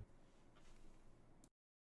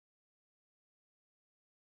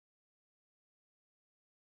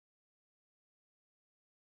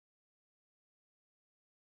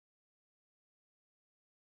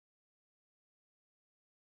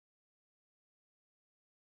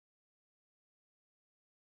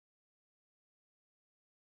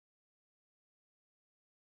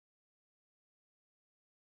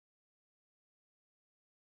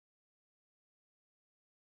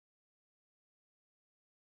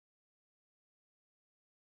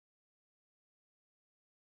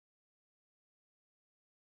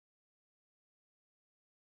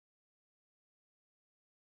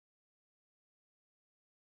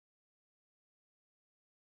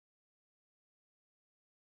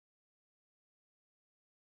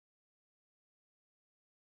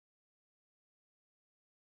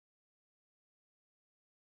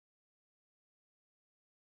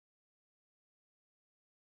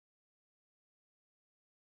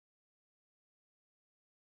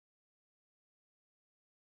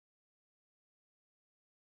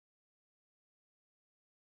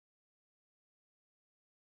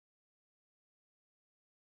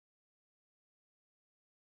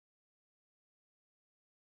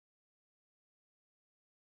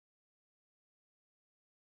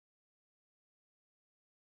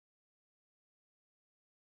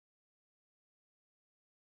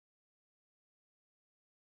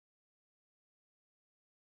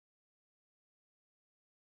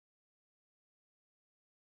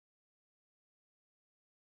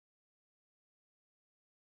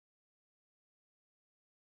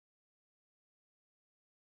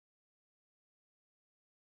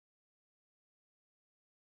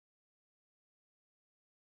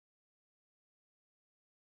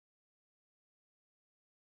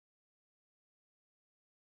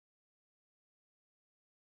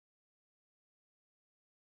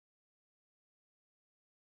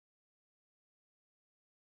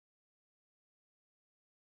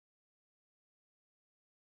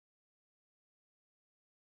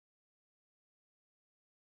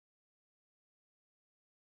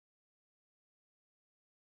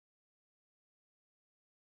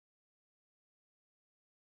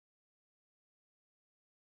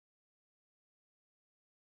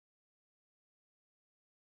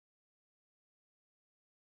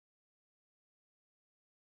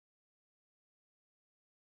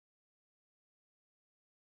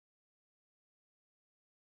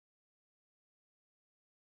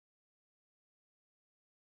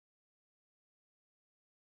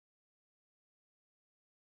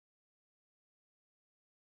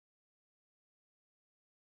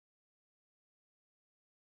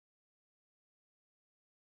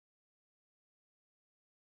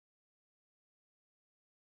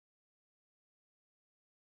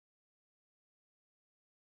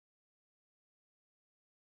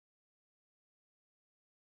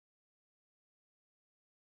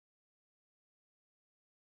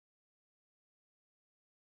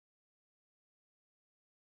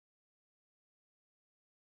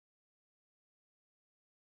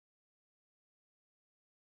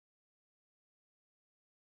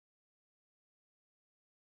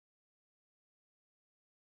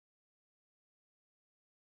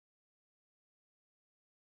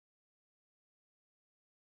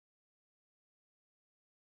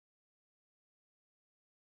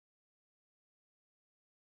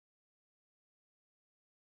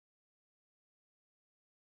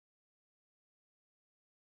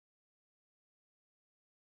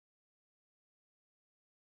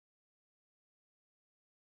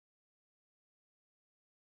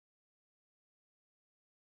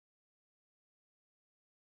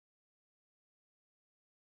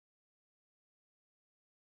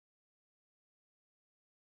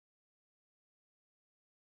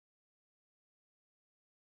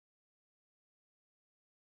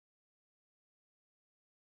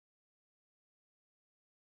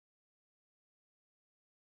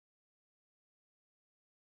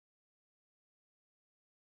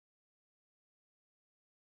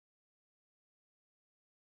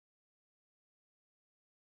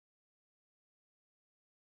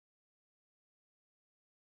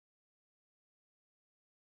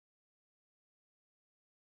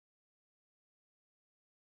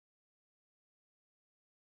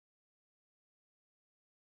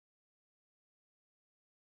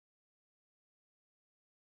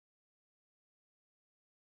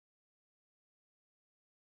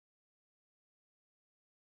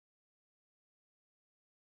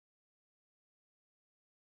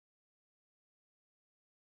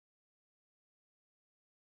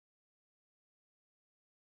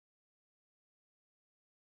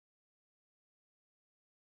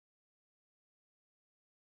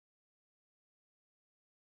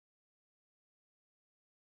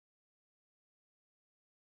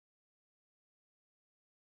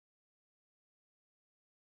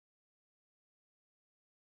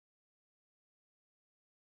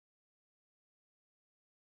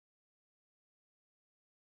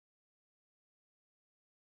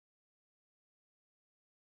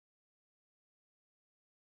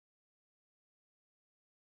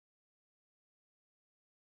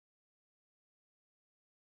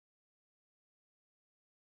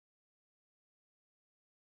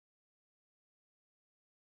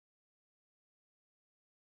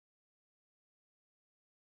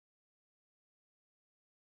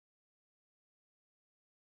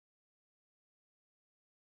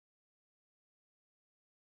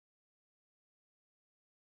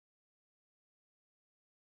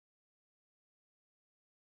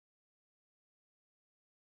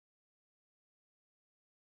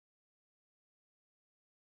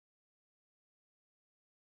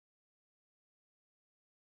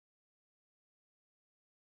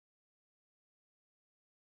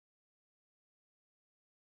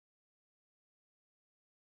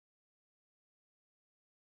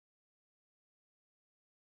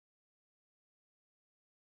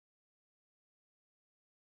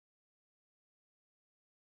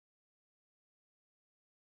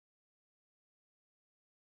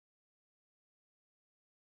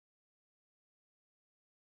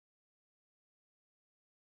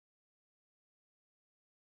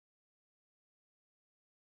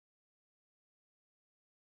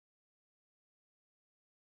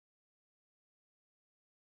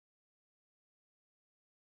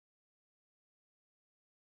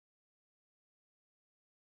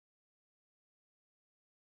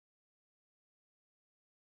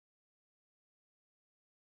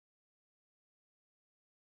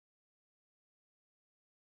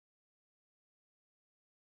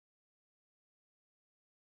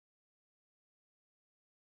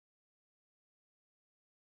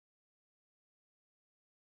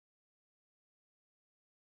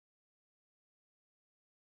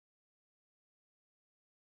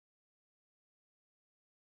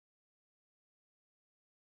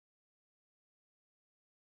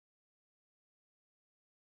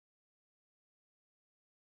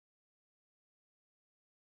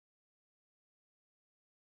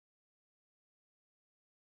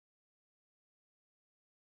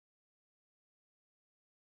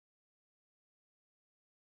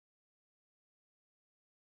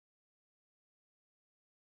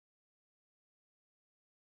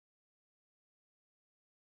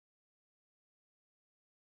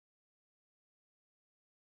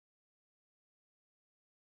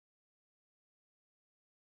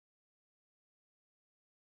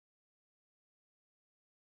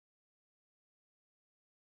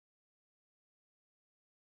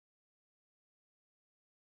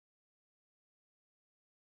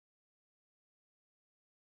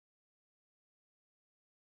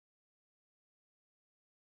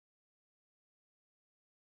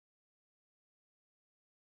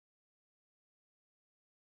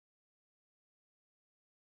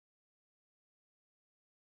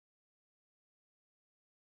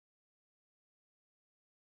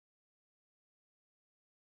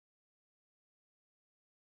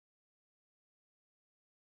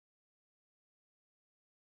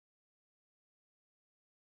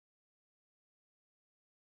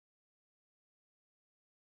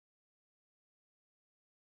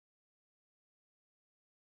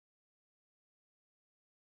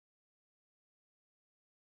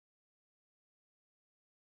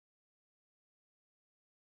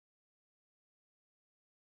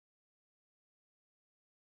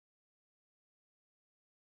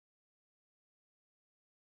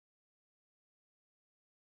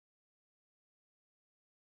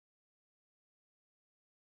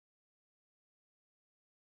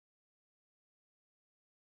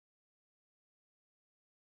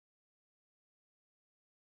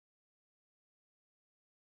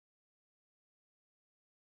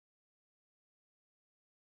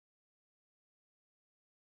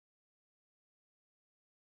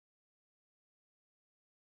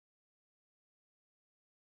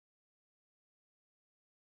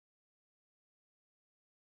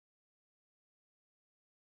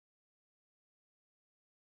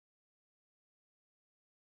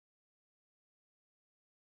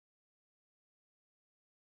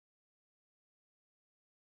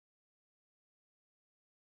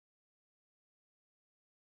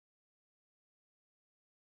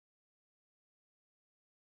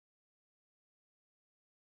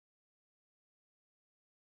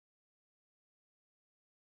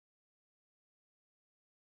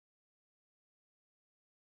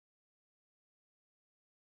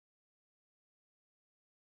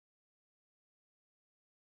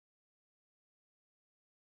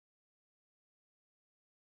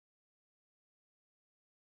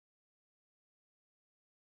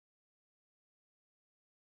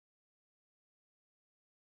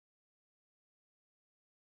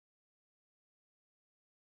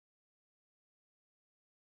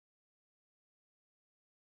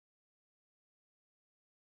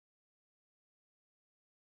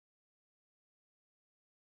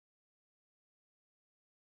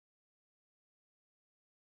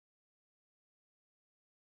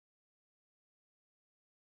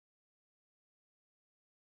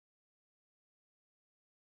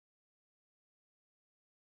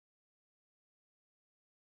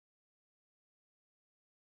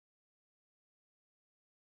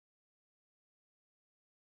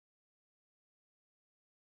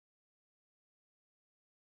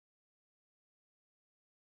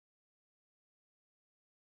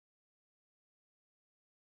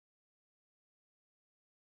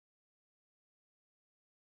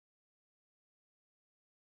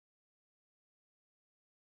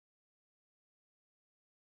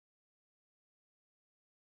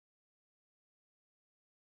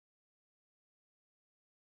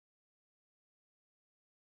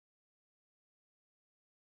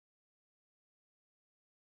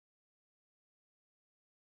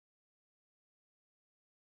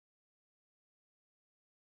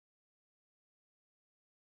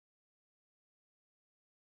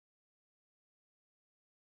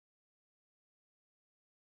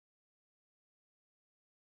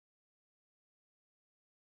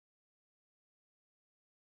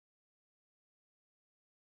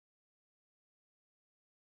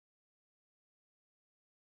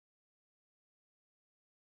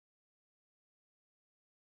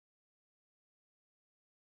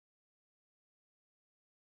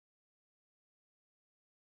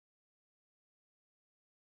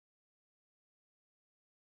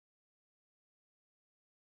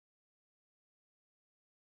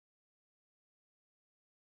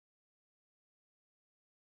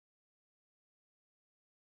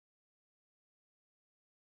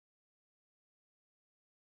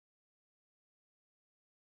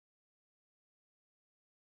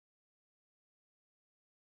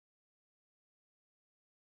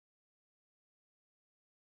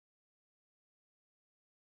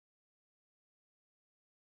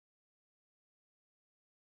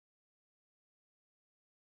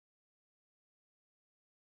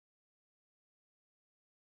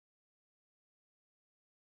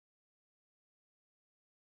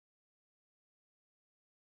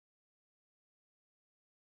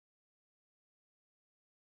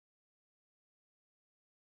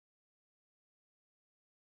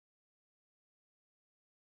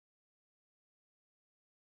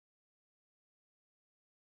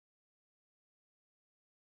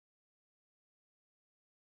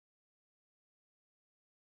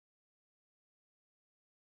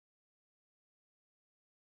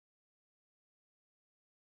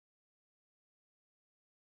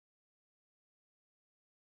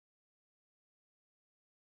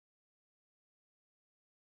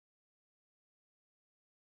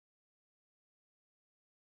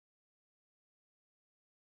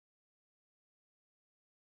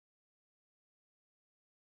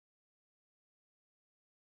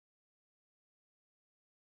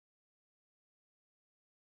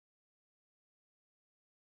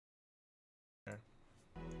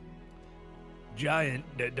 Giant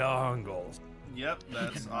dongles. Yep,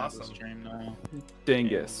 that's awesome.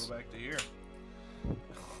 Dingus. We'll go back to here.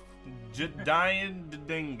 Giant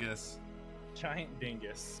dingus. Giant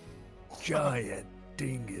dingus. Giant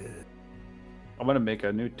dingus. I'm gonna make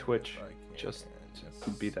a new Twitch Okay, just and to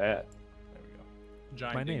be that. There we go.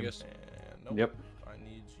 Giant My name. dingus. And nope. Yep. I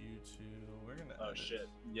need you to. We're gonna. Oh edit shit.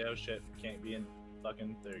 Yo shit. Can't be in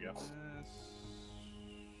fucking. There you go. This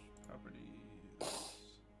properties.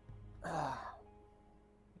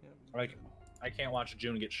 Yep. Like, I can't watch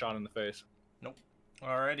June get shot in the face.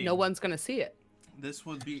 Alrighty. No one's gonna see it. This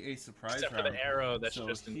would be a surprise Except for round. the arrow that's So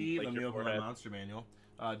just in he, like, let me your open my forehead. monster manual.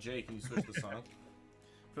 Jay, can you switch the song?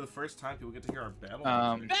 For the first time, people get to hear our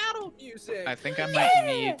battle music. Battle music! I think I might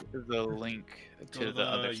need the link Go to the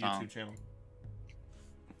other YouTube song. channel.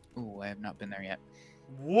 Ooh, I have not been there yet.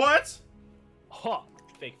 What? Huh.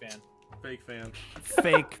 Fake fan. Fake fan.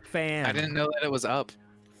 Fake fan. I didn't know that it was up.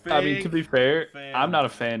 Fake I mean, to be fair, fan. I'm not a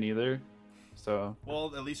fan either. So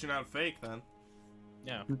Well, at least you're not fake then.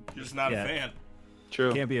 Yeah. You're just not Yeah. a fan.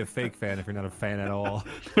 true. Can't be a fake fan if you're not a fan at all.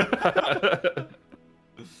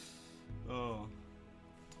 Oh.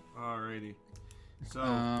 Alrighty. So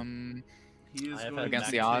he is I have going had against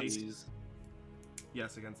to the take- odds.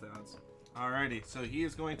 Yes, against the odds. Alrighty. So he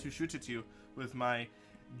is going to shoot at you with my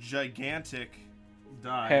gigantic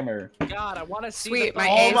die. Hammer. God, I want to see Sweet, the my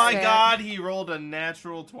Oh ace my hit. god, he rolled a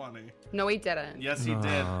natural 20. No, he didn't. Yes, he did. He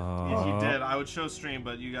No. did. I would show stream,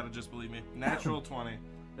 but you gotta just believe me. Natural 20.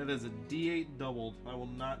 That is a D8 doubled. I will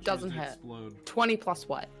not choose Doesn't to hit. explode. 20 plus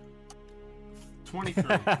what? 23.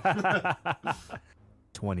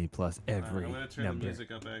 20 plus every I'm gonna turn number. the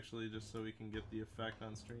music up actually, just so we can get the effect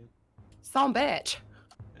on stream. Some bitch.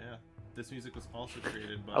 Yeah, this music was also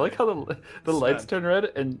created by. I like how the lights Sven. turn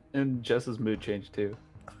red and Jess's mood changed too.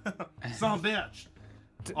 Some bitch.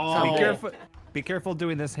 Be Oh, careful. Be careful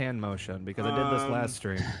doing this hand motion because I did this last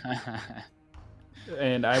stream.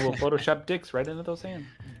 And I will Photoshop dicks right into those hands.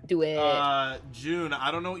 Do it. June.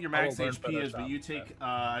 I don't know what your max I will learn HP is, but Photoshop, you take.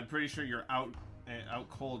 I'm pretty sure you're out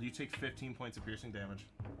cold. You take 15 points of piercing damage.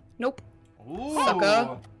 Nope. Ooh.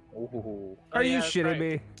 Sucker. Ooh. Are you yeah, that's shitting right.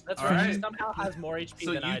 me? That's All right. right. She somehow has more HP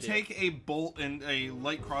So than I you do. take a bolt and a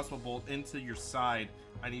light crossbow bolt into your side.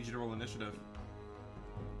 I need you to roll initiative.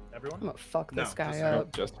 I'm Everyone? gonna fuck No, this guy just up.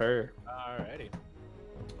 Nope, just her. Alrighty.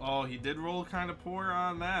 Oh, he did roll kind of poor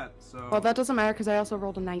on that. So Well, that doesn't matter because I also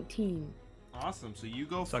rolled a 19. awesome. So you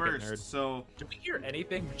go Suck it, first. nerd. So Did we hear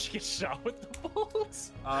anything when she gets shot with the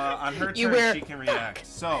bolts? on her You turn, were- she can react.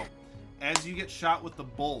 So as you get shot with the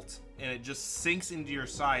bolt and it just sinks into your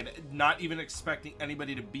side, not even expecting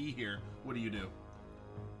anybody to be here, what do you do?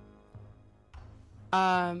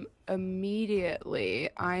 Immediately,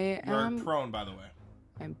 I You're am. prone, by the way.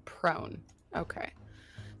 I'm prone. Okay.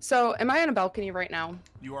 So, am I on a balcony right now?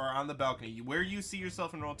 You are on the balcony. Where you see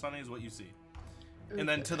yourself in Roll20 is what you see. And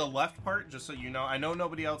then to the left part, just so you know, I know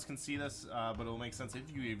nobody else can see this, but it'll make sense if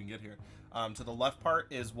you even get here. To the left part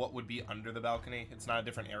is what would be under the balcony. It's not a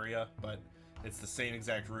different area, but it's the same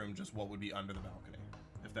exact room, just what would be under the balcony,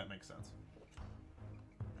 if that makes sense.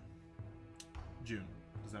 June,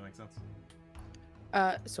 does that make sense?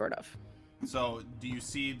 Sort of. So, do you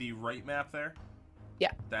see the right map there?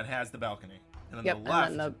 Yeah. That has the balcony. And then Yep, the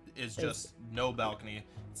left and then is just no balcony.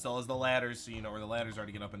 It still has the ladders, so you know where the ladders are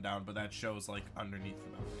to get up and down, but that shows like underneath the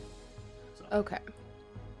balcony. So, Okay.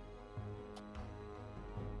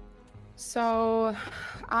 So,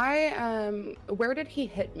 I am. Where did he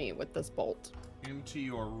hit me with this bolt? into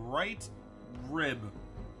your right rib.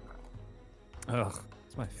 Ugh,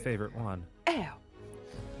 it's my favorite one. Ow.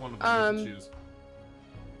 One of them you can Um, choose.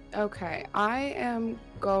 Okay, I am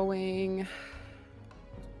going.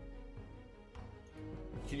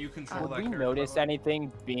 Can you control Would that we character? notice by the way?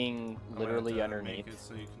 anything being I'm gonna literally have to underneath? Make it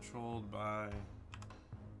so you're controlled by.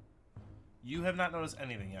 You have not noticed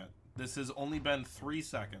anything yet. This has only been 3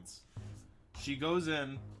 seconds. She goes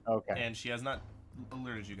in Okay. and she has not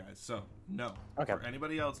alerted you guys. So no. Okay. For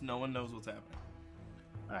anybody else, no one knows what's happening.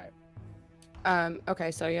 All right.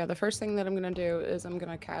 Okay, so yeah, the first thing that I'm gonna do is I'm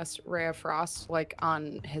gonna cast Ray of Frost like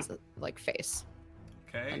on his like face.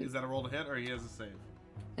 Okay. Is that a roll to hit or he has a save?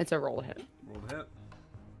 It's a roll to hit. Roll to hit.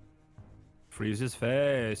 Freeze his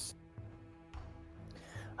face.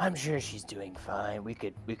 I'm sure she's doing fine. We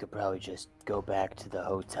could probably just go back to the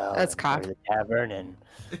hotel That's and go cock. to the tavern and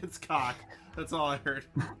It's cock. That's all I heard.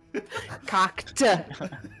 Cocked.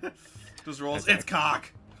 Just rolls. It's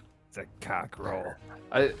cock. It's a cock roll.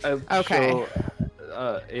 I Okay. show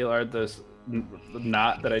Aelard this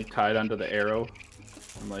knot that I tied onto the arrow.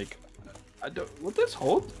 I'm like, I don't. Will this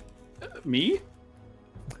hold? Me?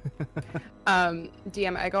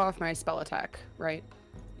 DM, I go off my spell attack, right?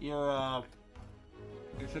 You're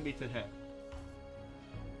It should be to hit.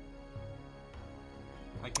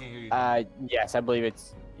 I can't hear you. Yes, I believe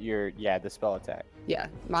it's the spell attack. Yeah,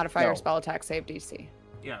 modify your No. spell attack save DC.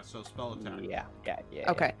 Yeah, so spell attack. Yeah.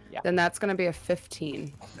 Okay, then that's gonna be a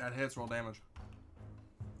 15. That hits, roll damage.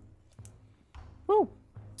 Woo!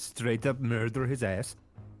 Straight up murder his ass.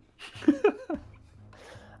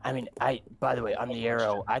 I mean, by the way, on the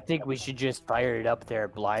arrow, I think we should just fire it up there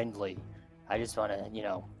blindly. I just want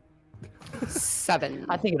to, 7.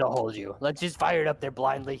 I think it'll hold you. Let's just fire it up there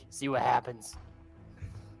blindly, see what happens.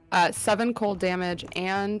 7 cold damage,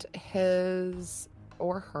 and his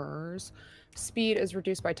or hers speed is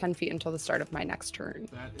reduced by 10 feet until the start of my next turn.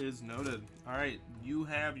 That is noted. All right, you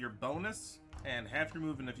have your bonus and half your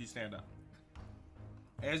movement if you stand up.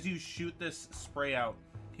 As you shoot this spray out,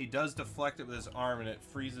 he does deflect it with his arm, and it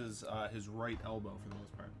freezes his right elbow for the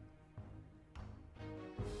most part.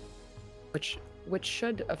 Which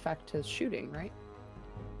should affect his shooting, right?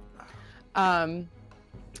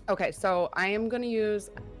 Okay, so I am gonna use.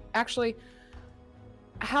 Actually,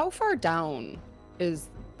 how far down is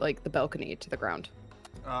like the balcony to the ground?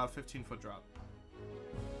 15-foot drop.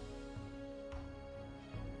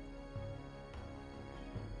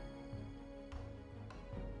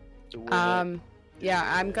 Yeah,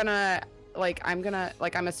 I'm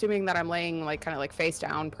assuming that I'm laying like kind of like face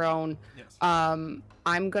down, prone. Yes.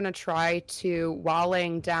 I'm gonna try to, while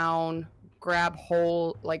laying down, grab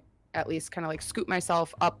hold, like at least kind of like scoot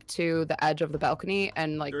myself up to the edge of the balcony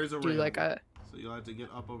and like There is a do railing, like a. so you'll have to get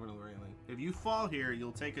up over the railing. If you fall here,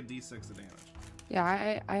 you'll take a d6 of damage.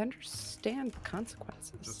 Yeah, I understand the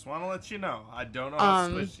consequences. Just want to let you know. I don't know how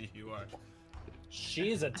squishy you are.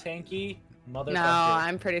 She's a tanky motherfucker. No,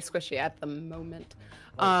 I'm pretty squishy at the moment.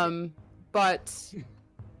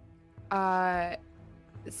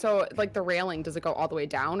 So like the railing, does it go all the way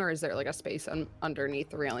down, or is there like a space underneath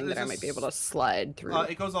the railing that I might be able to slide through?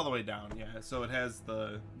 It goes all the way down, yeah. So it has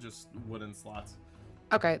the just wooden slots.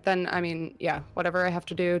 Okay, then I mean, yeah, whatever I have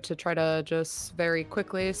to do to try to just very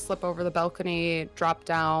quickly slip over the balcony, drop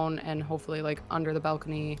down, and hopefully like under the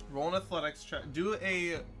balcony. Roll an athletics check. Do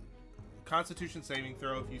a Constitution saving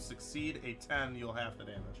throw. If you succeed a 10, you'll half the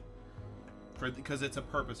damage. Because it's a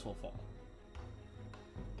purposeful fall.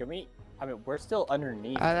 We're still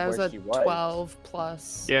underneath That was where a she was. 12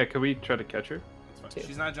 plus. Yeah, can we try to catch her? That's fine. Two.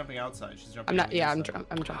 She's not jumping outside. She's jumping. I'm not. on the Yeah, inside.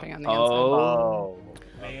 I'm jumping on the Oh.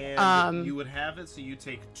 And you would have it, so you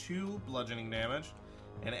take 2 bludgeoning damage,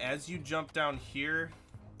 and as you jump down here,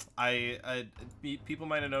 people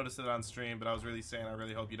might have noticed it on stream, but I was really saying I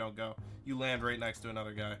really hope you don't go. You land right next to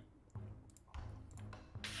another guy.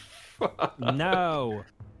 No.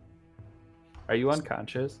 Are you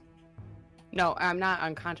unconscious? No, I'm not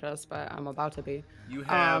unconscious, but I'm about to be. You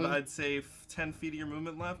have, I'd say, 10 feet of your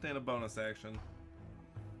movement left and a bonus action.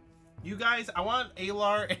 You guys, I want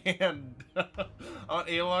Alar and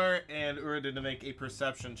Uridin to make a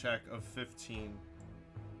perception check of 15.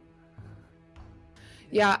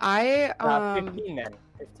 Yeah, 15 then.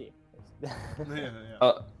 15.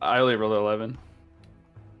 Yeah. I only rolled 11.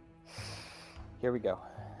 Here we go.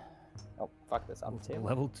 Oh, fuck this. I'm table.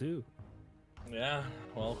 Level 2. Yeah,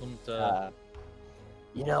 welcome to.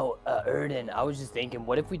 Erden, I was just thinking,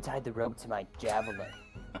 what if we tied the rope to my javelin?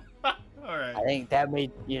 All right. I think that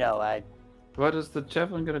made, What is the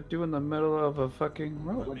javelin gonna do in the middle of a fucking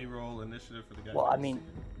rope? Let me roll initiative for the guy. well, I mean,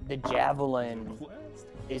 the javelin Blast.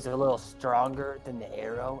 is a little stronger than the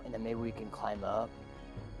arrow, and then maybe we can climb up.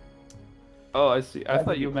 Oh, I see. I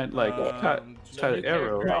thought you meant like tie the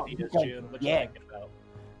arrow. Your ideas, June. What you Yeah. thinking about?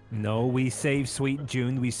 No, we save sweet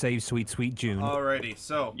June. We save sweet June. Alrighty,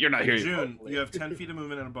 so You're not here. June, you have 10 feet of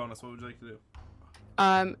movement and a bonus. What would you like to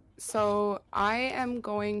do? So I am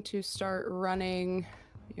going to start running,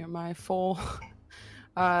 my full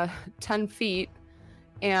 10 feet,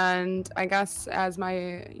 and I guess as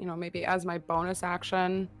my, maybe as my bonus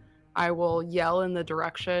action, I will yell in the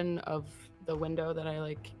direction of the window that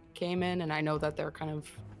I came in, and I know that they're kind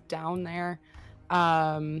of down there,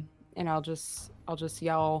 and I'll just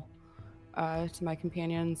yell to my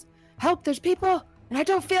companions, "Help! There's people, and I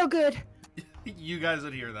don't feel good." You guys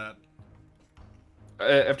would hear that.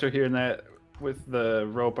 After hearing that, with the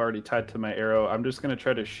rope already tied to my arrow, I'm just gonna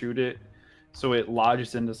try to shoot it so it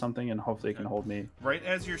lodges into something and hopefully it can hold me. Right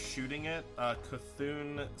as you're shooting it,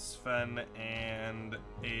 Cthulhu, Sven, and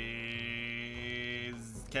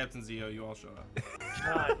Captain Zio, you all show up.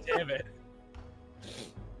 God damn it.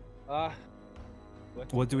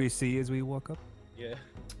 What do we see as we walk up?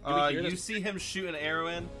 Yeah. You see him shoot an arrow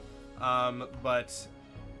in, but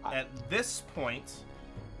at this point,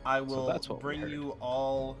 I will that's what we bring heard. you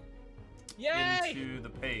all Yay! into the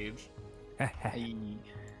page.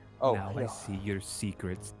 Oh, now I yeah. see your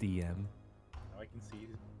secrets, DM. Now I can see you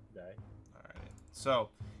die. Alright. So,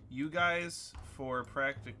 you guys, for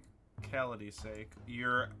practicality's sake,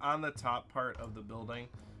 you're on the top part of the building,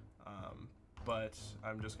 but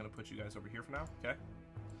I'm just going to put you guys over here for now, okay?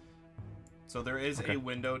 So there is a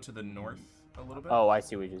window to the north a little bit. Oh, I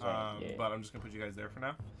see what you're saying. Yeah. But I'm just going to put you guys there for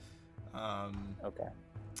now. Okay.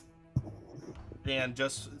 And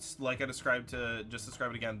just like I described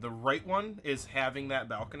it again, the right one is having that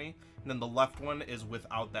balcony, and then the left one is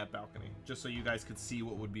without that balcony, just so you guys could see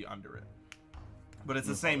what would be under it. But it's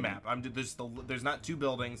the same map. There's not two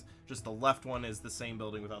buildings, just the left one is the same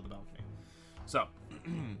building without the balcony. So,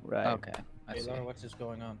 Right. Okay. I Hey, see. Laura, what's just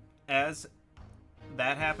going on? as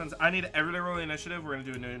that happens, I need everybody to roll the initiative. We're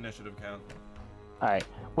gonna do a new initiative count. All right.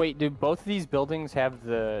 Wait, do both of these buildings have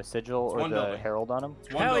the sigil It's or one the building. herald on them?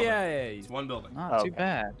 It's one Hell building. yeah! It's one building. Not Okay. too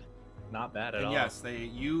bad. Not bad at And all. yes,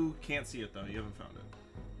 you can't see it though. You haven't found it.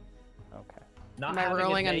 Okay. Not Am I having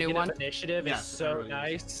rolling a new negative one? Initiative Yes, is so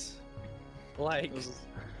everybody is. nice. Like, This is-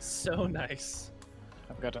 so nice.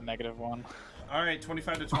 I've got a -1. All right,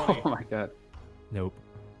 25 to 20. Oh my god. Nope.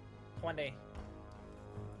 20.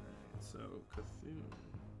 So Cthulhu.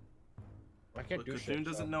 I can't But do Cthulhu shit.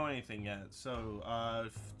 doesn't know anything yet. So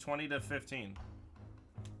 20 to 15.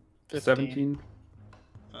 17.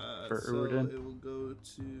 For So Uridin. it will go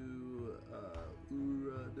to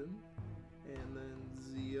Uridin and then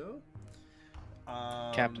Zio.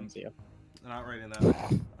 Captain Zio. Not writing that.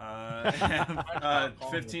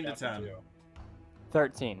 15 to 10.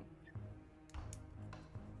 13.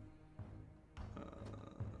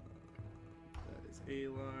 That is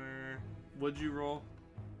Alar. What'd you roll,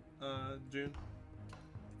 June?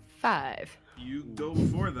 5. You go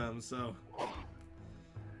before them, so.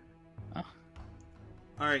 Huh?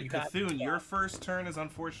 All right, You got Cthulhu, your first turn is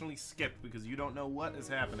unfortunately skipped because you don't know what is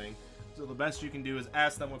happening. So the best you can do is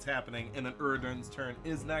ask them what's happening, and then Uridin's turn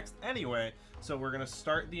is next anyway. So we're gonna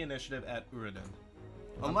start the initiative at Uridin.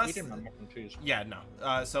 Unless, yeah, no.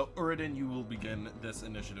 So Uridin, you will begin this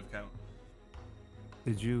initiative count.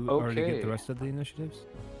 Did you already get Okay. the rest of the initiatives?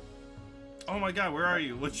 Oh my God, where are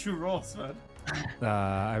you? What'd you roll, Sven?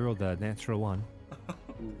 I rolled a natural 1.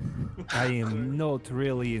 I am not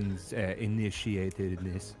really initiated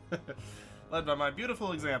in this. Led by my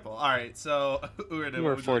beautiful example. All right, so Uridin, You what were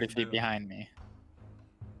would you 40 like to feet do? behind me.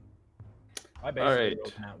 I basically Alright.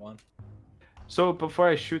 rolled that one. So before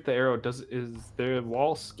I shoot the arrow, is the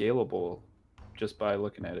wall scalable just by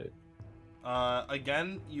looking at it?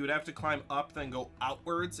 Again, you would have to climb up, then go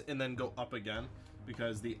outwards, and then go up again,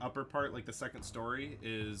 because the upper part, like the second story,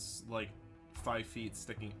 is like 5 feet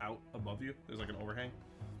sticking out above you. There's like an overhang.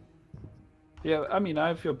 Yeah, I mean,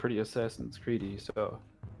 I feel pretty Assassin's Creedy, so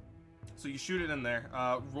So you shoot it in there.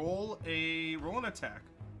 Roll an attack.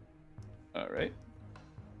 all right.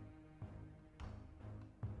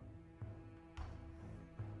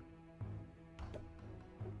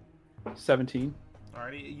 $17.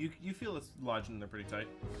 Alrighty, you feel it's lodged in there pretty tight.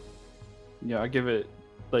 Yeah, I give it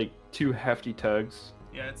like 2 hefty tugs,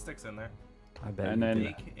 Yeah, it sticks in there. I bet. and you then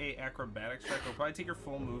Make a acrobatics check. It'll probably take your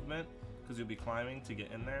full movement because you'll be climbing to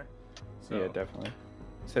get in there. So, yeah, definitely.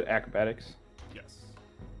 Said acrobatics. Yes.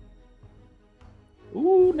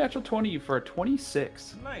 Ooh, natural 20 for a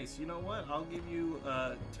 26. Nice. You know what? I'll give you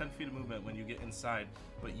 10 feet of movement when you get inside,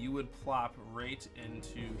 but you would plop right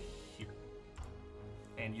into here.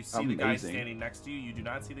 And you see the guy Amazing. standing next to you. You do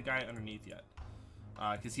not see the guy underneath yet.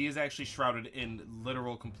 Because he is actually shrouded in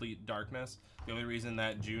literal complete darkness. The only reason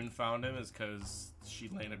that June found him is because she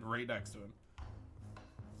landed right next to him.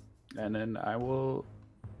 And then I will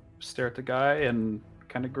stare at the guy and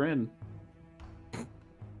kind of grin.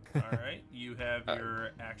 All right. You have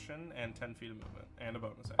your action and 10 feet of movement and a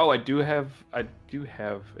bonus action. Oh, I do have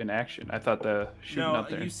an action. I thought the shooting no, up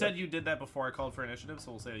there. you said you did that before I called for initiative,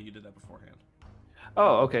 so we'll say you did that beforehand.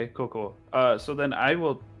 Oh, okay, cool. So then I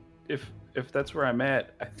will, if that's where I'm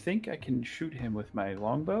at, I think I can shoot him with my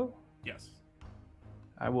longbow. Yes.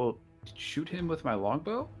 I will shoot him with my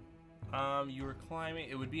longbow. You were climbing.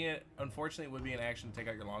 Unfortunately, it would be an action to take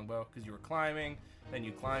out your longbow because you were climbing, then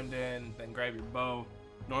you climbed in, then grab your bow.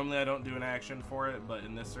 Normally, I don't do an action for it, but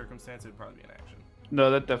in this circumstance, it'd probably be an action.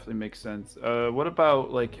 No, that definitely makes sense. What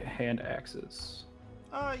about like hand axes?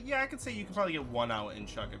 Yeah, I could say you could probably get one out and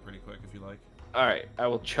chuck it pretty quick if you like. All right, I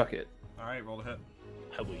will chuck it. All right, roll to hit.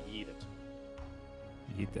 How will you eat it?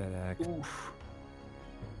 Eat that axe. Oof.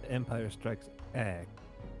 Empire Strikes Axe.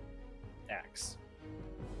 Axe.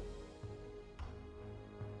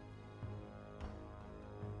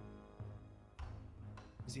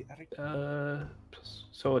 Is he Eric?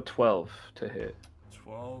 So a 12 to hit.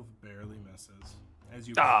 12 barely misses. As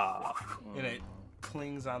you Ah. and it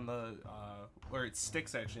clings on the, or it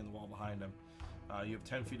sticks actually in the wall behind him. You have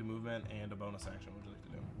 10 feet of movement and a bonus action. What would you like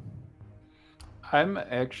to do? I'm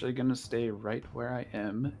actually gonna stay right where I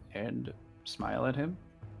am and smile at him.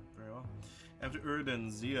 Very well. After Uridan,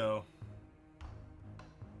 Zio.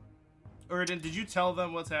 Uridan, did you tell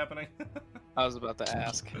them what's happening? I was about to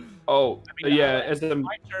ask. Oh, I mean, yeah. As I'm,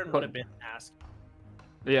 my turn would have been asked.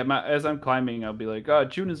 yeah, as I'm climbing, I'll be like,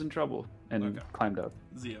 June is in trouble, and Okay. climbed up.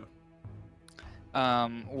 Zio.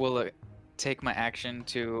 Will it take my action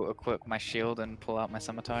to equip my shield and pull out my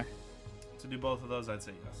scimitar? To do both of those, I'd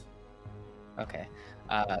say yes. Okay.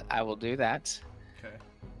 I will do that, Okay.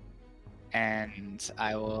 and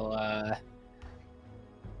I will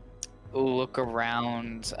look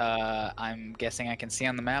around. I'm guessing I can see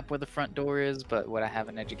on the map where the front door is, but would I have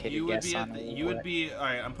an educated You would guess be on you would be all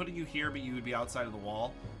right. I'm putting you here, but you would be outside of the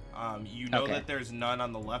wall. You know Okay. that there's none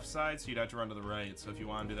on the left side, so you'd have to run to the right. So if you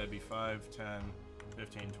want to do that'd be 5, 10,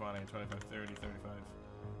 15, 20, 25, 30, 35. That'd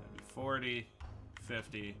be 40,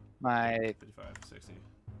 50, my 55, 60.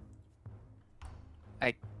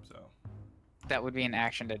 So that would be an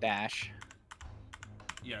action to dash.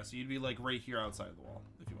 yeah, so you'd be like right here outside the wall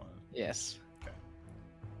if you wanted. Yes. Okay.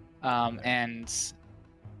 And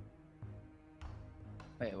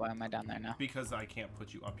wait, why am I down there now? Because I can't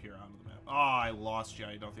put you up here onto the map. Oh, I lost you.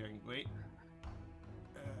 I don't think I can wait.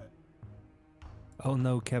 Oh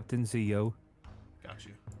no, Captain Zio. Got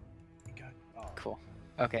you. Cool.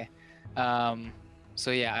 Okay.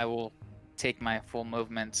 So yeah, I will take my full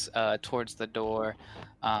movements towards the door,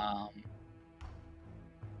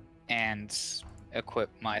 and equip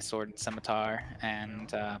my sword and scimitar,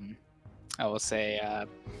 and I will say,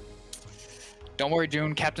 "Don't worry,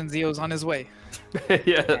 June. Captain Zio's on his way."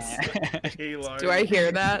 Yes. Alar. Do I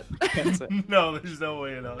hear that? That's it. No, there's no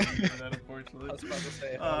way in hell you can do that, unfortunately. I was about to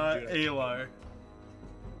say, Alar.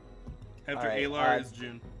 After Alright, Alar is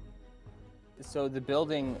June. So the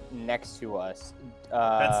building next to us.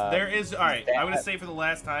 There is all right. I'm gonna that- say for the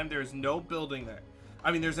last time, there is no building there.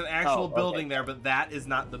 I mean, there's an actual okay. building there, but that is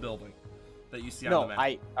not the building that you see on No, the map.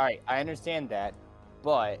 all right, I understand that,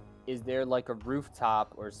 but is there like a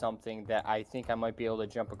rooftop or something that I think I might be able to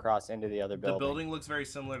jump across into the other The building? building looks very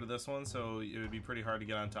similar to this one, so it would be pretty hard to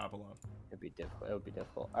get on top alone. It'd be difficult. It would be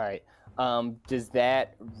difficult. All right. Does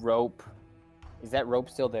that rope? Is that rope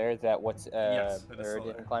still there? Is that what's Yes, it is still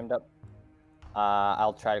Uridan there. climbed up?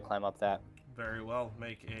 I'll try to climb up that. Very well.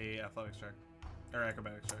 Make a athletics check or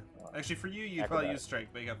acrobatics check. Actually, for you, you'd probably use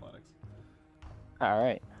strength. Make athletics. All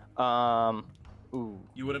right. Ooh.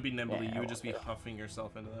 You wouldn't be nimbly. Yeah, You would I just be won't. huffing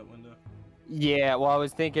yourself into that window. Yeah. Well, I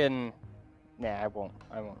was thinking. Nah, I won't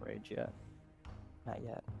rage yet. Not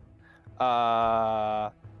yet.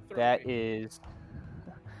 That is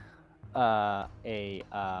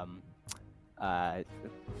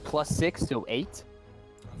 +6, so 8.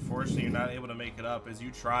 Unfortunately, you're not able to make it up. As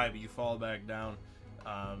you try, but you fall back down.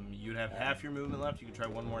 You'd have half your movement left. You can try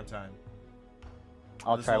one more time.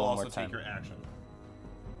 I'll This try will one also more time. take your action.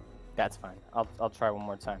 That's fine. I'll try one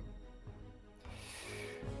more time.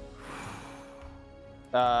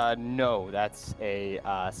 No, that's a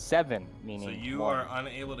 7, meaning. So you one. are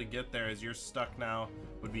unable to get there as you're stuck now.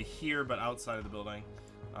 Would be here, but outside of the building.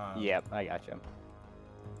 Yep, I got you.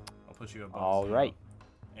 I'll put you a bonus. All right.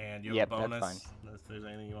 And you have Yep, a bonus. that's If there's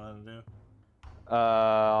anything you want to do.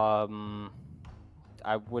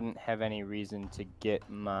 I wouldn't have any reason to get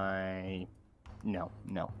my. No.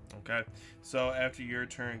 Okay. So after your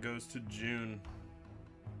turn goes to June.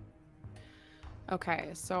 Okay,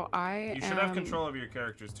 so I You should have control over your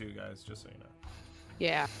characters too, guys. Just so you know.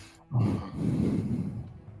 Yeah.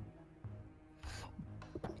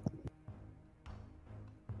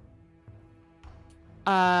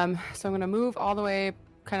 So I'm gonna move all the way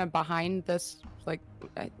kind of behind this, like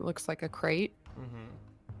it looks like a crate.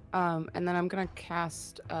 Mm-hmm. And then I'm gonna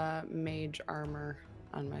cast mage armor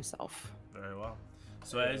on myself. Very well.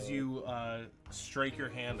 So as you strike your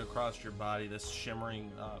hand across your body, this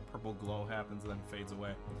shimmering purple glow happens and then fades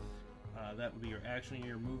away. That would be your action,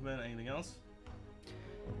 your movement. Anything else?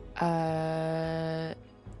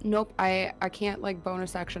 Nope. I can't like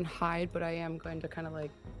bonus action hide, but I am going to kind of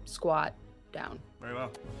like squat down. Very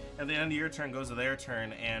well. At the end of your turn goes to their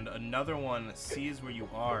turn, and another one sees where you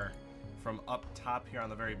are from up top here on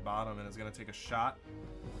the very bottom and is going to take a shot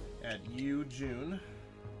at you, June.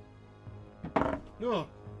 Oh.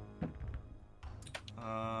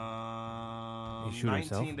 You shoot 19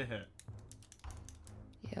 yourself? to hit.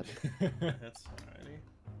 Yep. That's alrighty.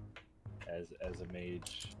 as a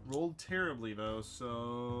mage. Rolled terribly though,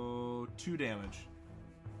 so 2 damage.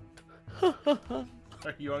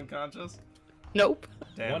 Are you unconscious? Nope.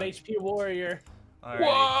 Damn 1 it. HP warrior.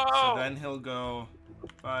 Alrighty. So then he'll go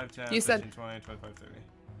 5, 10, You 15, said- 20, 25, 30.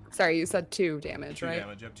 Sorry, you said 2 damage, 2 right?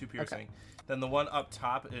 damage. You have 2 piercing. Then the one up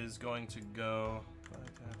top is going to go 5,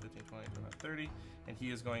 10, 15, 20, 25, 30. And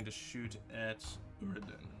he is going to shoot at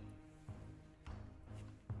Uridin.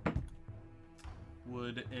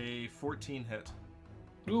 Would a 14 hit?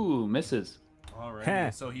 Ooh, misses. Alright.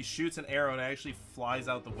 Heh. So he shoots an arrow and it actually flies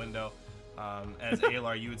out the window. As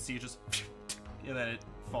Alar, you would see it just, and then it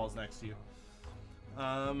falls next to you.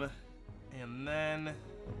 And then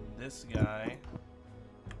this guy,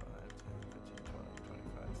 5, 10, 15, 20,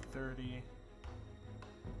 25, 30.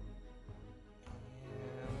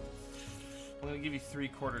 And I'm going to give you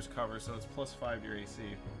 3/4 cover, so it's +5 to your AC.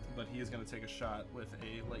 But he is going to take a shot with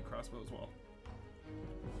a light crossbow as well.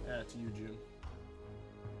 At you, June.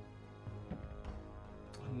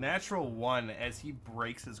 Natural 1 as he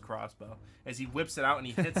breaks his crossbow. As he whips it out and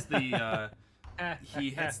he hits the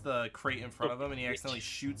crate in front of him and he accidentally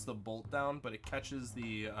shoots the bolt down, but it catches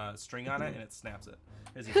the string on it and it snaps it.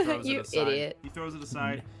 As he throws You it aside. idiot. He throws it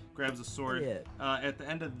aside, grabs a sword. Idiot. At the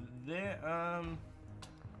end of the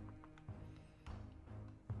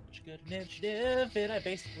Good initiative, and I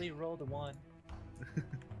basically rolled a 1.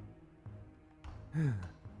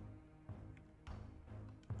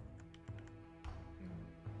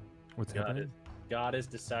 What's happening? God is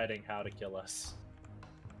deciding how to kill us.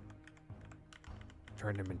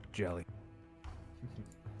 Turn him into jelly.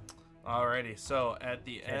 Alrighty, so at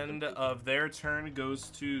the end of their turn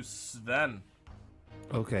goes to Sven.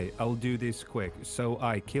 Okay, I'll do this quick. So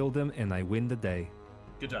I killed him and I win the day.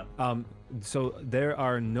 Good job. So there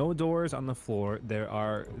are no doors on the floor.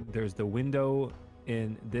 There's the window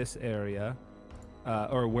in this area,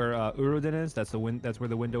 or where Urudin is. That's where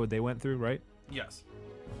the window they went through, right? Yes.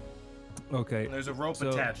 Okay. And there's a rope so-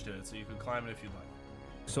 attached to it, so you can climb it if you'd like.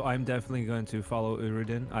 So I'm definitely going to follow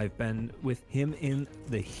Urudin. I've been with him in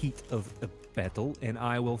the heat of a battle, and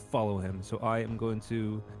I will follow him. So I am going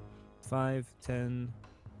to 5, 10.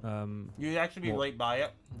 You'd actually be well- right by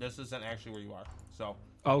it. This isn't actually where you are. So.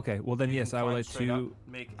 Okay. Well then, you yes, can I would climb like straight up, to.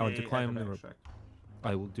 make I want to a climb the acrobatics rope. check.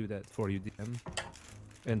 I will do that for you, DM.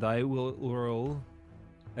 And I will roll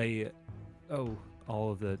a. Oh,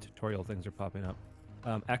 all of the tutorial things are popping up.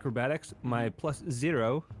 Acrobatics, my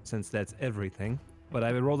 +0, since that's everything. But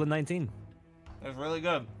I would roll a 19. That's really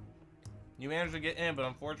good. You managed to get in, but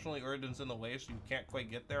unfortunately Uridin's in the way, so you can't quite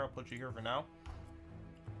get there. I'll put you here for now.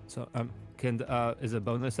 So is a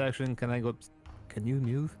bonus action? Can I go? Can you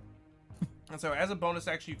move? And so as a bonus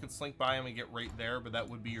action, you can slink by him and get right there, but that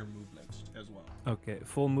would be your movement as well. Okay,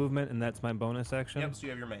 full movement, and that's my bonus action. Yep, so you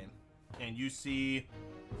have your main. And you see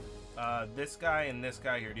this guy and this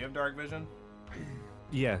guy here. Do you have dark vision?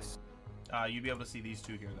 Yes. You'd be able to see these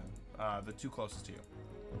two here then. The two closest to you.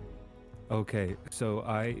 Okay, so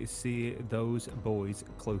I see those boys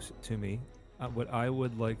close to me. What I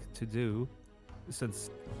would like to do, so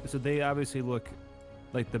they obviously look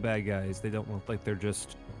like the bad guys. They don't look like they're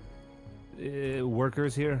just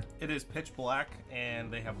workers here. It is pitch black,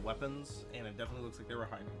 and they have weapons, and it definitely looks like they were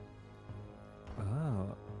hiding.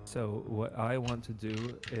 Oh, so what I want to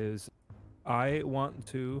do is, I want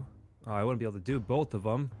to be able to do both of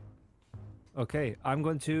them. Okay, I'm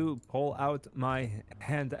going to pull out my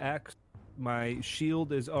hand axe. My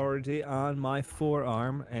shield is already on my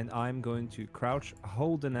forearm, and I'm going to crouch,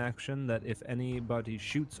 hold an action that if anybody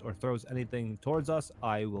shoots or throws anything towards us,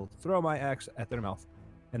 I will throw my axe at their mouth.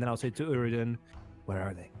 And then I'll say to Uridin, where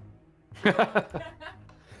are they?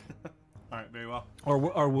 Alright, very well.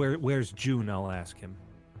 Or where's June? I'll ask him.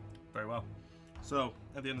 Very well. So,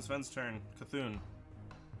 at the end of Sven's turn, Cthulhu,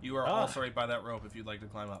 you are also right by that rope if you'd like to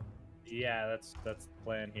climb up. Yeah, that's the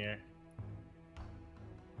plan here.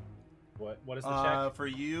 What is the check? For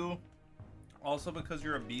you, also because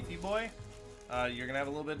you're a beefy boy, you're gonna have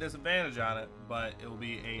a little bit of disadvantage on it, but it will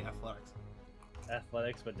be a athletics.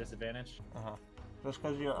 Athletics, but disadvantage. Just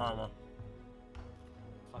because of your armor.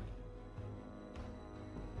 Fuck.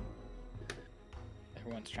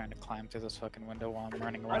 Everyone's trying to climb through this fucking window while I'm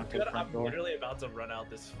running around to the front I'm door. literally about to run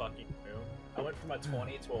out this fucking room. I went from a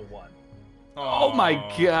 20 to a 1. Oh my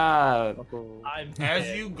god! I'm As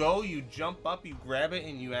dead. you go, you jump up, you grab it,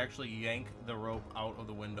 and you actually yank the rope out of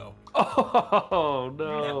the window. Oh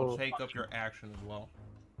That will no! take up your action as well.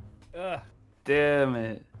 Damn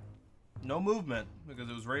it! No movement, because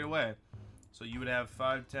it was right away. So you would have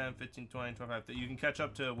 5, 10, 15, 20, 25. You can catch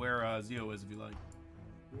up to where Zio is if you like.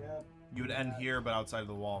 Yep. You would end here, but outside of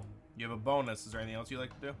the wall. You have a bonus. Is there anything else you'd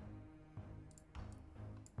like to do?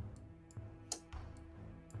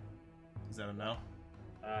 Is that a no?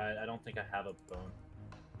 I don't think I have a bone.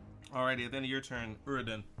 Alrighty, at the end of your turn,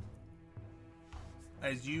 Uridin.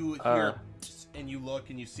 As you hear and you look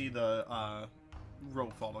and you see the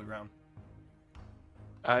rope fall to the ground.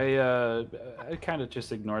 I kind of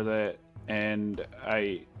just ignore that, and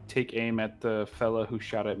I take aim at the fella who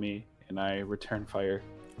shot at me, and I return fire.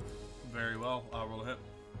 Very well. Roll a hit.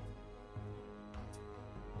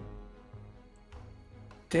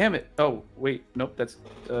 Damn it! Oh wait, nope. That's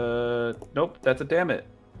a damn it.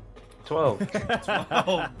 12.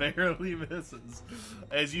 12 barely misses.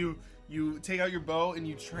 As you take out your bow and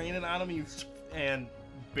you train it on him, and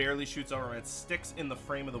barely shoots over him. It sticks in the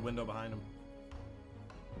frame of the window behind him.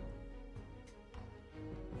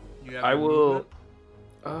 You have I your will.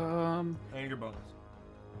 movement and your bonus.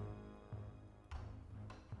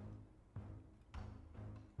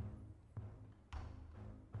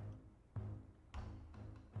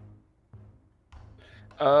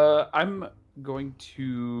 I'm going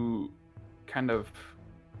to kind of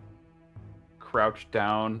crouch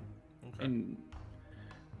down, Okay. and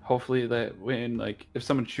hopefully that when, like, if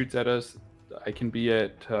someone shoots at us, I can be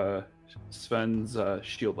at Sven's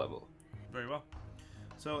shield level. Very well.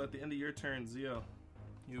 So at the end of your turn, Zio,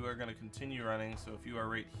 you are going to continue running. So if you are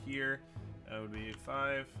right here, that would be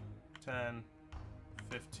 5, 10,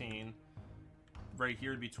 15. Right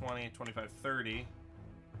here would be 20, 25, 30.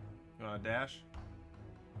 You want to dash?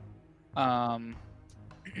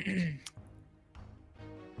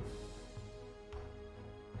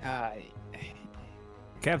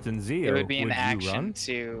 Captain Zio, It would be an you action run?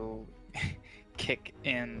 to kick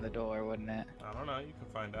in the door, wouldn't it? I don't know. You can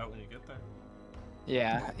find out when you get there.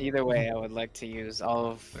 Yeah, either way, I would like to use all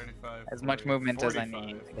of 35, as much 40, movement as I 45.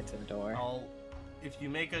 need to get to the door. If you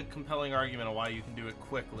make a compelling argument on why you can do it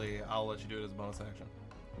quickly, I'll let you do it as a bonus action.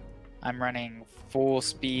 I'm running full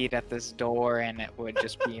speed at this door, and it would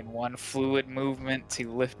just be in one fluid movement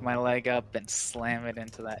to lift my leg up and slam it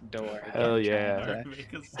into that door. Hell Again, yeah. trying to Alright,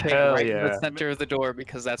 make a Take Hell right in yeah. the center of the door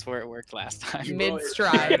because that's where it worked last time.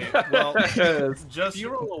 Mid-stride. Well, just you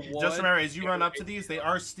roll a one, remember, as you run up to these, they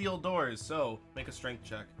are steel doors, so make a strength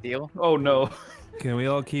check. Deal? Oh no. Can we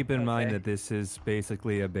all keep in mind Okay. that this is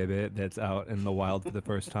basically a baby that's out in the wild for the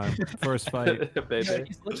first time? First fight. Baby.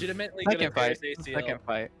 He's legitimately I gonna can fight. tear his ACL. I can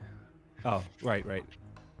fight. Oh, right.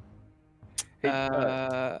 Hey,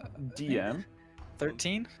 DM.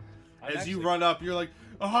 13? As you run up, you're like,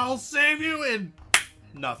 oh, I'll save you, and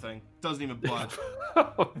nothing. Doesn't even budge.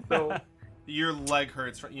 Oh no. Your leg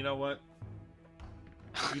hurts. You know what?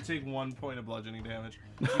 You take 1 point of bludgeoning damage.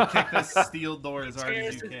 You kick this steel door as hard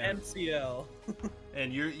as you can. MCL.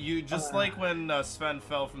 And you just like when Sven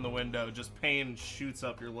fell from the window, just pain shoots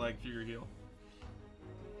up your leg through your heel.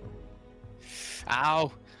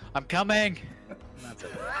 Ow! I'm coming! That's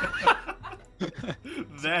it.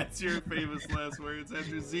 That's your famous last words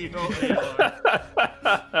after Zeno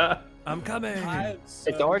AR. I'm coming. It's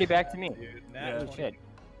already back to me. Dude, Yeah. Oh, shit.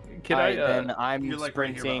 Can Alright, I? then I'm You're like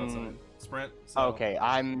right here by the sprinting. outside. Sprint. So Okay,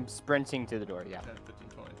 I'm sprinting to the door, yeah. 10, 15,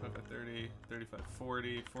 20, 25, 30, 35,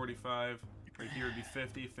 40, 45. Right here would be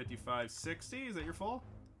 50, 55, 60. Is that your full?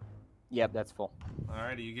 Yep, that's full.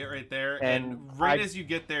 Alrighty, you get right there, And and right I- as you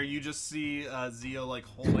get there, you just see Zio like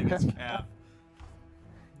holding his cap,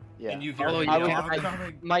 Yeah. and you hear Although him you yell, don't- "I'm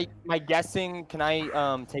coming." My guessing, can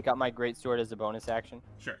I take out my greatsword as a bonus action?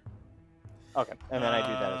 Sure. Okay, and then I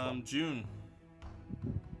do that as well. June.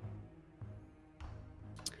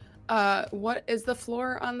 What is the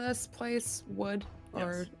floor on this place? Wood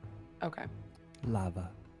or? Yes. Okay.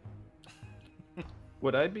 Lava.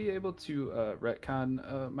 Would I be able to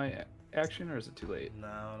retcon my action, or is it too late? No,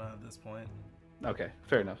 not at this point. Okay,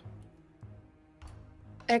 fair enough.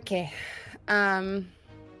 Okay.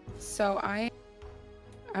 So I'm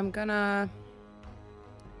gonna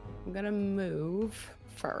move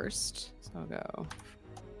first. So I'll go.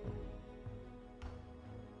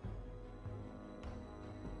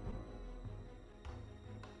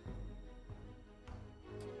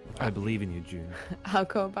 I believe in you, June. I'll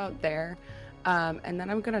go about there. And then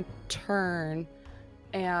I'm gonna turn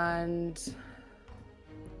and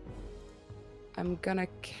I'm gonna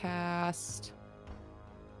cast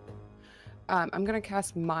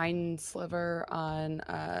Mind Sliver on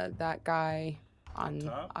that guy on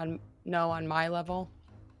Top? on my level.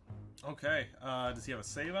 Okay. Does he have a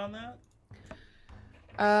save on that?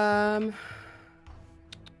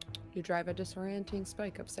 You drive a disorienting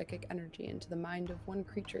spike of psychic energy into the mind of one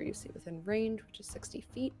creature you see within range, which is 60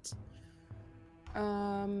 feet.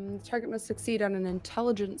 The target must succeed on an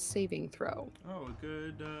intelligence saving throw. Oh, a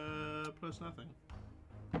good plus nothing.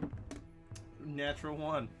 Natural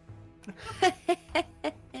 1.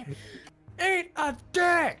 Eat a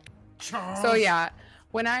dick! So yeah,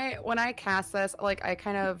 when I cast this, like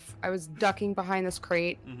I was ducking behind this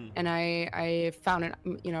crate, Mhm. and I found it,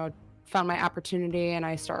 found my opportunity and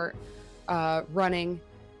I start running,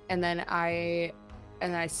 and then I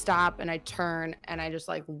stop and I turn and I just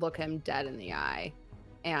like look him dead in the eye,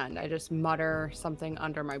 and I just mutter something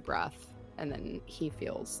under my breath, and then he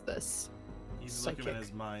feels this. He's looking in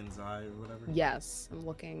his mind's eye or whatever. Yes, I'm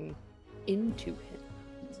looking into him.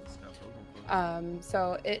 It's a Scott Pilgrim book.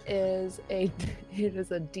 So it is a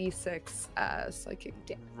D6 psychic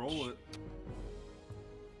damage. Roll it.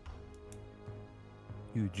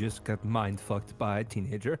 You just got mind fucked by a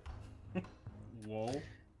teenager. Whoa.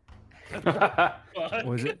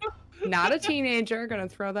 Was it? Not a teenager. Gonna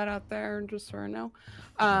throw that out there just so I know.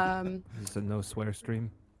 It's a no swear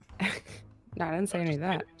stream. No, I didn't say any of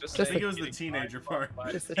that. I think it was the teenager part.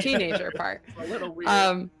 Just the teenager part. A little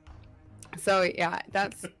weird. So yeah,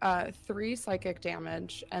 that's 3 psychic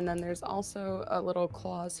damage, and then there's also a little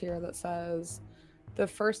clause here that says the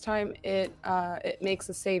first time it makes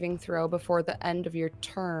a saving throw before the end of your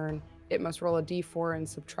turn, it must roll a d4 and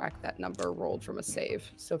subtract that number rolled from a save.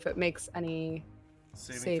 So if it makes any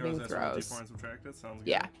saving throws, D4 and subtract it. Sounds good.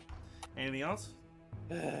 yeah. Anything else?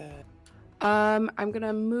 I'm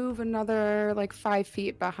gonna move another like 5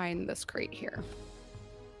 feet behind this crate here,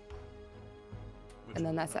 and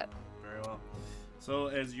then that's it. Very well. So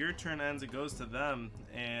as your turn ends, it goes to them,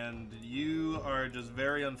 and you are just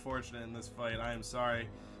very unfortunate in this fight. I am sorry,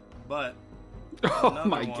 but Oh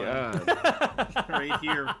my one god. right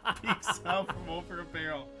here peeks out from over a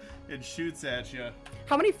barrel and shoots at you.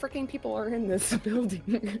 How many freaking people are in this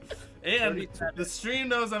building? And the stream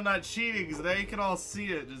knows I'm not cheating because they can all see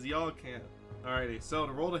it, just y'all can't. Alrighty, so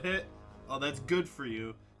to roll to hit, oh, that's good for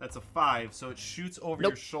you. That's a 5, so it shoots over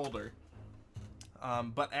your shoulder.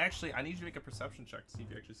 But actually, I need you to make a perception check to see if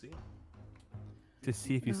you actually see him. To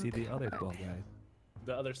see if you see the other 12 guys.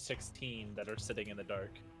 The other 16 that are sitting in the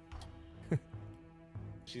dark.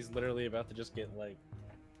 She's literally about to just get like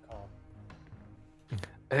calm.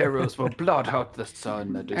 Arrows will blot out the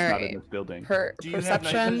sun that is not Alright. in this building. Her Do you have night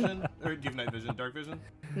perception. vision? Or do you have night vision, dark vision?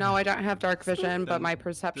 No, I don't have dark vision, but Then my This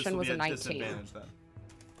perception will was be a 19. disadvantage then.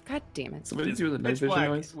 God damn it. Somebody It's do the night pitch vision black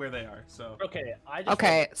noise. where they are, so. Okay, I just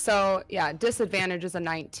Okay, so yeah, disadvantage is a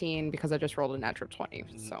 19 because I just rolled a natural 20.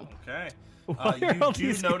 So Okay. Why You are all do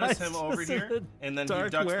these notice guys him over just in here, the and then he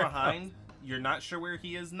dark ducks warehouse? behind. You're not sure where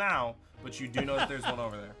he is now, but you do know that there's one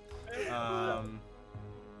over there.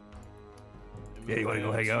 Yeah, you wanna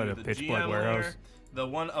go hang out in a the pitch GM black warehouse? layer. The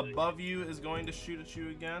one above you is going to shoot at you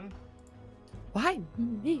again. why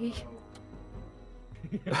me?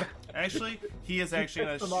 Actually, he is actually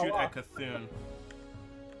going to Pissed them all shoot at off.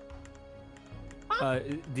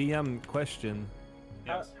 Cthulhu. DM question.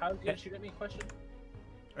 Yes. How did you shoot at me? Question.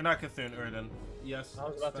 Or not Cthulhu, Uridan. Yes. I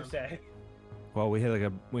was about to Sven. say. Well, we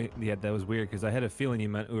had yeah, that was weird because I had a feeling you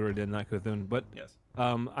meant Uridin, not Cthulhu. But Yes.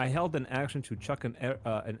 I held an action to chuck an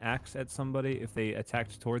axe at somebody if they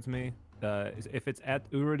attacked towards me. If it's at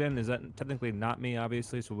Uridin, is that technically not me,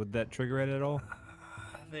 obviously? So would that trigger it at all?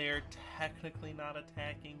 They're technically not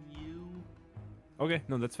attacking you. Okay,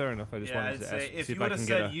 no, that's fair enough. I just Yeah, wanted I'd to say ask, if see you if I would have can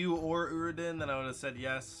said get a... you or Uridin, then I would have said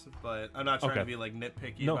yes. But I'm not trying to Okay. be like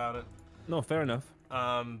nitpicky No. about it. No, fair enough.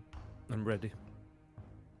 Um, I'm ready.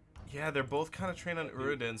 yeah, they're both kind of trained on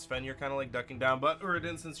Uridin. Sven, you're kind of like ducking down, but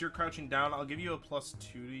Uridin, since you're crouching down, I'll give you a +2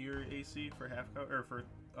 to your AC for half cover or for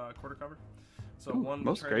quarter cover. So Ooh, one will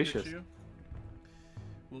most try to gracious. hit you.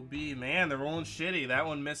 Will be, man, they're rolling shitty. That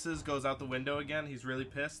one misses, goes out the window again. He's really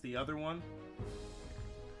pissed. The other one,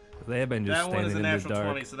 They have been just that one is standing a in the natural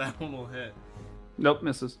dark. 20, so that one will hit. Nope,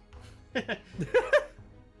 misses.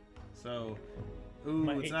 So, ooh,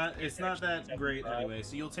 My it's not that actually great 75. anyway.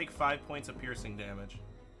 So you'll take 5 points of piercing damage.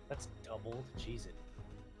 That's doubled. Jeez it.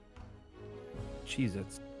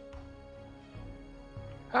 Cheez-Its.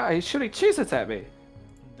 Ah, he's shooting cheeses at me.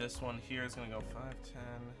 This one here is gonna go 5, 10.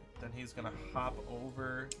 Then he's gonna hop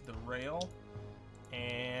over the rail,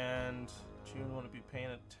 and June wouldn't be paying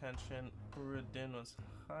attention. Uridin was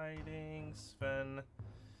hiding. Sven,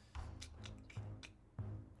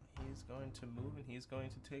 he's going to move and he's going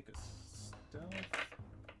to take a stealth.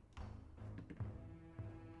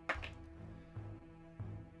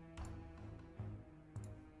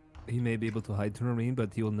 He may be able to hide from me,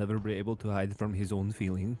 but he will never be able to hide from his own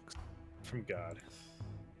feelings. From God.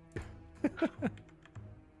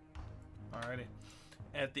 Alrighty.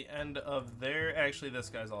 At the end of their... Actually, this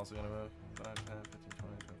guy's also going to move. 5, 10, 15,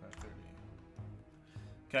 20, 25,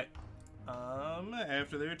 30. Okay.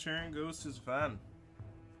 After their turn goes to Sven.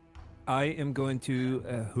 I am going to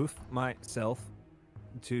hoof myself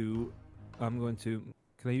to... I'm going to...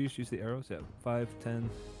 Can I use the arrows? Yeah. 5, 10,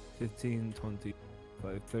 15, 20,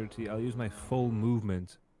 25, 30. I'll use my full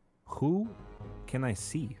movement. Who can I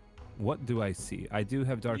see what do I see? I do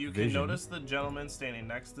have dark You vision. can notice the gentleman standing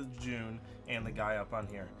next to June and the guy up on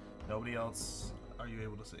here. Nobody else are you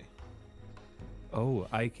able to see. Oh,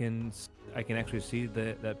 I can actually see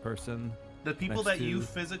that person. The people Next that you to-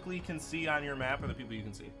 physically can see on your map are the people you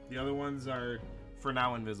can see. The other ones are, for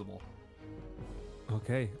now, invisible.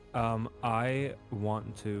 Okay. I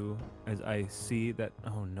want to, as I see that.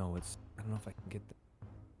 Oh no, I don't know if I can get that.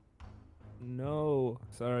 No,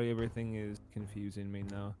 sorry, everything is confusing me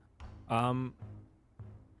now.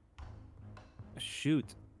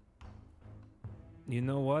 Shoot. You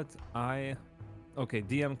know what? Okay,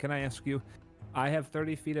 DM, can I ask you? I have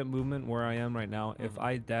 30 feet of movement where I am right now. If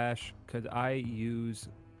I dash, could I use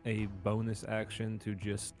a bonus action to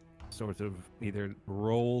just sort of either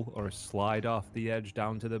roll or slide off the edge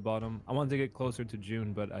down to the bottom? I want to get closer to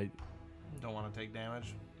June, but I Don't want to take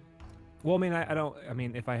damage. Well, I mean, I don't. I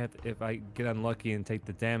mean, if I get unlucky and take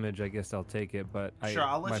the damage, I guess I'll take it. But Sure,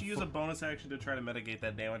 I'll let you use a bonus action to try to mitigate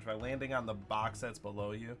that damage by landing on the box that's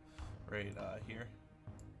below you, right here.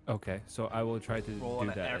 Okay, so I will try to Roll do on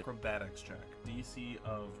an that. acrobatics check. DC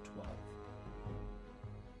of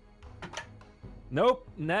 12. Nope,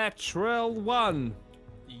 natural 1.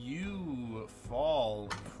 You fall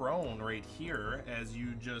prone right here as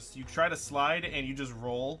you try to slide and you just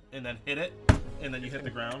roll and then hit it and then you hit the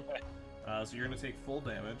ground. So you're gonna take full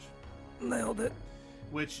damage. Nailed it.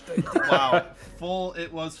 Which, wow,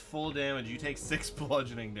 it was full damage. You take 6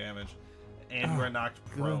 bludgeoning damage and you are knocked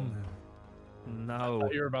prone. I No.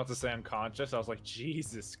 thought you were about to say unconscious. I was like,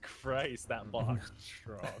 Jesus Christ, that box is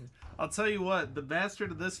strong. I'll tell you what, the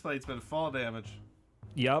bastard of this fight's been fall damage.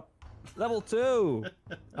 Yup. Level 2.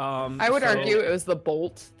 I would so- argue it was the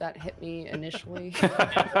bolt that hit me initially.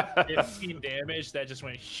 15 damage that just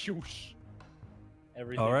went whoosh.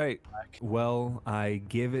 Everything. All right. Well, I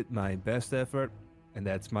give it my best effort, and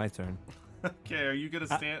that's my turn. Okay, are you gonna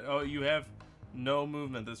stand? Oh, you have no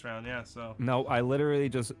movement this round, yeah, so. No, I literally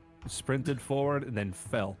just sprinted forward and then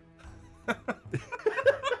fell.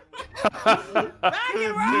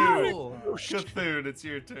 Cthulhu, it's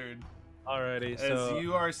your turn. Alrighty, As so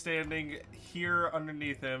you are standing here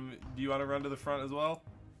underneath him, do you want to run to the front as well?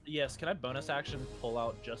 yes, can I bonus action pull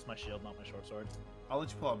out just my shield, not my short sword? I'll let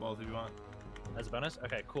you pull out both if you want. As a bonus?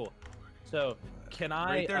 Okay, cool. So can I?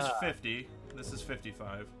 Right there's 50. This is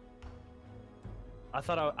 55. I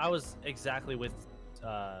thought I was exactly with.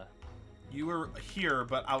 You were here,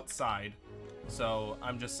 but outside. So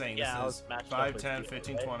I'm just saying Yeah, I this is was matched up 5, with 10, you,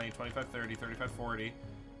 15, right? 20, 25, 30, 35, 40.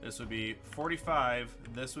 This would be 45.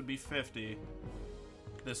 This would be 50.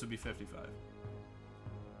 This would be 55.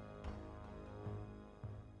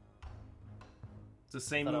 It's the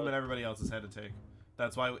same Thought I movement was- everybody else has had to take.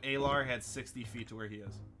 That's why Alar had 60 feet to where he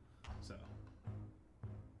is. So.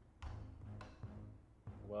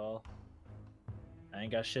 Well, I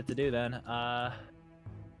ain't got shit to do then. All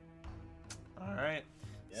right.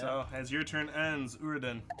 Yeah. So as your turn ends,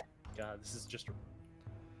 Uridin. God, this is just.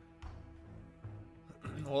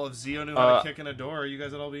 Well, if Zio knew how to Uh, kick in a door, you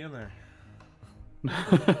guys would all be in there. I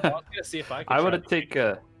was gonna see if I could. I try want to to take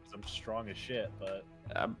a. I'm strong as shit, but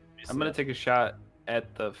I'm gonna take a shot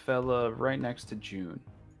at the fella right next to June.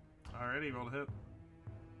 Alrighty, roll to hit.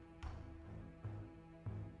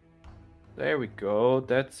 There we go.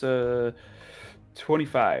 That's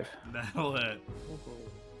 25. That'll hit.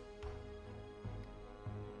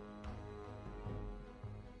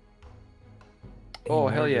 Oh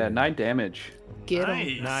hell yeah, murdered. 9 damage. Get him.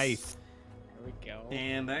 Nice. Nice. There we go.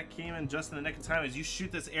 And that came in just in the nick of time as you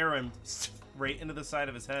shoot this arrow and right into the side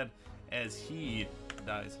of his head as he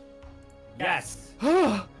dies. Yes.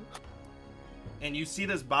 And you see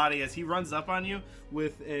this body as he runs up on you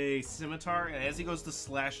with a scimitar, and as he goes to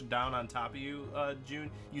slash down on top of you, June,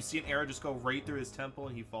 you see an arrow just go right through his temple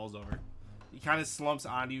and he falls over. He kind of slumps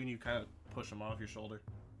onto you and you kind of push him off your shoulder.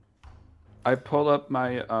 I pull up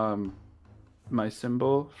my my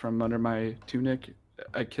symbol from under my tunic.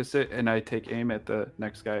 I kiss it and I take aim at the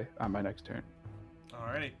next guy on my next turn.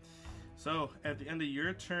 Alrighty. So at the end of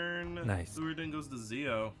your turn, Nice. Uridin goes to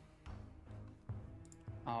Zio.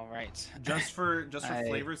 All right. Just for I-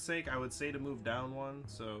 flavor's sake, I would say to move down 1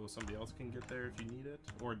 so somebody else can get there if you need it,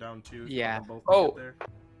 or down 2 if Yeah. you want them both to Oh. get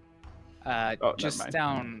there. never Just mind.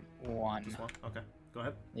 down one. Just 1. Okay, go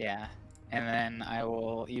ahead. Yeah. And then I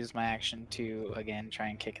will use my action to again try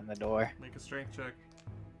and kick in the door. Make a strength check.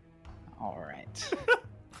 All right.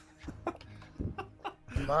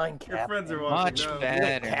 Come on, Your Captain. friends are watching. Much now.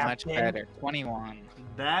 better. Much Captain. better. 21.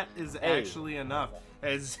 That is Hey. actually enough.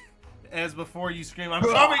 As before you scream, "I'm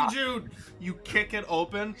coming, Jude!" You kick it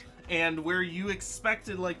open, and where you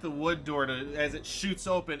expected like the wood door to, as it shoots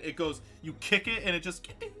open, it goes. You kick it, and it just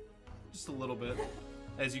a little bit,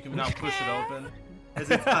 as you can now push it open. As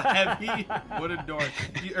it's a heavy wooden door,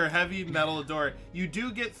 or heavy metal door. You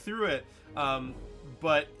do get through it,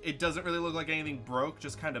 but it doesn't really look like anything broke,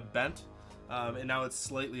 just kind of bent. And now it's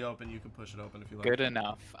slightly open. You can push it open if you like. Good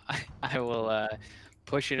enough. I will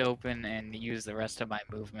push it open and use the rest of my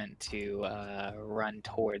movement to run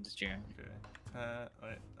towards June. Okay.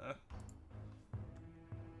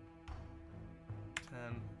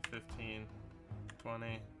 10, 15,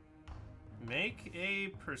 20. Make a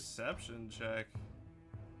perception check.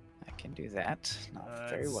 I can do that. Not I'd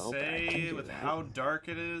very well, but I can say do with that. how dark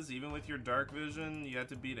it is, even with your dark vision, you have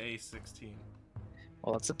to beat a 16.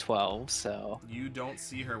 Well, it's a 12, so... You don't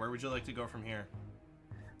see her. Where would you like to go from here?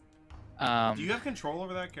 Do Um, you have control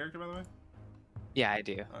over that character, by the way? yeah, I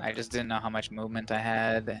do. I Okay. just didn't know how much movement I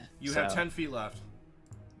had. You so... have 10 feet left.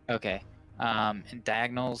 Okay. And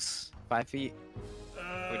diagonals 5 feet?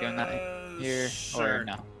 We're doing that here? Sure. Or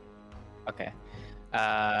no? Okay.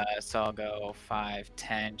 So I'll go 5,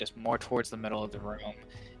 10, just more towards the middle of the room.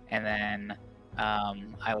 And then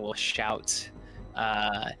I will shout,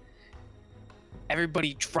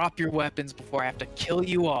 everybody drop your weapons before I have to kill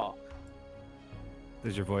you all.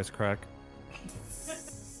 Does your voice crack?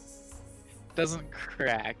 Doesn't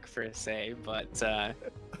crack per se, but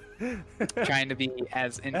trying to be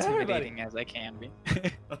as intimidating as I can be.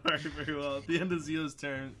 Alright, very well. At the end of Zio's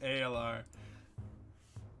turn, ALR.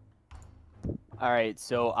 All right,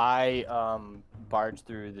 so I barge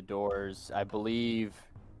through the doors. I believe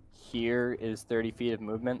here is 30 feet of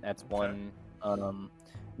movement. That's Okay. one.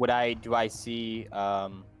 Do I see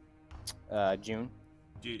June?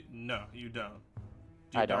 No, you don't.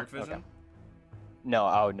 Do you I have dark don't? vision? Okay. No.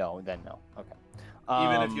 Oh no, then no. Okay.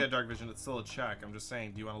 Even if you had dark vision, it's still a check. I'm just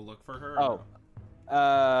saying, do you want to look for her? Or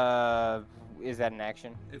Oh. no? Is that an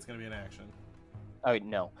action? It's going to be an action. Oh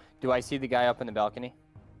no. Do I see the guy up in the balcony?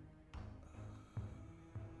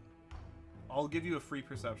 I'll give you a free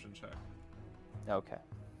perception check. Okay.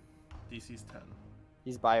 DC's 10.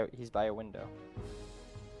 He's by a window.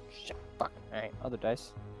 Shit. Fuck. All right. Other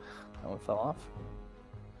dice. That one fell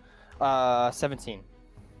off. 17.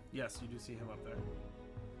 Yes, you do see him up there.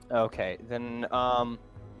 Okay. Then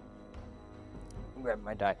grab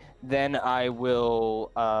my die. Then I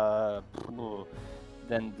will I'll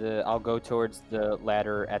go towards the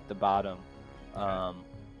ladder at the bottom.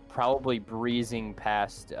 Probably breezing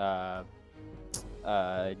past Zio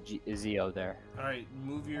there. All right,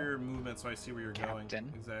 move your movement so I see where you're Captain.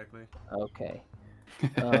 going. Exactly. Okay.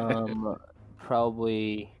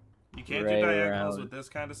 Probably. You can't Right do diagonals around- with this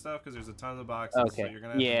kind of stuff because there's a ton of boxes. So Okay, you're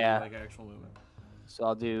gonna have yeah. to do like actual movement. So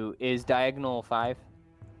I'll do. Is diagonal 5?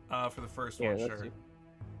 For the first Here, one, let's sure. see.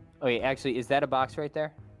 Okay, actually, is that a box right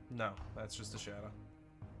there? No, that's just a shadow.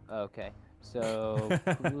 Okay. So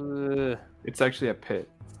It's actually a pit.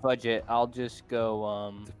 budget. I'll just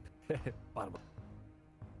go.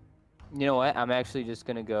 You know what? I'm actually just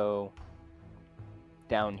gonna go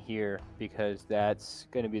down here because that's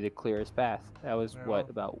gonna be the clearest path. That was Very what well.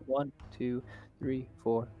 about 1, 2, 3,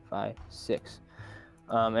 4, 5, 6.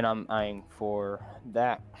 And I'm eyeing for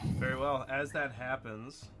that. Very well. As that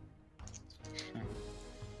happens,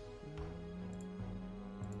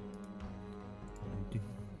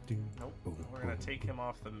 nope. We're gonna take him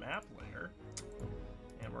off the map layer,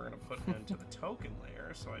 and we're gonna put him into the token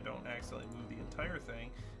layer, so I don't accidentally move the entire thing.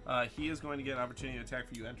 He is going to get an opportunity to attack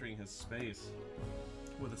for you entering his space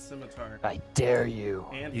with a scimitar. I dare you.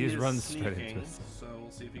 And He he just is runs straight into sneaking, it. so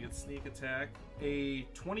we'll see if he gets sneak attack. A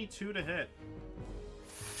 22 to hit.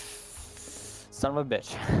 Son of a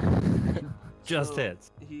bitch. Just So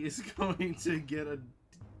hits. He is going to get a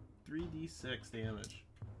 3d6 damage.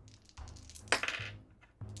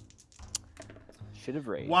 Should have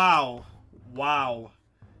raised. Wow. Wow.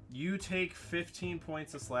 You take 15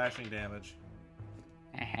 points of slashing damage.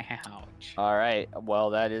 Ouch. All right. Well,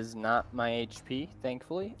 that is not my HP,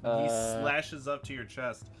 thankfully. He slashes up to your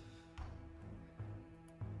chest.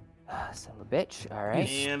 Son of a bitch. All right.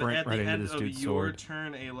 And sprint at the right into end this of dude's your sword.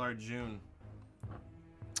 turn, Alar June.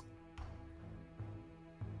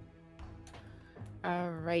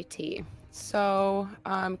 Alrighty. So,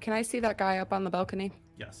 can I see that guy up on the balcony?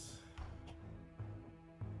 Yes.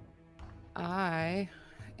 I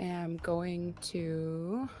am going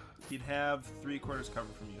to. He'd have 3/4 cover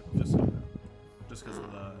from you, just so you know. Just because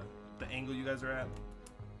of the angle you guys are at.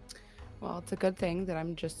 Well, it's a good thing that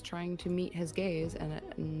I'm just trying to meet his gaze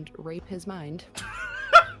and rape his mind.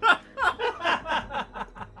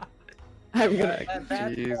 I'm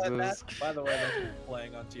gonna. Jesus. By the way, that's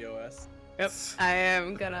playing on TOS. Yep.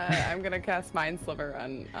 I'm gonna cast Mind Sliver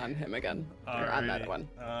on him again, or on that Alrighty. one.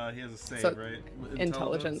 He has a save, So, right?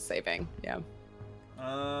 Intelligence saving. Yeah.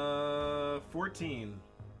 14.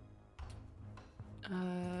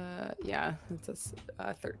 Yeah, it's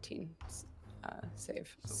a 13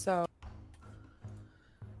 save. So,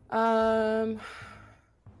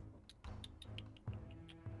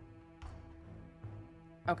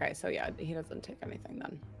 okay, so yeah, he doesn't take anything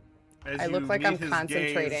then. As I you look like meet I'm his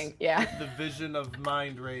concentrating. gaze, Yeah. The vision of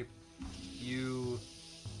mind rape. He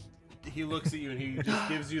looks at you and he just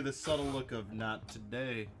gives you the subtle look of not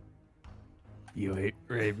today. You hate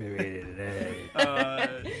rape me today.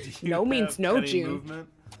 Do you No means have no, any June. Movement?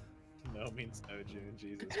 No means no, June.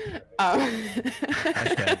 Jesus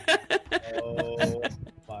Hashtag. Oh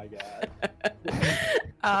my god.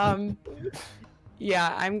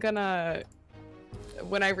 Yeah, I'm gonna.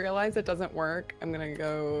 When I realize it doesn't work, I'm gonna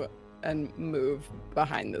go and move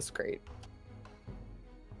behind this crate.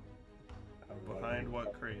 Behind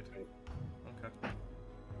what crate? Okay.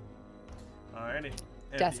 Alrighty.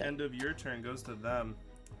 At Guess the it. end of your turn goes to them.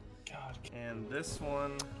 God. And this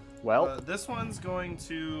one. Well, This one's going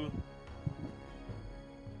to.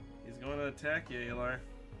 He's going to attack you, Alar.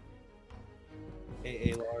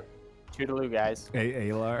 Hey, Alar. toodaloo, guys. Hey,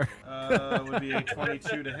 Alar. Would be a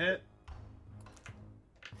 22 to hit.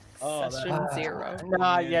 Oh, Session 0.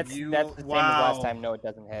 Nah, And that's you- the same as last time. No, it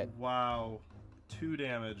doesn't hit. Wow. 2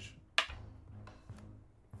 damage.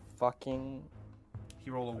 Fucking.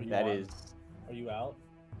 He rolled a 1. That is. Are you out?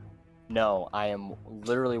 No, I am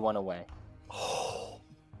literally 1 away.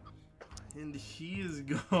 And he is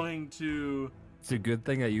going to. It's a good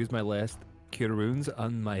thing I used my last cure wounds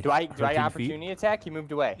on my. Do I 13 feet. opportunity attack? He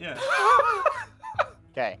moved away. Yeah.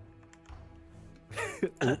 Okay.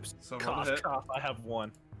 Oops. So roll Cough, the hit. cough. I have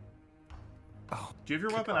 1. Do you have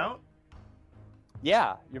your weapon out?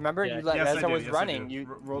 Yeah, you remember? Yeah. You like Yes, as I I, do, was yes, I running, do. you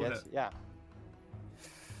Roll the yes, hit. yeah.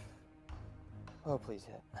 Oh, please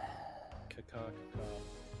hit.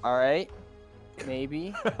 All right,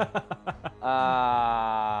 maybe.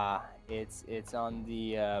 It's on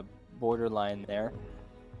the borderline there.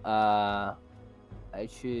 I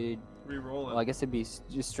should. Reroll it. Well, I guess it'd be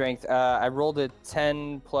just strength. I rolled a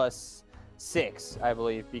 10 plus 6, I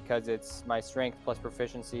believe, because it's my strength plus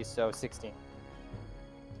proficiency, so 16.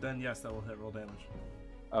 Then yes, that will hit. Roll damage.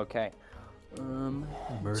 Okay.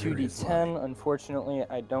 Murder is 2d10. Unfortunately,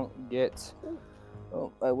 I don't get.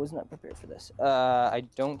 Oh, I was not prepared for this. I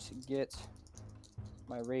don't get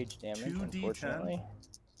my rage damage. 2d10? Unfortunately.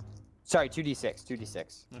 Sorry, 2d6.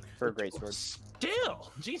 2d6 Okay. for a great sword.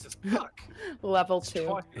 Still, Jesus fuck. Level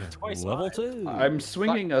 2. Twice Level mine. 2. I'm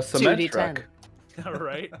swinging a cement 2d10. truck. All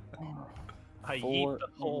right. I eat 4, the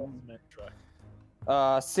whole cement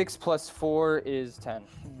truck. 6 plus 4 is 10.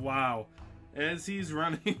 Wow. As he's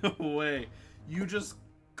running away, you just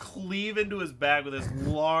cleave into his back with this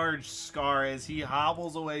large scar as he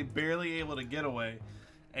hobbles away, barely able to get away.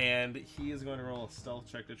 And he is going to roll a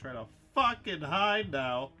stealth check to try to fucking hide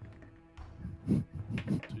now.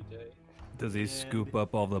 Does he And scoop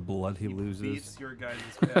up all the blood he loses? Beats your guys'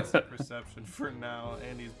 passive perception for now,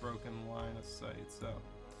 and he's broken line of sight, so.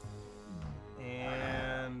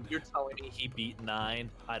 And You're telling me he beat 9?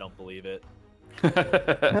 I don't believe it.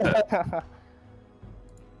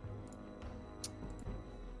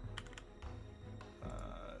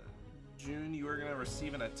 June, you are going to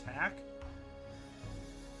receive an attack.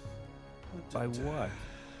 By what?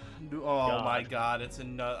 Oh my god, it's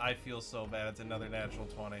another. I feel so bad. It's another natural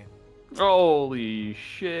 20. Holy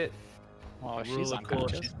shit. Oh, she's Really cool.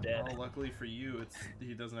 unconscious. She's dead. Oh, luckily for you,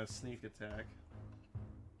 he doesn't have sneak attack.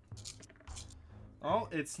 Oh,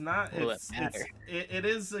 it's not. Will it It's matter? it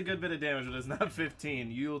is a good bit of damage, but it's not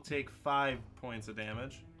 15. You'll take 5 points of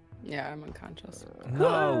damage. Yeah, I'm unconscious.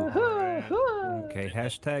 No. Alright. Okay,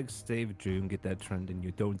 hashtag save June. Get that trend and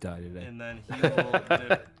you don't die today. And then he will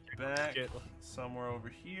dip back somewhere over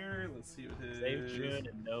here. Let's see what his. Save June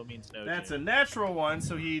and no means no. That's June. a natural one,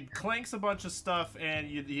 so he clanks a bunch of stuff and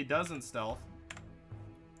he doesn't stealth.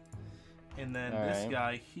 And then this Alright.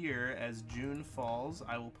 guy here, as June falls,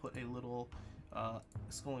 I will put a little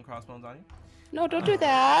skull and crossbones on you. No, don't do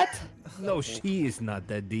that. No, she is not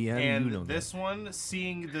that DM. And you know this one,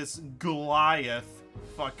 seeing this Goliath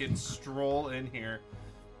fucking stroll in here,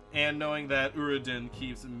 and knowing that Uridin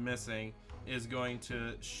keeps missing, is going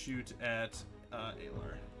to shoot at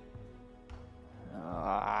Alar.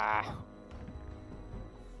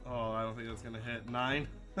 Oh, I don't think that's gonna hit. 9.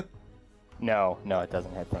 No, it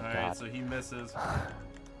doesn't hit. Thank All right, God. so he misses.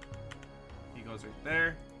 He goes right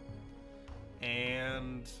there,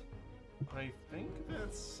 and I think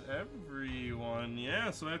that's everyone.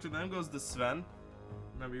 Yeah. So after them goes the Sven.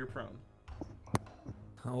 Remember, you're prone.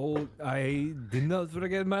 that. Oh, I did not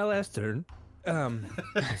forget my last turn.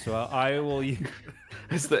 So I will use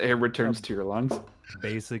As the air returns to your lungs.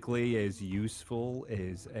 basically as useful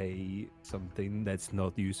as a something that's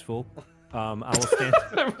not useful. I will stand.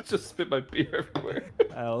 I would just spit my beer everywhere.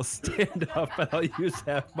 I'll stand up and I'll use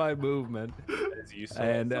half my movement, As you saw.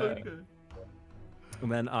 and Okay.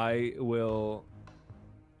 then I will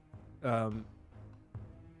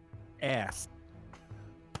ask.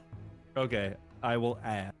 Okay, I will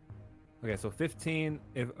ask. Okay, so 15.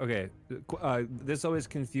 This always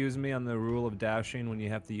confused me on the rule of dashing when you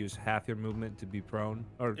have to use half your movement to be prone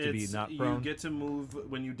or to be not prone. You get to move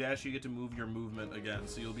when you dash. You get to move your movement again,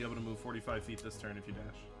 so you'll be able to move 45 feet this turn if you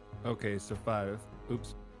dash. Okay, so 5.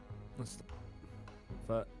 Oops. Let's.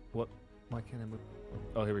 What? Why can't I move?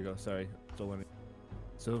 Oh, here we go. Sorry. Still learning.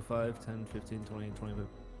 So 5, 10, 15, 20, 25.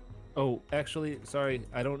 Oh, actually, sorry.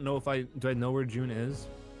 I don't know if do I know where June is?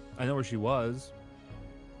 I know where she was.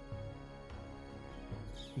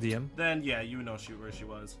 DM? Then yeah, you know where she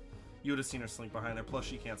was. You would have seen her slink behind there. Plus,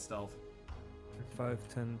 she can't stealth. 5,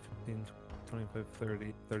 10, 15, 25,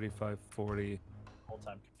 30, 35, 40. Whole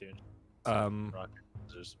time confused. Rock,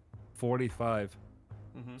 scissors. 45.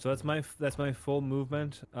 Mm-hmm. So that's my full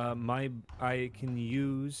movement. I can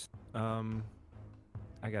use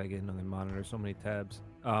I gotta get another monitor. So many tabs.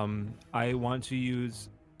 I want to use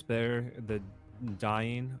spare the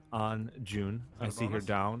dying on June. that I a see her bonus?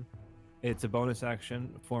 down. It's a bonus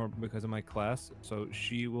action because of my class, so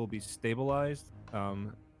she will be stabilized.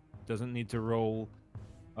 Doesn't need to roll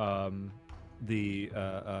the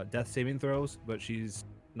death saving throws, but she's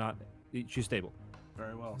stable.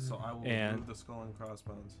 Very well. So I will And- remove the skull and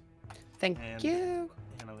crossbones. Thank And- you.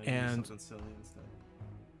 And I'm gonna And- do something silly instead.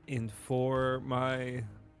 And for my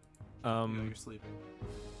You're sleeping.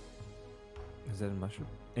 is that a mushroom?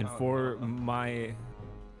 And Oh, for no. my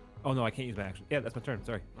oh no, I can't use my action. Yeah, that's my turn.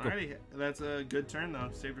 Sorry. Go. Alrighty, that's a good turn though.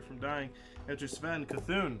 Saved her from dying. After Sven,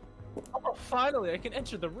 Cthulhu. Oh, finally, I can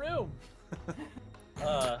enter the room.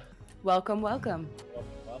 Welcome. Welcome,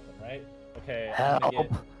 right? Okay. I'm gonna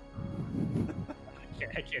Help.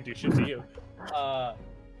 I can't do shit to you.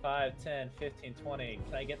 5, 10, 15, 20.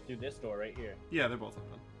 Can I get through this door right here? Yeah, they're both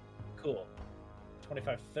open. Cool.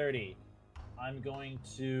 25, 30. I'm going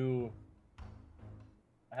to.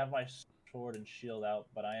 I have my sword and shield out,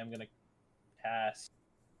 but I am going to cast.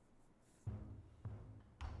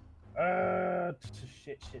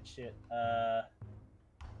 Shit.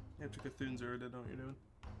 After Cthulhu's already know what you're doing.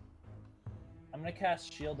 I'm going to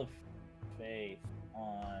cast Shield of Faith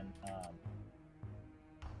on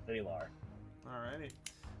Valar. Alrighty.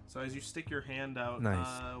 So as you stick your hand out, Nice.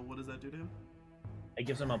 What does that do to him? It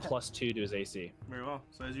gives him a +2 to his AC. Very well.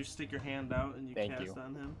 So as you stick your hand out and you Thank cast you.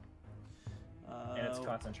 on him. And it's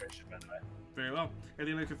concentration, by the way. Very well. At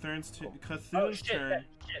the end of Cthulhu's Oh, shit. turn.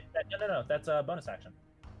 No. That's a bonus action.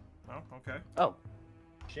 Oh, okay. Oh,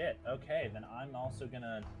 Shit. Okay, then I'm also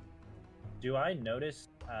gonna. Do I notice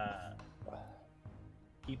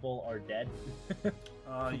people are dead?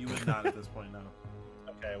 You would not at this point, no.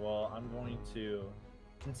 Okay, well, I'm going to,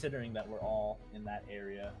 considering that we're all in that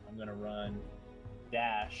area, I'm gonna run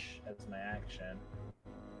dash as my action.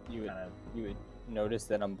 you Kind of, would notice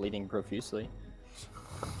that I'm bleeding profusely.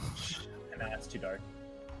 and that's too dark.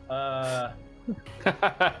 An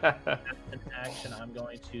action. I'm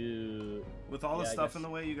going to. With all the Yeah, I stuff guess- in the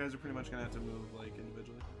way, you guys are pretty much gonna have to move like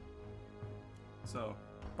individually. So,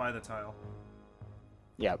 by the tile.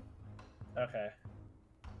 Yep. Okay.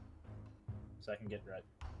 So I can get right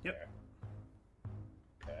Yep. there.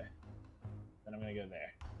 Okay. Then I'm gonna go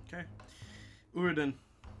there. Okay. Uridin,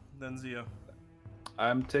 then Zio.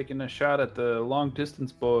 I'm taking a shot at the long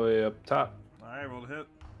distance boy up top. Alright, roll to hit.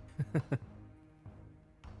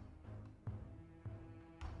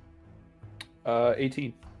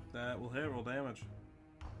 18. That will hit, roll damage.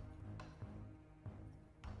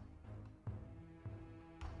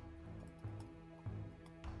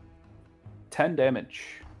 $10 damage.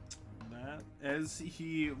 That, as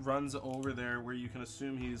he runs over there, where you can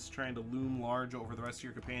assume he's trying to loom large over the rest of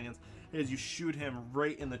your companions, as you shoot him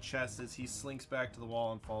right in the chest as he slinks back to the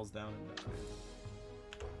wall and falls down and dies.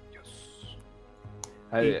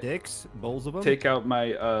 Eight I dicks, bowls of them. take out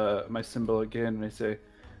my my symbol again and I say,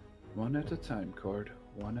 one at a time, Cord.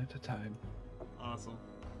 One at a time. Awesome.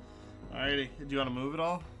 Alrighty, do you want to move at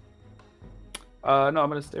all? No, I'm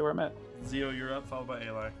gonna stay where I'm at. Zio, you're up, followed by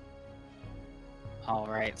Eli. All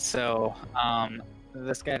right, so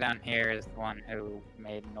this guy down here is the one who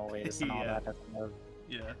made noise and all Yeah. that. Doesn't move.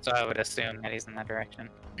 Yeah. So I would assume that he's in that direction.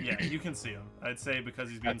 Yeah, you can see him. I'd say because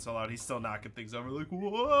he's being so loud, he's still knocking things over. Like,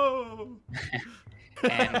 whoa!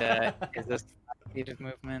 And is this 5 feet of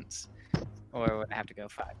movement, or would I have to go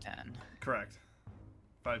 5'10"? Correct.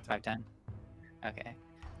 5'10". 5'10". Okay.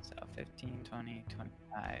 So 15, 20,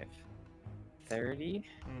 25, 30.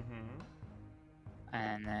 Mm-hmm.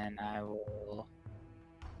 And then I will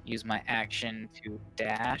use my action to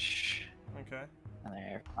dash. Okay. And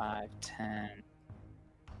there, 5, 10,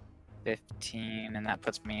 15, and that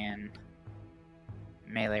puts me in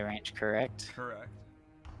melee range, correct? Correct.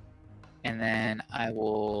 And then I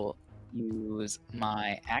will use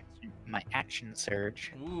my action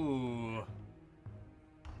surge, Ooh.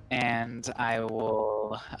 and I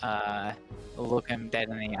will look him dead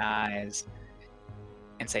in the eyes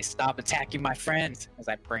and say, "Stop attacking my friends!" as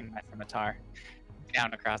I bring my scimitar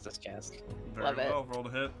down across his chest. Very Love it. well. Roll to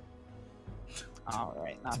hit. All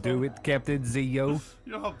right, not Do it, Captain Zio.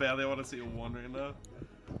 You know how badly I want to see a 1 right now?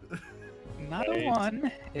 Not a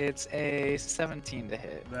 1. It's a 17 to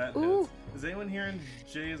hit. That Ooh. hits. Is anyone hearing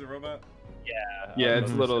Jay as a robot? Yeah,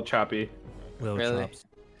 it's a little choppy. Little Really? chops.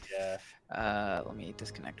 Yeah. Let me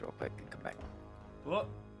disconnect real quick and come back. What?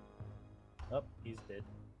 Oh, he's dead.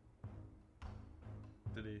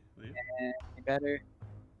 Did he leave? Any better?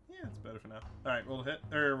 Yeah, it's better for now. Alright, roll to hit.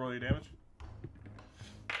 Or roll your damage.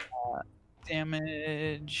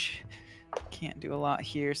 Damage. Can't do a lot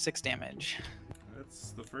here. 6 damage.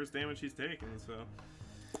 That's the first damage he's taken, so.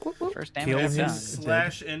 First Kill damage As done. you him.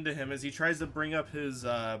 slash into him, as he tries to bring up his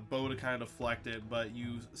bow to kind of deflect it, but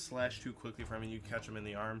you slash too quickly for him and you catch him in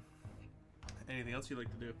the arm. Anything else you'd like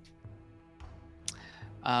to do?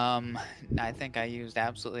 I think I used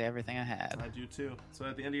absolutely everything I had. I do too. So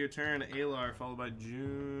at the end of your turn, Alar, followed by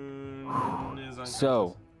June, is unconscious.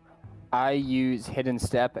 So, I use Hidden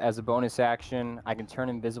Step as a bonus action. I can turn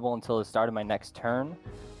invisible until the start of my next turn,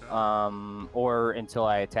 or until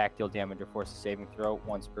I attack, deal damage, or force a saving throw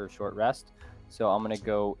once per short rest. So I'm going to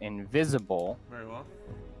go invisible. Very well.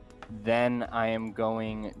 Then I am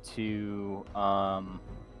going to Put a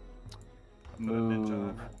ninja move.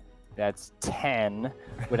 on That's 10.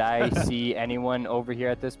 Would I see anyone over here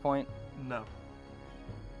at this point? you. No.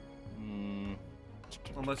 Mm,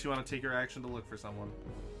 Unless you want to take your action to look for someone.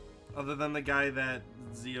 Other than the guy that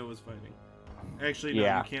Zio is fighting. Actually, no,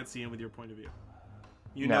 Yeah. you can't see him with your point of view.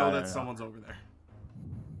 You No, know no, that no. someone's over there.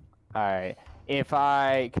 all right.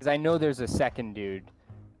 Because I know there's a second dude.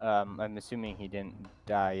 I'm assuming he didn't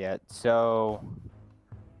die yet. So,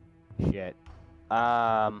 shit.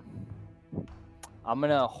 I'm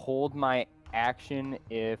gonna hold my action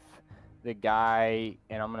if the guy,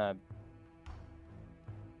 and I'm gonna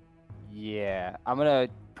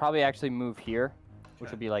probably actually move here, which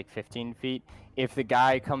Okay. would be like 15 feet. If the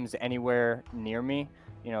guy comes anywhere near me,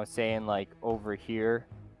 saying like over here.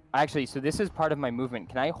 Actually, so this is part of my movement.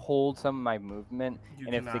 Can I hold some of my movement? You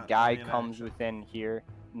And if the cannot, guy only an comes action. within here,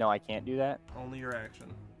 no, I can't do that. Only your action.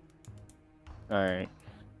 All right.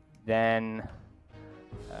 Then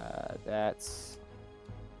that's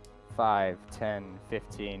 5, 10,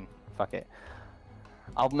 15. Fuck it.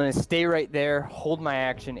 I'm going to stay right there, hold my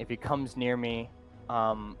action. If he comes near me,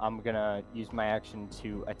 I'm going to use my action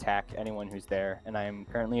to attack anyone who's there. And I am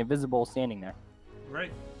currently invisible standing there.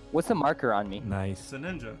 Right. What's the marker on me? Nice. It's a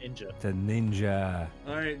ninja. Ninja. The ninja.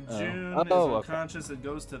 Alright, Oh. June Oh, is okay. unconscious. It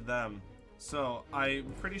goes to them. So, I'm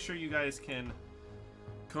pretty sure you guys can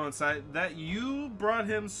coincide that you brought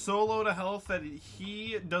him so low to health that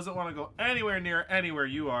he doesn't want to go anywhere near anywhere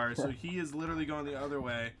you are. So, he is literally going the other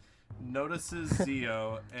way. Notices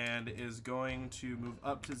Zio and is going to move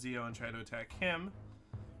up to Zio and try to attack him,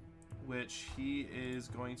 which he is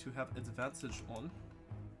going to have advantage on.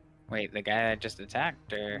 Wait, the guy that just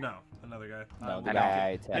attacked, or No, another guy. No, We'll the make guy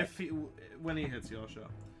it- attacked. If he, when he hits you, I'll show.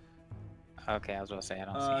 okay, I was gonna say I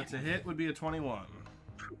don't see. To hit would be a 21.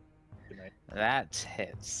 Good night. That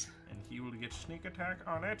hits. And he will get sneak attack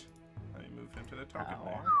on it. Let me move him to the target Ow.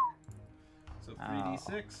 there. So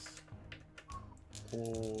 3d6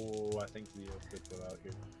 Oh, I think we have to go out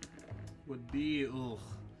here. would be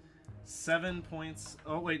 7 points.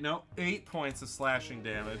 Oh wait, no, 8 points of slashing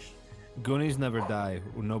damage. Goonies never die.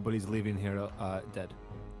 Nobody's leaving here dead.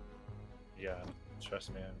 Yeah,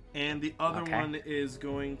 trust me. And the other Okay. one is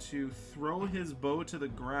going to throw his bow to the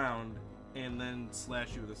ground and then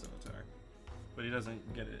slash you with a scimitar. But he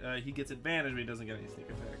doesn't get it. He gets advantage, but he doesn't get any sneak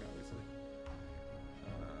attack, obviously.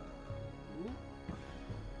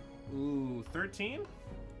 Ooh, 13?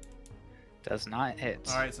 Does not hit.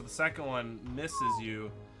 Alright, so the second one misses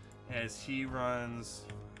you as he runs.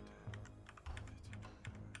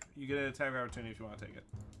 You get an attack of opportunity if you want to take it.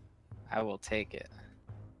 I will take it.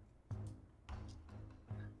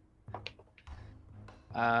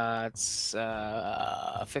 It's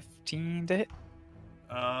 15 to hit.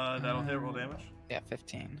 That'll hit, roll damage. Yeah,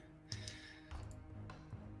 15.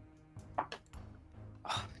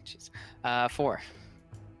 Oh, jeez. 4.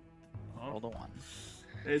 rolled a 1.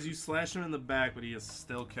 As you slash him in the back, but he is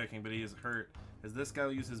still kicking, but he is hurt. As this guy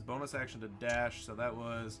will use his bonus action to dash, so that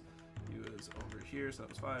was, he was over here, so that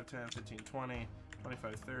was 5, 10, 15, 20,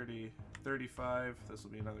 25, 30, 35. This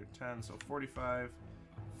will be another 10, so 45,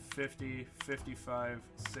 50, 55,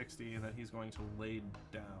 60, and then he's going to lay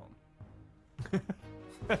down.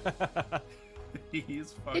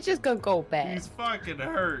 He's fucking, It's just gonna go bad. he's fucking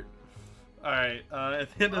hurt. Alright, at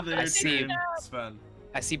the end of their I see. turn, Sven.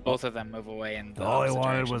 I see both of them move away in the All I opposite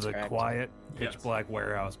wanted directions, was a correct? quiet, pitch Yes. black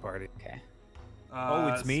warehouse party. Okay. Oh,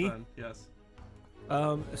 it's me? Sven, yes.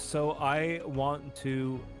 So I want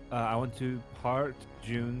to part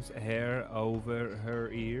June's hair over her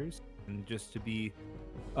ears, and just to be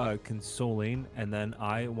consoling, and then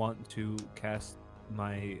I want to cast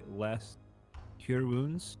my last cure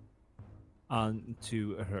wounds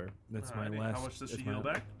onto her. That's my Alrighty, last. How much does she that's my- heal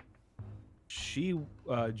back?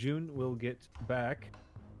 June will get back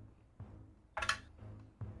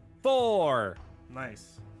 4.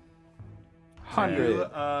 Nice.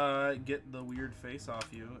 100. You get the weird face off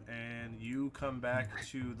you, and you come back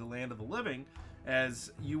to the land of the living.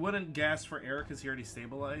 As you wouldn't gasp for air because he already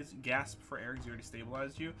stabilized. Gasp for air because he already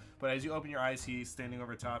stabilized you. But as you open your eyes, he's standing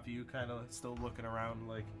over top of you, kind of still looking around,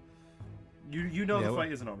 like you know Yeah, the well-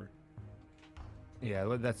 fight isn't over. Yeah,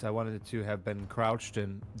 well, that's I wanted it to have been crouched,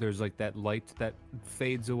 and there's like that light that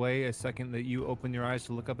fades away a second that you open your eyes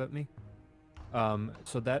to look up at me.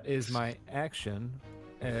 So that is my action.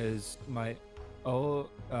 As my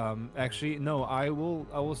actually no, I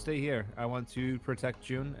will stay here. I want to protect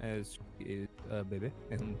June as she is a baby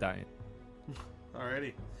and dying.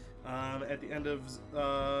 Alrighty. At the end of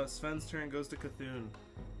Sven's turn goes to Cthulhu.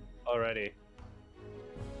 Alrighty.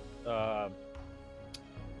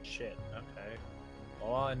 Shit. Okay.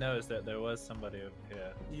 All I know is that there was somebody over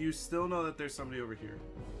here. You still know that there's somebody over here.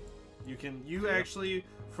 You Yep. actually,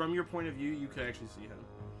 from your point of view, you could actually see him.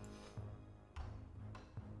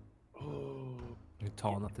 Oh. You're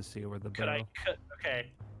tall enough to see over the Could barrel. I cut?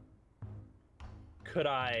 Okay. Could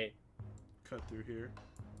I Cut through here.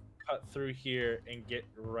 cut through here and get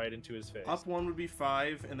right into his face? Up 1 would be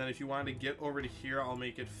 5, and then if you wanted to get over to here, I'll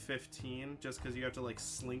make it 15, just because you have to like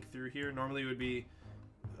slink through here. Normally it would be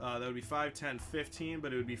that would be 5, 10, 15,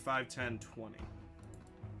 but it would be 5, 10, 20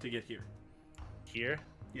 to get here. Here?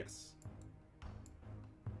 Yes.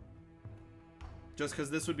 Just because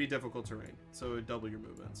this would be difficult terrain, so it would double your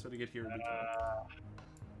movement. So to get here would be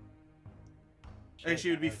 20. Actually,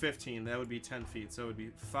 it would be 15. That would be 10 feet. So it would be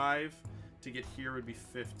 5 to get here would be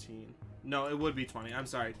 15. No, it would be 20. I'm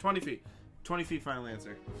sorry, 20 feet. 20 feet. Final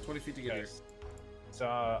answer. 20 feet to get here. So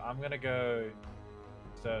I'm gonna go.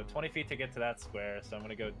 So 20 feet to get to that square. So I'm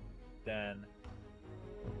gonna go. Then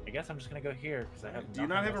I guess I'm just gonna go here because I have. Do you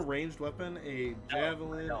not have a else. ranged weapon? A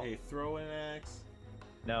javelin? no. A throwing axe?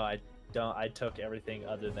 No, I don't. I took everything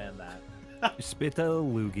other than that. You spit a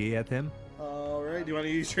loogie at him. All right. Do you want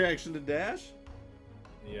to use your action to dash?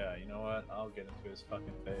 Yeah, you know what? I'll get into his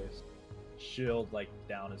fucking face. Shield like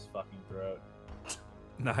down his fucking throat.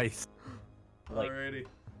 Nice. Like, Alrighty.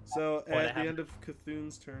 So what at the happened- end of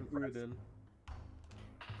Cthulhu's turn, Uridin.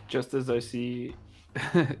 Just as I see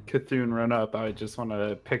Cthulhu run up, I just want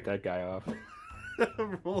to pick that guy off.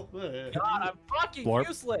 Roll the hit. God, I'm fucking Blorp.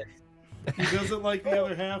 useless. He doesn't like the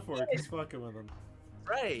other half orc. He's fucking with him.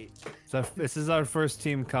 Right. So if this is our first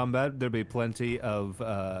team combat. There'll be plenty of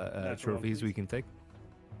Natural trophies we ones. can take.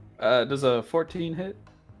 Does a 14 hit?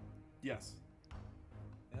 Yes.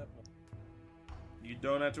 Yep. You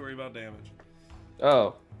don't have to worry about damage.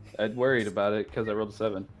 Oh, I'd worried about it because I rolled a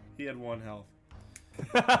 7. He had 1 health.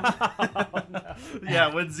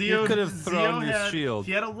 Yeah, when Zio could have thrown his had, shield.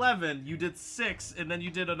 He had 11. You did 6, and then you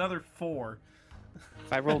did another 4.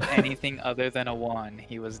 If I rolled anything other than a 1,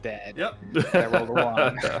 he was dead. Yep. I rolled a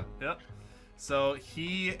 1. Yep. So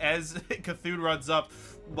he, as Cthulhu runs up,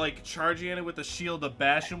 like charging at it with the shield to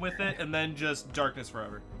bash him with it, and then just darkness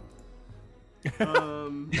forever. Sure,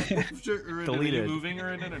 Uridin, are you Deleted. moving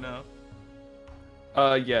Uridin or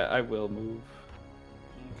no? Yeah, I will move.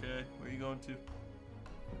 Okay, where are you going to?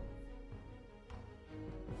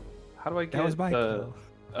 How do I That was get my the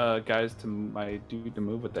call. guys to my dude to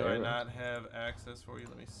move with the Do I arrow? not have access for you?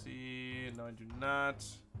 Let me see. No, I do not.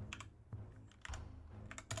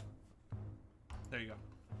 There you go.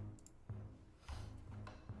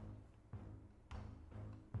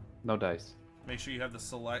 No dice. Make sure you have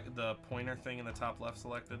the pointer thing in the top left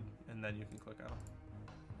selected, and then you can click on them.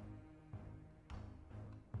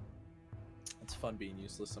 It's fun being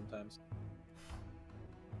useless sometimes.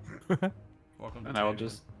 Welcome to And I will Champion.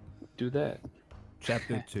 just do that.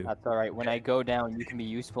 Chapter 2. That's all right. When I go down, you can be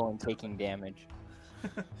useful in taking damage.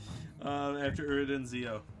 After Uridin,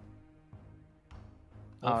 Zio.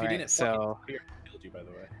 Well, if you Alright, didn't so fucking fear, I killed you, by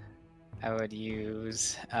the way. I would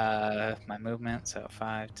use my movement, so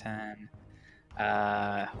 5, 10.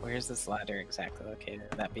 Where's this ladder exactly located?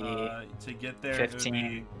 Would that be To get there, 15, it would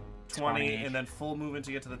be 20, 20. and then full movement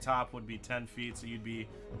to get to the top would be 10 feet, so you'd be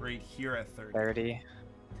right here at 30. 30?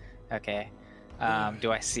 Okay.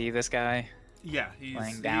 Do I see this guy? Yeah, he's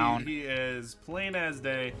Laying down. He is plain as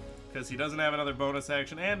day because he doesn't have another bonus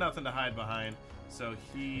action and nothing to hide behind. So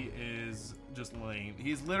he is just laying.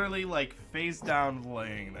 He's literally like face down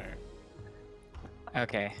laying there.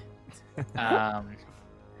 Okay.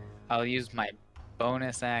 I'll use my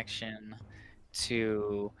bonus action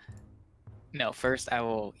to. No, first I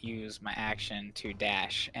will use my action to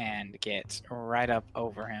dash and get right up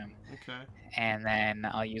over him. Okay. And then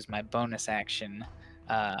I'll use my bonus action,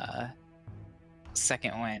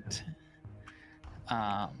 second wind,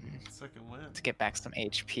 Second win. to get back some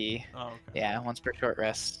HP. Oh, okay. Yeah, once per short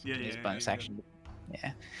rest. Yeah, use yeah, bonus yeah, action.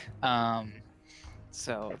 Yeah.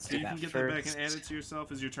 So let's So do you that can get first. that back and add it to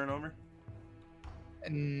yourself as your turn over?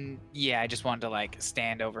 Yeah, I just wanted to like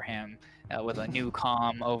stand over him with a new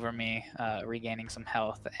calm over me, regaining some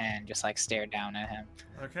health, and just like stare down at him.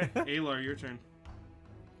 Okay. Alar, your turn.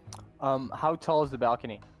 How tall is the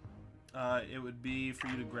balcony? It would be for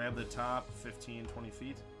you to grab the top 15, 20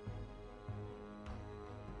 feet.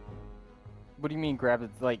 What do you mean grab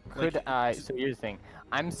it? Like, could Like, I? So here's the thing.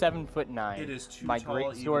 I'm 7'9". It is too My tall great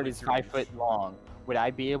even sword with is your 5 reach. foot long. Would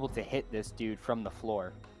I be able to hit this dude from the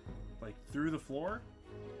floor? Like through the floor?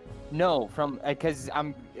 No, from because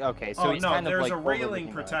I'm okay. So oh he's no, kind there's of like a railing overlooking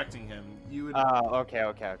my- protecting him. You would Okay.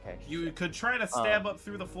 you could try to stab up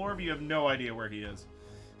through the floor, but you have no idea where he is.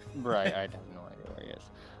 Right, I have no idea where he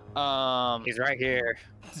is. He's right here.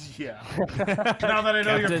 Yeah. Now that I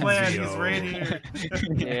know your Captain plan, Zio. he's right here.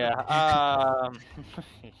 Yeah.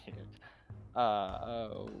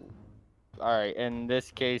 Oh. All right. In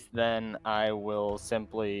this case, then I will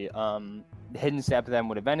simply hidden step them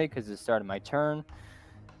would have ended because it started my turn.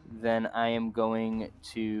 Then I am going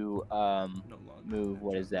to No longer. move.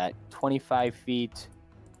 What is that? 25 feet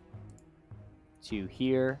to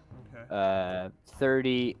here. Okay.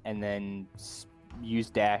 30, and then use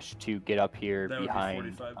dash to get up here That would behind.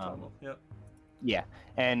 be 45 total. Yep. Yeah,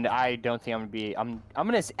 and I don't think I'm gonna be. I'm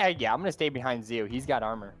gonna. Yeah, I'm gonna stay behind Zio. He's got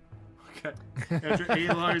armor. Okay. After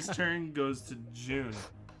Alar's turn goes to June.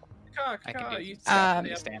 I can do you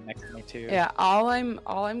stand next to me too. Yeah, all I'm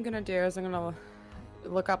gonna do is I'm gonna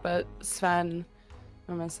look up at Sven.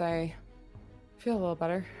 I'm gonna say, I feel a little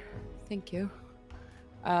better. Thank you.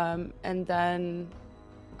 And then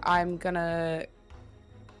I'm gonna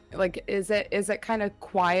like, is it kind of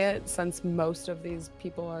quiet since most of these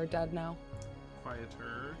people are dead now?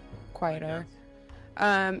 Quieter.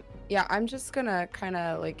 Yeah, I'm just gonna kind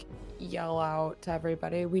of like yell out to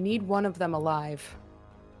everybody. We need one of them alive.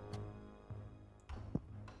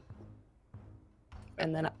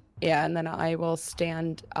 And then I will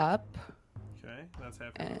stand up. Okay, that's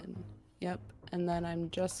happening. And yep, and then I'm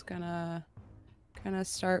just gonna kind of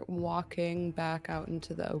start walking back out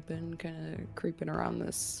into the open, kind of creeping around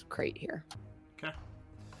this crate here. Okay.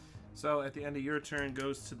 So at the end of your turn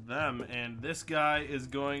goes to them, and this guy is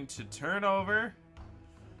going to turn over.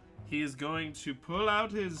 He is going to pull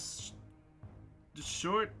out his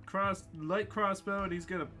light crossbow, and he's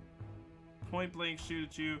gonna point blank shoot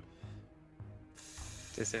at you.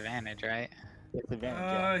 Disadvantage, right?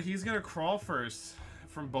 He's gonna crawl first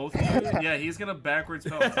from both of you. Yeah, he's gonna backwards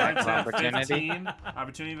spell 5, 10, Opportunity. 15.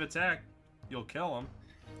 Opportunity of attack. You'll kill him.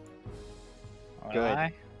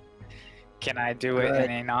 Good. Can I do it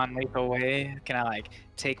in a non-lethal way? Can I like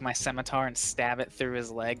take my scimitar and stab it through his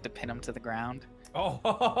leg to pin him to the ground? Oh,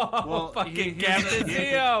 Well, fucking here's Captain the-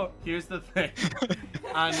 Zio! Here's the thing.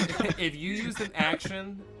 If you use an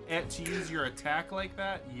action to use your attack like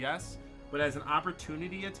that, yes. But as an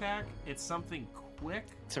opportunity attack, it's something quick.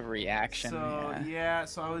 It's a reaction. So yeah.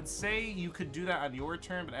 so I would say you could do that on your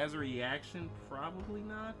turn, but as a reaction, probably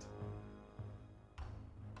not.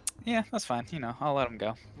 Yeah, that's fine. You know, I'll let him go.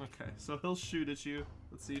 Okay, so he'll shoot at you.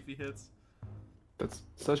 Let's see if he hits. That's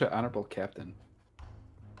such an honorable captain.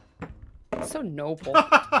 So noble.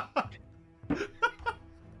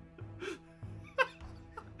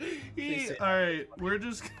 All right, we're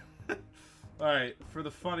just. All right, for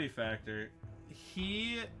the funny factor,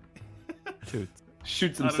 he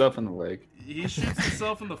Shoots I don't- himself in the leg. he shoots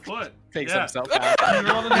himself in the foot. Takes Yeah. himself out.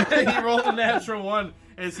 He rolled a natural one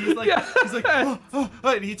as he's like oh,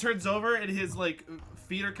 and he turns over and his like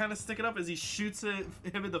feet are kind of sticking up as he shoots him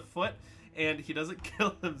in the foot, and he doesn't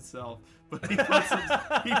kill himself, but he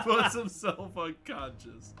puts himself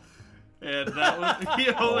unconscious. And that was he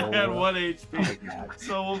only had 1 HP.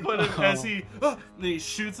 So we'll put it as and he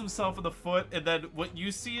shoots himself in the foot, and then what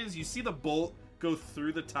you see is the bolt go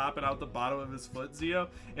through the top and out the bottom of his foot, Zio,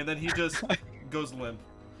 and then he just goes limp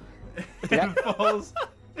and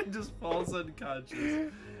just falls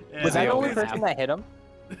unconscious. And Was I the only person that hit him?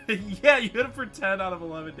 Yeah, you hit him for 10 out of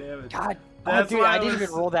 11 damage. God, That's dude, why I didn't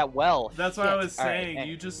even roll that well. That's what I was All right, saying.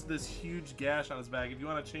 You just this huge gash on his back. If you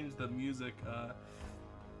want to change the music,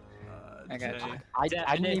 I got Jay. you.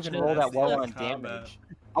 I didn't even roll that well on damage.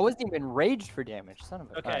 I wasn't even raged for damage, son of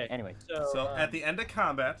a. Okay. Alright, anyway, So at the end of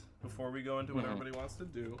combat, before we go into what everybody wants to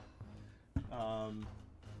do,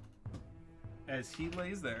 as he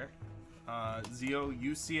lays there, Zio,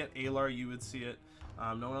 you see it. Alar, you would see it.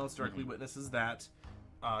 No one else directly witnesses that.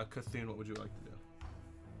 Cthulhu, what would you like to do?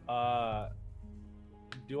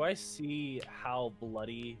 Do I see how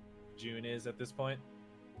bloody June is at this point?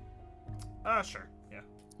 Sure. Yeah.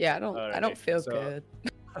 Yeah, I don't Alright, feel so- good.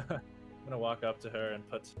 I'm gonna walk up to her and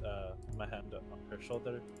put my hand on her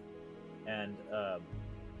shoulder, and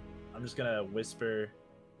I'm just gonna whisper,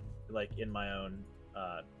 like in my own,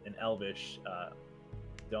 in Elvish,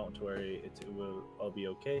 "Don't worry, it will all be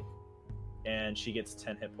okay." And she gets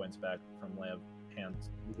 10 hit points back from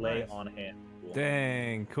lay Nice. on hand. Cool.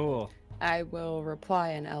 Dang, cool. I will reply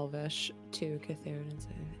in Elvish to Cthulhu and say,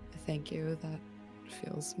 "Thank you. That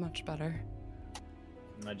feels much better."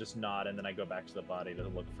 And I just nod, and then I go back to the body to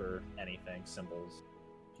look for anything, symbols,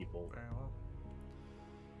 people. Very well.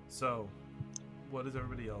 So, what is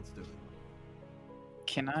everybody else doing?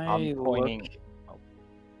 Can I I'm look? pointing.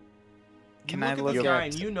 Can you I look at look this guy,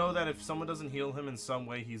 at- and you know that if someone doesn't heal him in some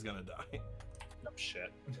way, he's gonna die. Oh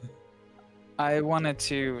shit. I wanted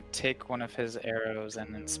to take one of his arrows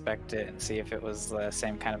and inspect it and see if it was the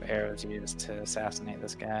same kind of arrows used to assassinate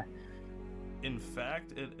this guy. In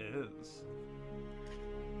fact, it is.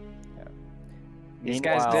 These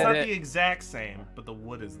guys Meanwhile- It's not did the it. exact same, but the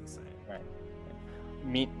wood is the same.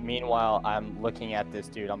 Right. Meanwhile, I'm looking at this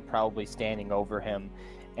dude. I'm probably standing over him,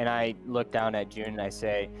 and I look down at June and I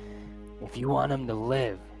say, If you want him to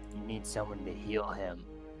live, you need someone to heal him.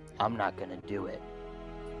 I'm not gonna do it.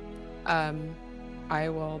 I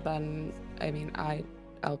will then. I mean,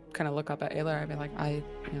 I'll kind of look up at Ayla. I'll be like,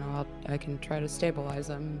 I can try to stabilize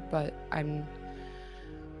him, but I'm.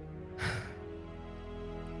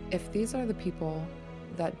 If these are the people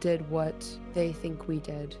that did what they think we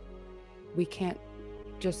did, we can't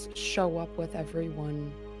just show up with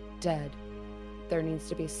everyone dead. There needs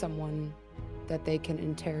to be someone that they can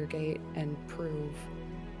interrogate and prove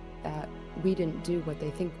that we didn't do what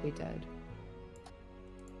they think we did.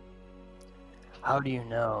 How do you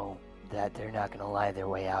know that they're not gonna lie their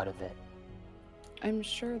way out of it? I'm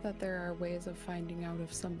sure that there are ways of finding out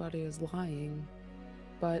if somebody is lying,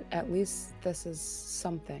 but at least this is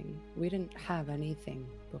something. We didn't have anything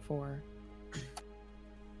before.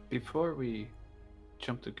 Before we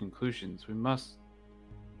jump to conclusions, we must.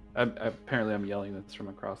 Apparently, I'm yelling this from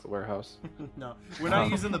across the warehouse. No, we're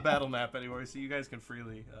not using the battle map anymore, so you guys can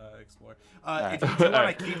freely explore. If you do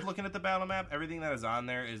want to keep looking at the battle map, everything that is on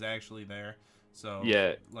there is actually there. So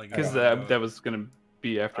Yeah, like because if that was gonna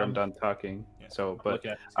be after I'm done talking. Yeah. So, I'm but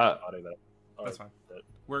looking at this body that. that's fine.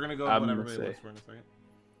 We're gonna go I'm when gonna everybody say- looks for in a second.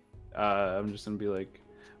 I'm just gonna be like,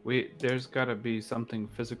 there's gotta be something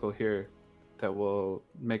physical here that will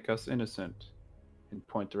make us innocent, and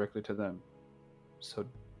point directly to them. So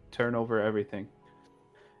turn over everything,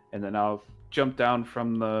 and then I'll jump down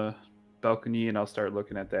from the balcony and I'll start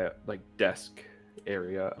looking at that like desk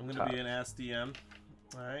area. I'm up gonna top. be an ass DM.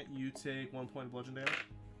 All right, you take 1 point of bludgeon damage.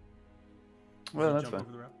 Well, You that's jump fine.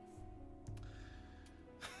 over the rail.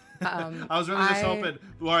 Um, I was really just hoping.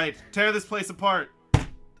 All right, tear this place apart.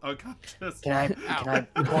 Unconscious. Can I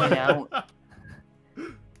point out?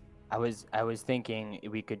 I was thinking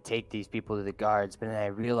we could take these people to the guards, but then I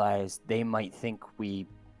realized they might think we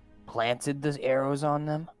planted the arrows on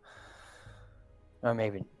them. Or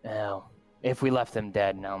maybe no. If we left them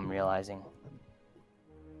dead, now I'm realizing.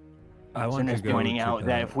 I So want I'm to just go pointing to out the,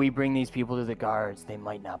 that if we bring these people to the guards, they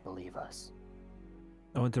might not believe us.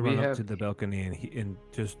 I want to We run up have- to the balcony and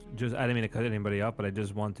just I didn't mean to cut anybody up, but I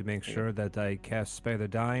just want to make sure that I cast Spare the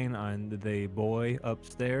Dying on the boy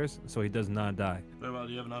upstairs so he does not die. Very well.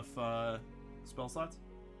 Do you have enough spell slots?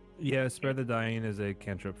 Yeah, Spare the Dying is a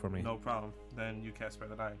cantrip for me. No problem. Then you cast Spare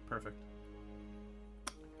the Dying. Perfect.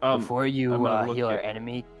 Before I'm you gonna look heal our at-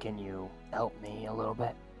 enemy, can you help me a little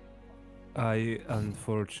bit?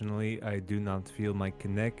 Unfortunately, I do not feel my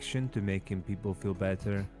connection to making people feel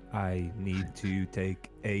better. I need to take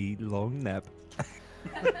a long nap.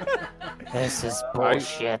 This is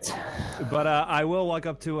bullshit. But I will walk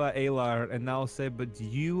up to Alar and I'll say, but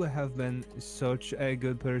you have been such a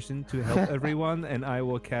good person to help everyone, and I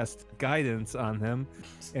will cast guidance on him.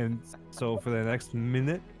 And so for the next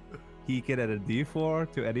minute, he can add a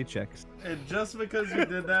d4 to any checks. And just because you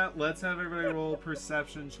did that, let's have everybody roll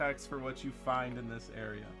perception checks for what you find in this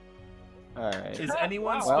area. Alright. Is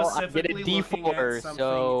anyone Well, I specifically get a looking D4, at something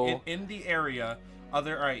so- in the area?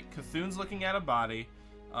 Alright, Cthulhu's looking at a body.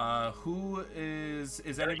 Who is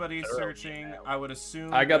anybody searching? I would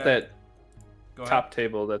assume I got that Go top ahead.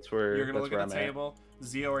 table. That's where. You're gonna that's look where at the I'm table.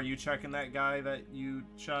 Zio, are you checking that guy that you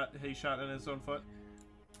shot? He shot in his own foot,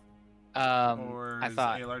 or I is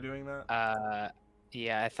thought. Alar doing that?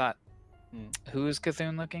 Yeah, I thought. Who's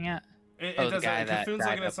Cthulhu looking at? It the doesn't. guy that Cthulhu's died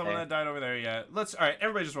looking at up someone there. that died over there. Yeah. All right,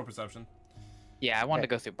 everybody, just roll perception. Yeah, I wanted to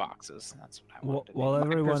go through boxes. That's what I wanted to do. While My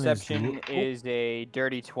everyone perception is is a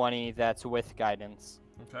dirty 20 that's with guidance.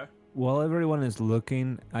 Okay. while everyone is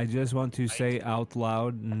looking, I just want to say out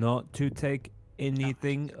loud not to take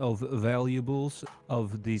anything of valuables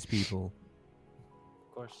of these people.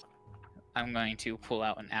 Of course. I'm going to pull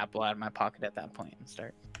out an apple out of my pocket at that point and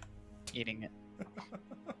start eating it.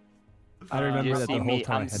 I remember You that see the whole me,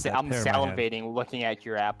 time I I'm, had sa- that I'm pear in my hand. salivating looking at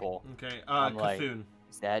your apple. Okay. I'm like- Cthulhu.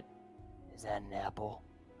 Is that an apple?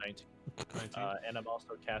 19. 19. And I'm also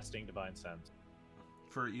casting Divine Sense.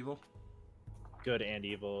 For evil. Good and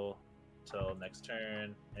evil till next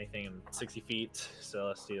turn. Anything in 60 feet,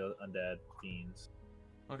 celestial, undead, fiends.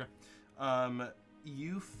 Okay.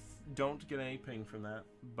 You don't get any ping from that,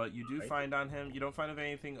 but you do Right. find on him. You don't find of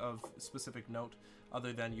anything of specific note,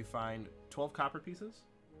 other than you find 12 copper pieces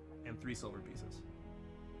and 3 silver pieces.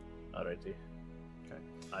 Alrighty. Okay.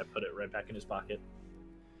 I put it right back in his pocket.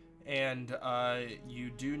 And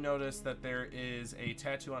you do notice that there is a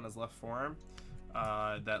tattoo on his left forearm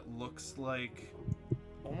that looks like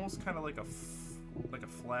almost kind of like like a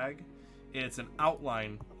flag. It's an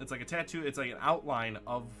outline. It's like a tattoo. It's like an outline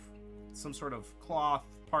of some sort of cloth,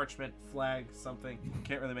 parchment, flag, something.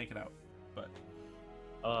 Can't really make it out, but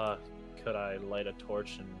Could I light a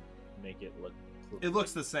torch and make it look? it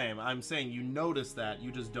looks the same. I'm saying you notice that,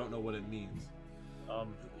 you just don't know what it means.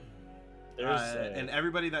 There's And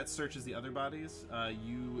everybody that searches the other bodies,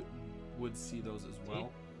 you would see those as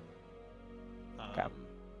well. Okay.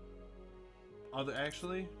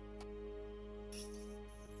 Actually,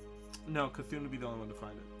 no, Cthulhu would be the only one to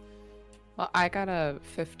find it. Well, I got a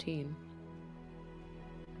 15.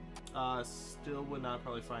 Still would not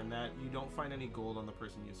probably find that. You don't find any gold on the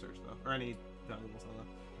person you search though, or any valuables on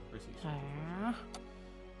the person you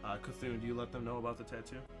search. Cthulhu, do you let them know about the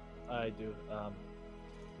tattoo? I do.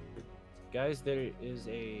 Guys, there is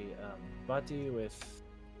a body with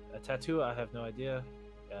a tattoo. I have no idea.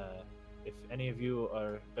 If any of you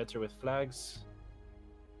are better with flags,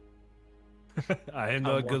 I am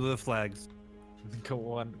not good with flags. come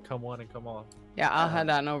on and come on. Yeah, I'll head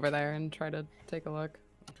on over there and try to take a look.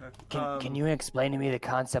 Okay. Can you explain to me the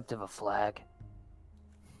concept of a flag?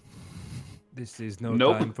 This is no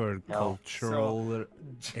Nope. time for No. cultural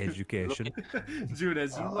education. Jude,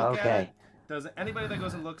 as you look at Okay. it, does anybody that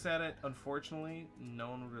goes and looks at it, unfortunately, no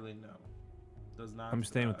one would really know. Does not. I'm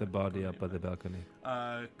staying with the body go up at the anywhere.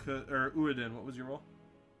 balcony. Or Uridin, what was your roll?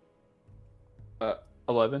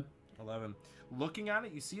 11. 11. Looking at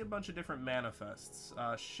it, you see a bunch of different manifests,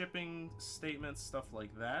 shipping statements, stuff like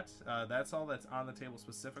that. That's all that's on the table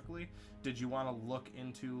specifically. Did you want to look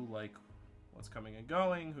into like what's coming and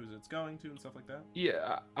going, who's it's going to, and stuff like that?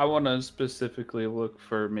 Yeah, I want to specifically look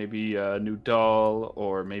for maybe a new doll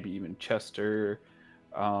or maybe even Chester,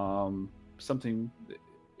 something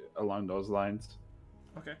along those lines.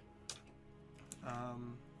 Okay.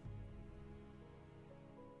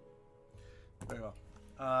 Very well.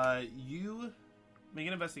 You make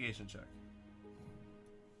an investigation check.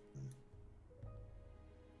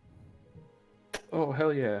 Oh,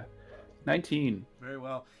 hell yeah. 19. Very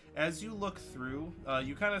well. As you look through,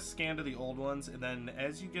 you kind of scan to the old ones, and then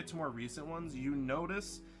as you get to more recent ones, you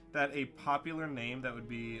notice that a popular name that would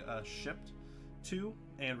be shipped to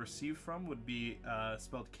and received from would be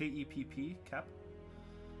spelled K-E-P-P, Kep.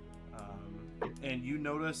 And you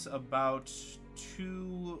notice about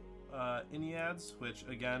 2 Enneads, which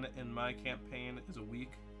again in my campaign is a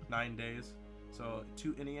week, 9 days. So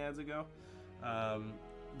 2 Enneads ago,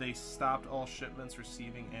 they stopped all shipments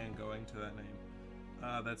receiving and going to that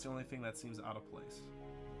name. That's the only thing that seems out of place.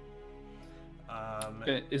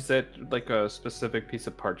 Is that like a specific piece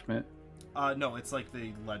of parchment? No, it's like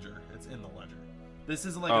the ledger. It's in the ledger. This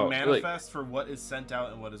is like Oh, a manifest for what is sent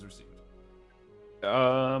out and what is received.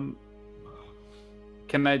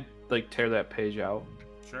 Can I like tear that page out?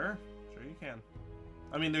 Sure you can.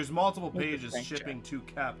 I mean, there's multiple pages Thank you. shipping to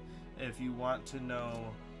Kep. If you want to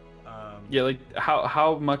know, Yeah, like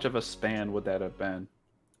how much of a span would that have been?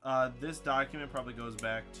 this document probably goes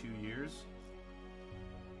back 2 years.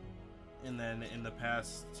 And then in the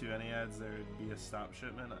past 2 Enneads, there would be a stop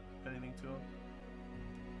shipment, anything to him.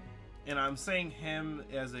 And I'm saying him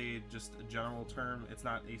as just a general term. It's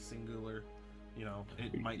not a singular,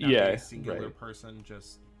 it might not be a singular person,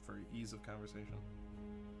 just for ease of conversation.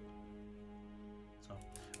 So,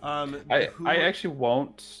 I actually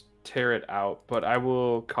won't tear it out, but I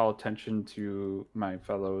will call attention to my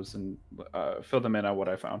fellows and fill them in on what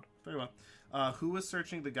I found. Very well. Who was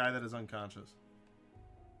searching the guy that is unconscious?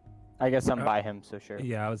 I guess I'm by him, so sure.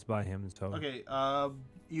 Yeah, I was by him, so. Okay,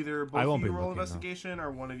 either both I of won't you be roll looking, though. investigation, or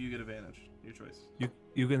one of you get advantage. Your choice.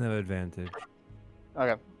 You can have advantage.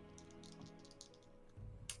 Okay.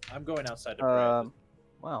 I'm going outside to pray.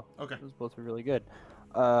 Wow. Okay. Those both are really good.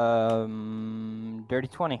 Dirty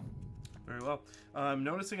 20. Very well.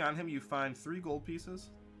 Noticing on him, you find 3 gold pieces.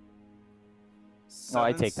 Oh,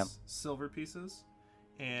 I 7 take them. Silver pieces,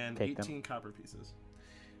 and Take 18 them. copper pieces.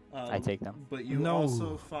 I take them. But you No.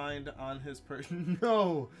 also find on his person.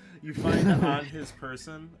 No, you find on his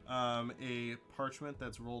person a parchment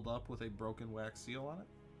that's rolled up with a broken wax seal on it.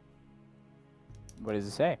 What does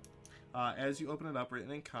it say? As you open it up,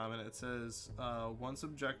 written in common, it says, "Once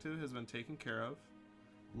objective has been taken care of,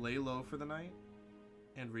 lay low for the night,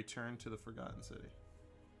 and return to the Forgotten City."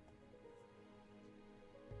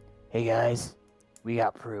 Hey guys, we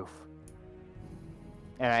got proof.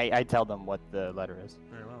 And I tell them what the letter is.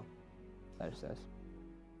 Very well. Letter says.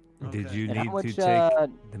 Did Okay. you And how need much, to take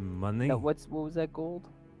the money? No, what was that gold?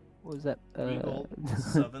 What was that? 3 gold,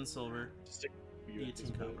 7 silver, Just stick you 18 with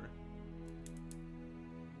this copper.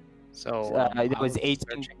 So it I was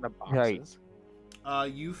 18 searching the sorry. boxes.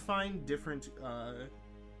 You find different.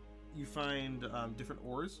 Different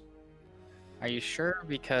ores. Are you sure?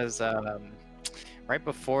 Because right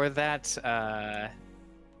before that,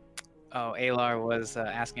 Alar was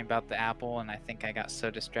asking about the apple, and I think I got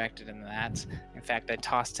so distracted in that. In fact, I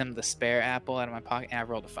tossed him the spare apple out of my pocket, and I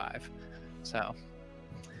rolled a 5. So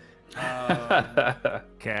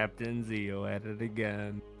Captain Zeo at it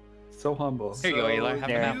again. So humble. Here you go, Alar, have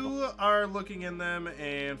an You are looking in them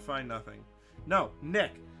and find nothing. No,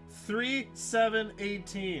 Nick. 3, 7,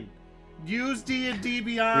 18. Use D&D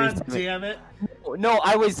Beyond, 3, 7. damn it. No,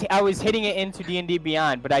 I was hitting it into D&D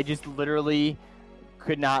Beyond, but I just literally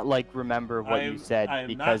could not remember what you said I am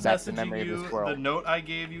because not that's the messaging memory you of this world. the note I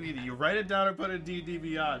gave you. Either you write it down or put it in D&D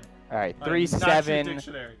Beyond. All right, I'm 3, not your 7,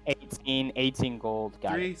 dictionary. 18 gold.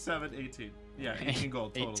 Got 3, it. 7, 18. Yeah, 18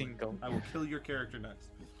 gold. Totally. 18 gold. I will kill your character next.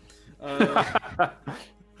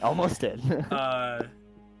 Almost did.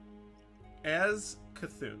 As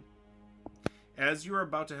Cthulhu, as you are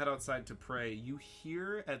about to head outside to pray, you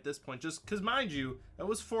hear at this point, just because mind you, that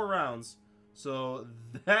was 4 rounds, so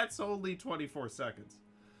that's only 24 seconds.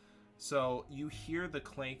 So you hear the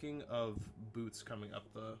clanking of boots coming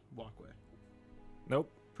up the walkway.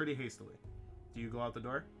 Nope. Pretty hastily. Do you go out the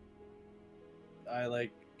door? I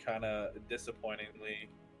kind of disappointingly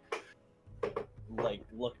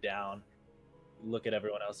look down, look at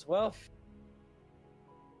everyone else. Well,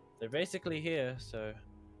 they're basically here, so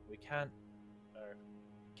we can't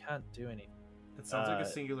do anything. It sounds like a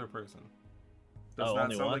singular person. Does Oh, not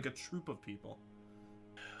only sound one? like a troop of people.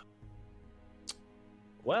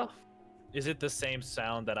 Well, is it the same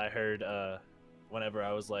sound that I heard whenever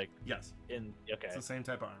I was Yes, in? Okay. it's the same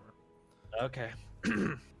type of armor. Okay.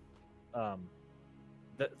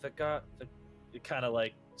 The god, kind of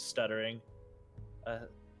stuttering.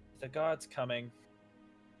 The god's coming.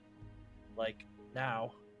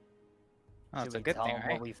 Now. Oh, it's Should a we good tell thing, him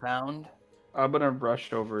right? what we found? I'm gonna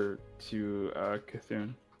rush over to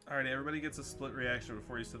Cthulhu. Alright, everybody gets a split reaction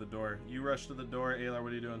before he's to the door. You rush to the door. Aylar,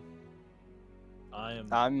 what are you doing? I am.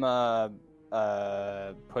 I'm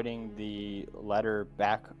putting the letter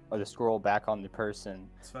back, or the scroll back on the person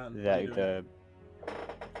It's fine. What are that you doing?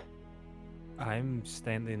 I'm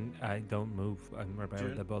standing. I don't move. I'm right by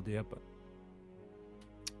June? the body up.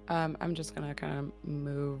 I'm just gonna kind of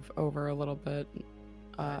move over a little bit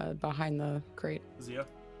behind the crate. Zia?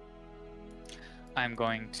 I'm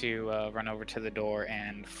going to run over to the door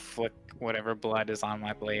and flick whatever blood is on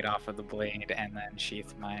my blade off of the blade, and then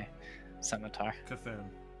sheath my scimitar. Cthulhu.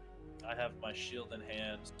 I have my shield in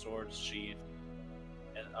hand, sword sheathed,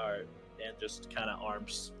 and just kind of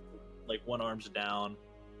arms, one arm's down,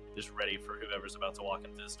 just ready for whoever's about to walk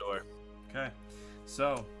into this door. Okay.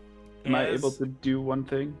 So, Am I as able to do one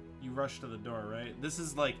thing? You rush to the door, right? This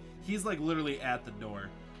is he's literally at the door.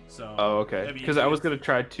 So. Oh, okay. I mean, Because I was gonna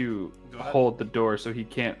try to Go ahead. hold the door so he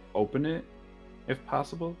can't open it. if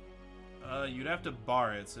possible? You'd have to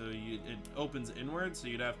bar it, so it opens inward, so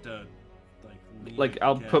you'd have to lean Like,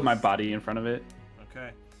 I'll put my against- body in front of it.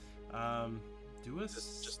 Okay. Do a. I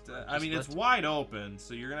just mean, it's let- wide open,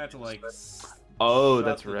 so you're gonna have to Oh, shut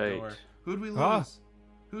that's the right. door. Who'd we lose? Ah.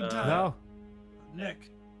 Who died? No,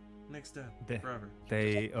 Nick's dead They- forever.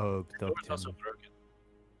 they The door's abducted also him. broken.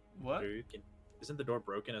 What? Isn't the door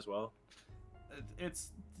broken as well?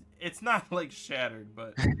 It's not like shattered,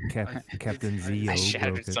 but Captain it's- Zeo I broke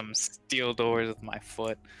shattered it. some steel doors with my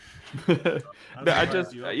foot. No, I surprised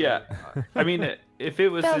just you upgraded. yeah. I mean, if it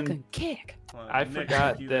was Falcon in, kick. Hold on, I Nick,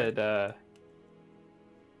 forgot you- that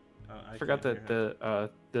I forgot can't that hear him.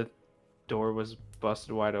 the door was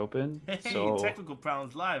busted wide open. Hey, So technical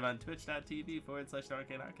problems live on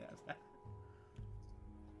twitch.tv/Arcane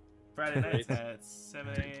Friday nights at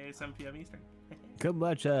 7 p.m. Eastern. Come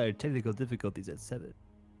watch our technical difficulties at 7.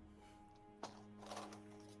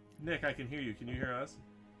 Nick, I can hear you. Can you hear us?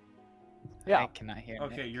 Yeah. I cannot hear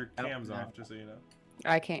Okay, Nick. your Oh, cam's no. off, just so you know.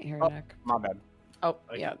 I can't hear Oh. Nick. My bad. Oh,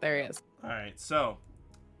 I yeah, there he is. All right, so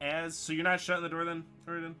so you're not shutting the door then,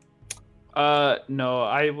 Uridan? no,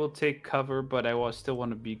 I will take cover, but I will still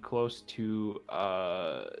want to be close to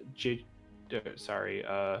Zio.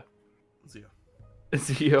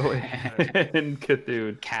 Zio and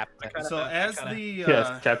Cthulhu. Captain. So as kinda- the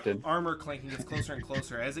Yes, Captain. armor clanking gets closer and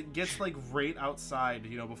closer, as it gets right outside,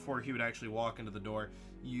 before he would actually walk into the door,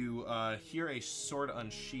 you hear a sword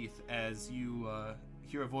unsheath as you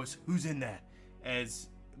hear a voice, "Who's in there?" As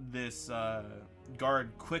this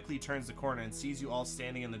guard quickly turns the corner and sees you all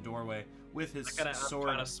standing in the doorway with his I'm sword.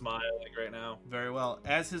 kind of smiling right now. Very well.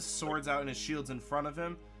 As his sword's out and his shield's in front of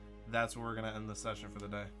him, that's where we're gonna end the session for the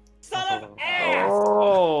day.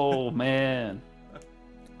 Oh man,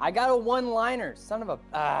 I got a one-liner. Son of a.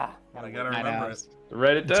 I gotta I remember know. it.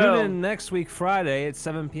 write it Tune down. in next week Friday at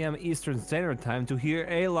 7 p.m. Eastern Standard Time to hear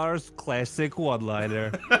Alar's classic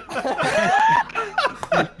one-liner.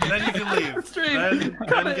 Then you can leave.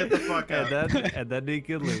 Then get the fuck out. and then he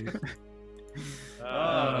can leave.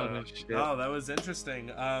 Oh, shit. oh, that was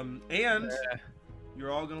interesting. And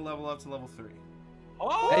you're all gonna level up to level 3.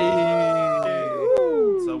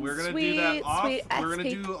 So we're gonna do that Sweet, off. sweet We're gonna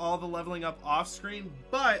XP. do all the leveling up off screen,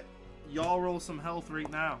 but y'all roll some health right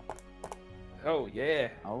now. Oh yeah.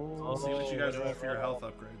 I'll see what you guys roll for your health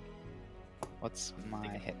upgrade. What's my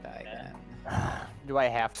hit die again? Do I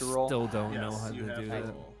have to roll? Still don't know Yes, how you to have do to that.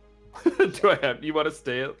 roll. Do I have? You want to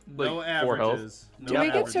stay at like No 4 health? averages. No Do we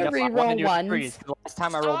get averages. to I wanna re-roll do ones? threes. The last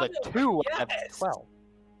time I rolled a 2, I had Yes. 12.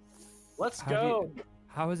 Let's How do go.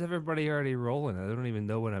 How is everybody already rolling? I don't even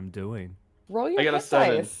know what I'm doing. Roll your I got a hit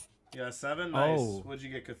 7. dice. Yeah, 7. Nice. Oh. What'd you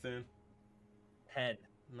get, Cthulhu? 10.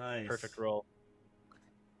 Nice. Perfect roll.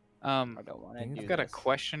 I don't want to do I've got a this.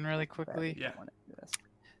 question really quickly. Yeah. I wanna do this.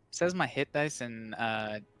 It says my hit dice in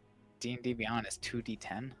D&D Beyond is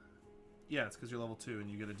 2d10. Yeah, it's because you're level 2 and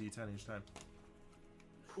you get a D10 each time.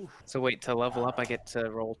 So wait, to level up I get to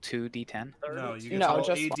roll 2d10? No, you get No, to roll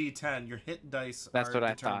just a D10. Your hit dice That's are what I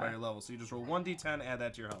determined by thought. your level, so you just roll 1 D10, add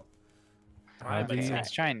that to your health. How do you-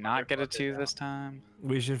 Let's try and not get a 2 this time.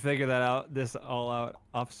 We should figure that out. This all out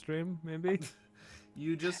off stream, maybe.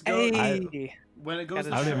 You just go Hey! when it goes I to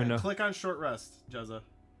don't even short, know. click on short rest, Jezza.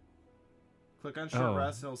 Click on short Oh.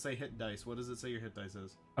 rest and it'll say hit dice. What does it say your hit dice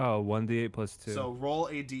is? Oh, 1d8 plus 2. So roll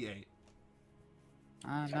a D8.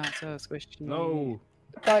 I'm not so squishy. no.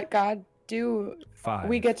 But God, 5.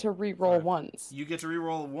 we get to re-roll Alright. ones. You get to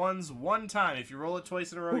re-roll ones one time. If you roll it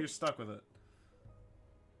twice in a row, you're stuck with it.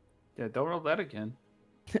 Yeah, don't roll that again.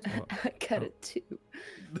 I got a 2.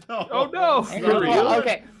 No. Oh, no. it's For not real? Well,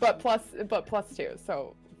 okay, but plus 2,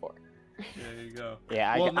 so 4. There you go.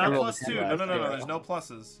 Yeah, Well, I not rolled plus a 2. 10 No, last no. year. There's no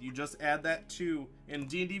pluses. You just add that 2 in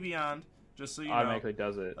D&D Beyond, just so you know. Automatically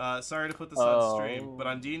does it. Sorry to put this on Oh. stream, but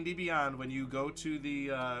on D&D Beyond, when you go to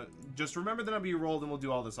the, just remember the number you rolled, and we'll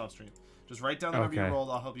do all this off stream. Just write down the number you Okay. rolled.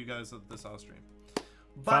 I'll help you guys with this off stream.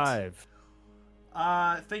 But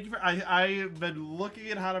 5. thank you for. I've been looking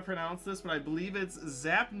at how to pronounce this, but I believe it's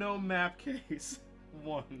Zapno Map Case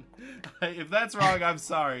 1. If that's wrong, I'm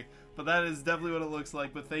sorry, but that is definitely what it looks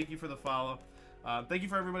like. But thank you for the follow. Thank you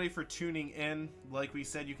for everybody for tuning in. Like we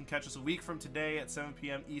said, you can catch us a week from today at 7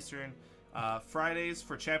 p.m. Eastern, Fridays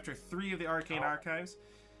for Chapter 3 of the Arcane Archives.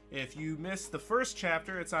 If you missed the first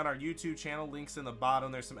chapter, it's on our YouTube channel. Links in the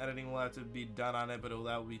bottom. There's some editing will have to be done on it, but that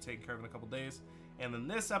will be taken care of in a couple days. And then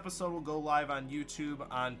this episode will go live on YouTube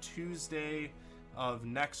on Tuesday of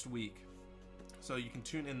next week. So you can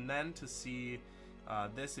tune in then to see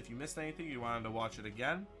this. If you missed anything, you wanted to watch it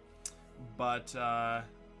again. But,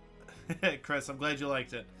 Chris, I'm glad you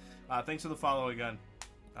liked it. Thanks for the follow again.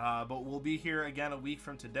 But we'll be here again a week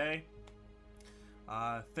from today.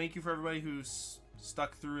 Thank you for everybody who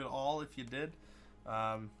stuck through it all. If you did,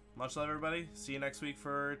 much love, everybody. See you next week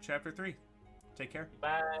for chapter 3. Take care.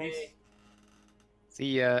 Bye. Peace.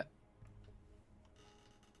 See ya.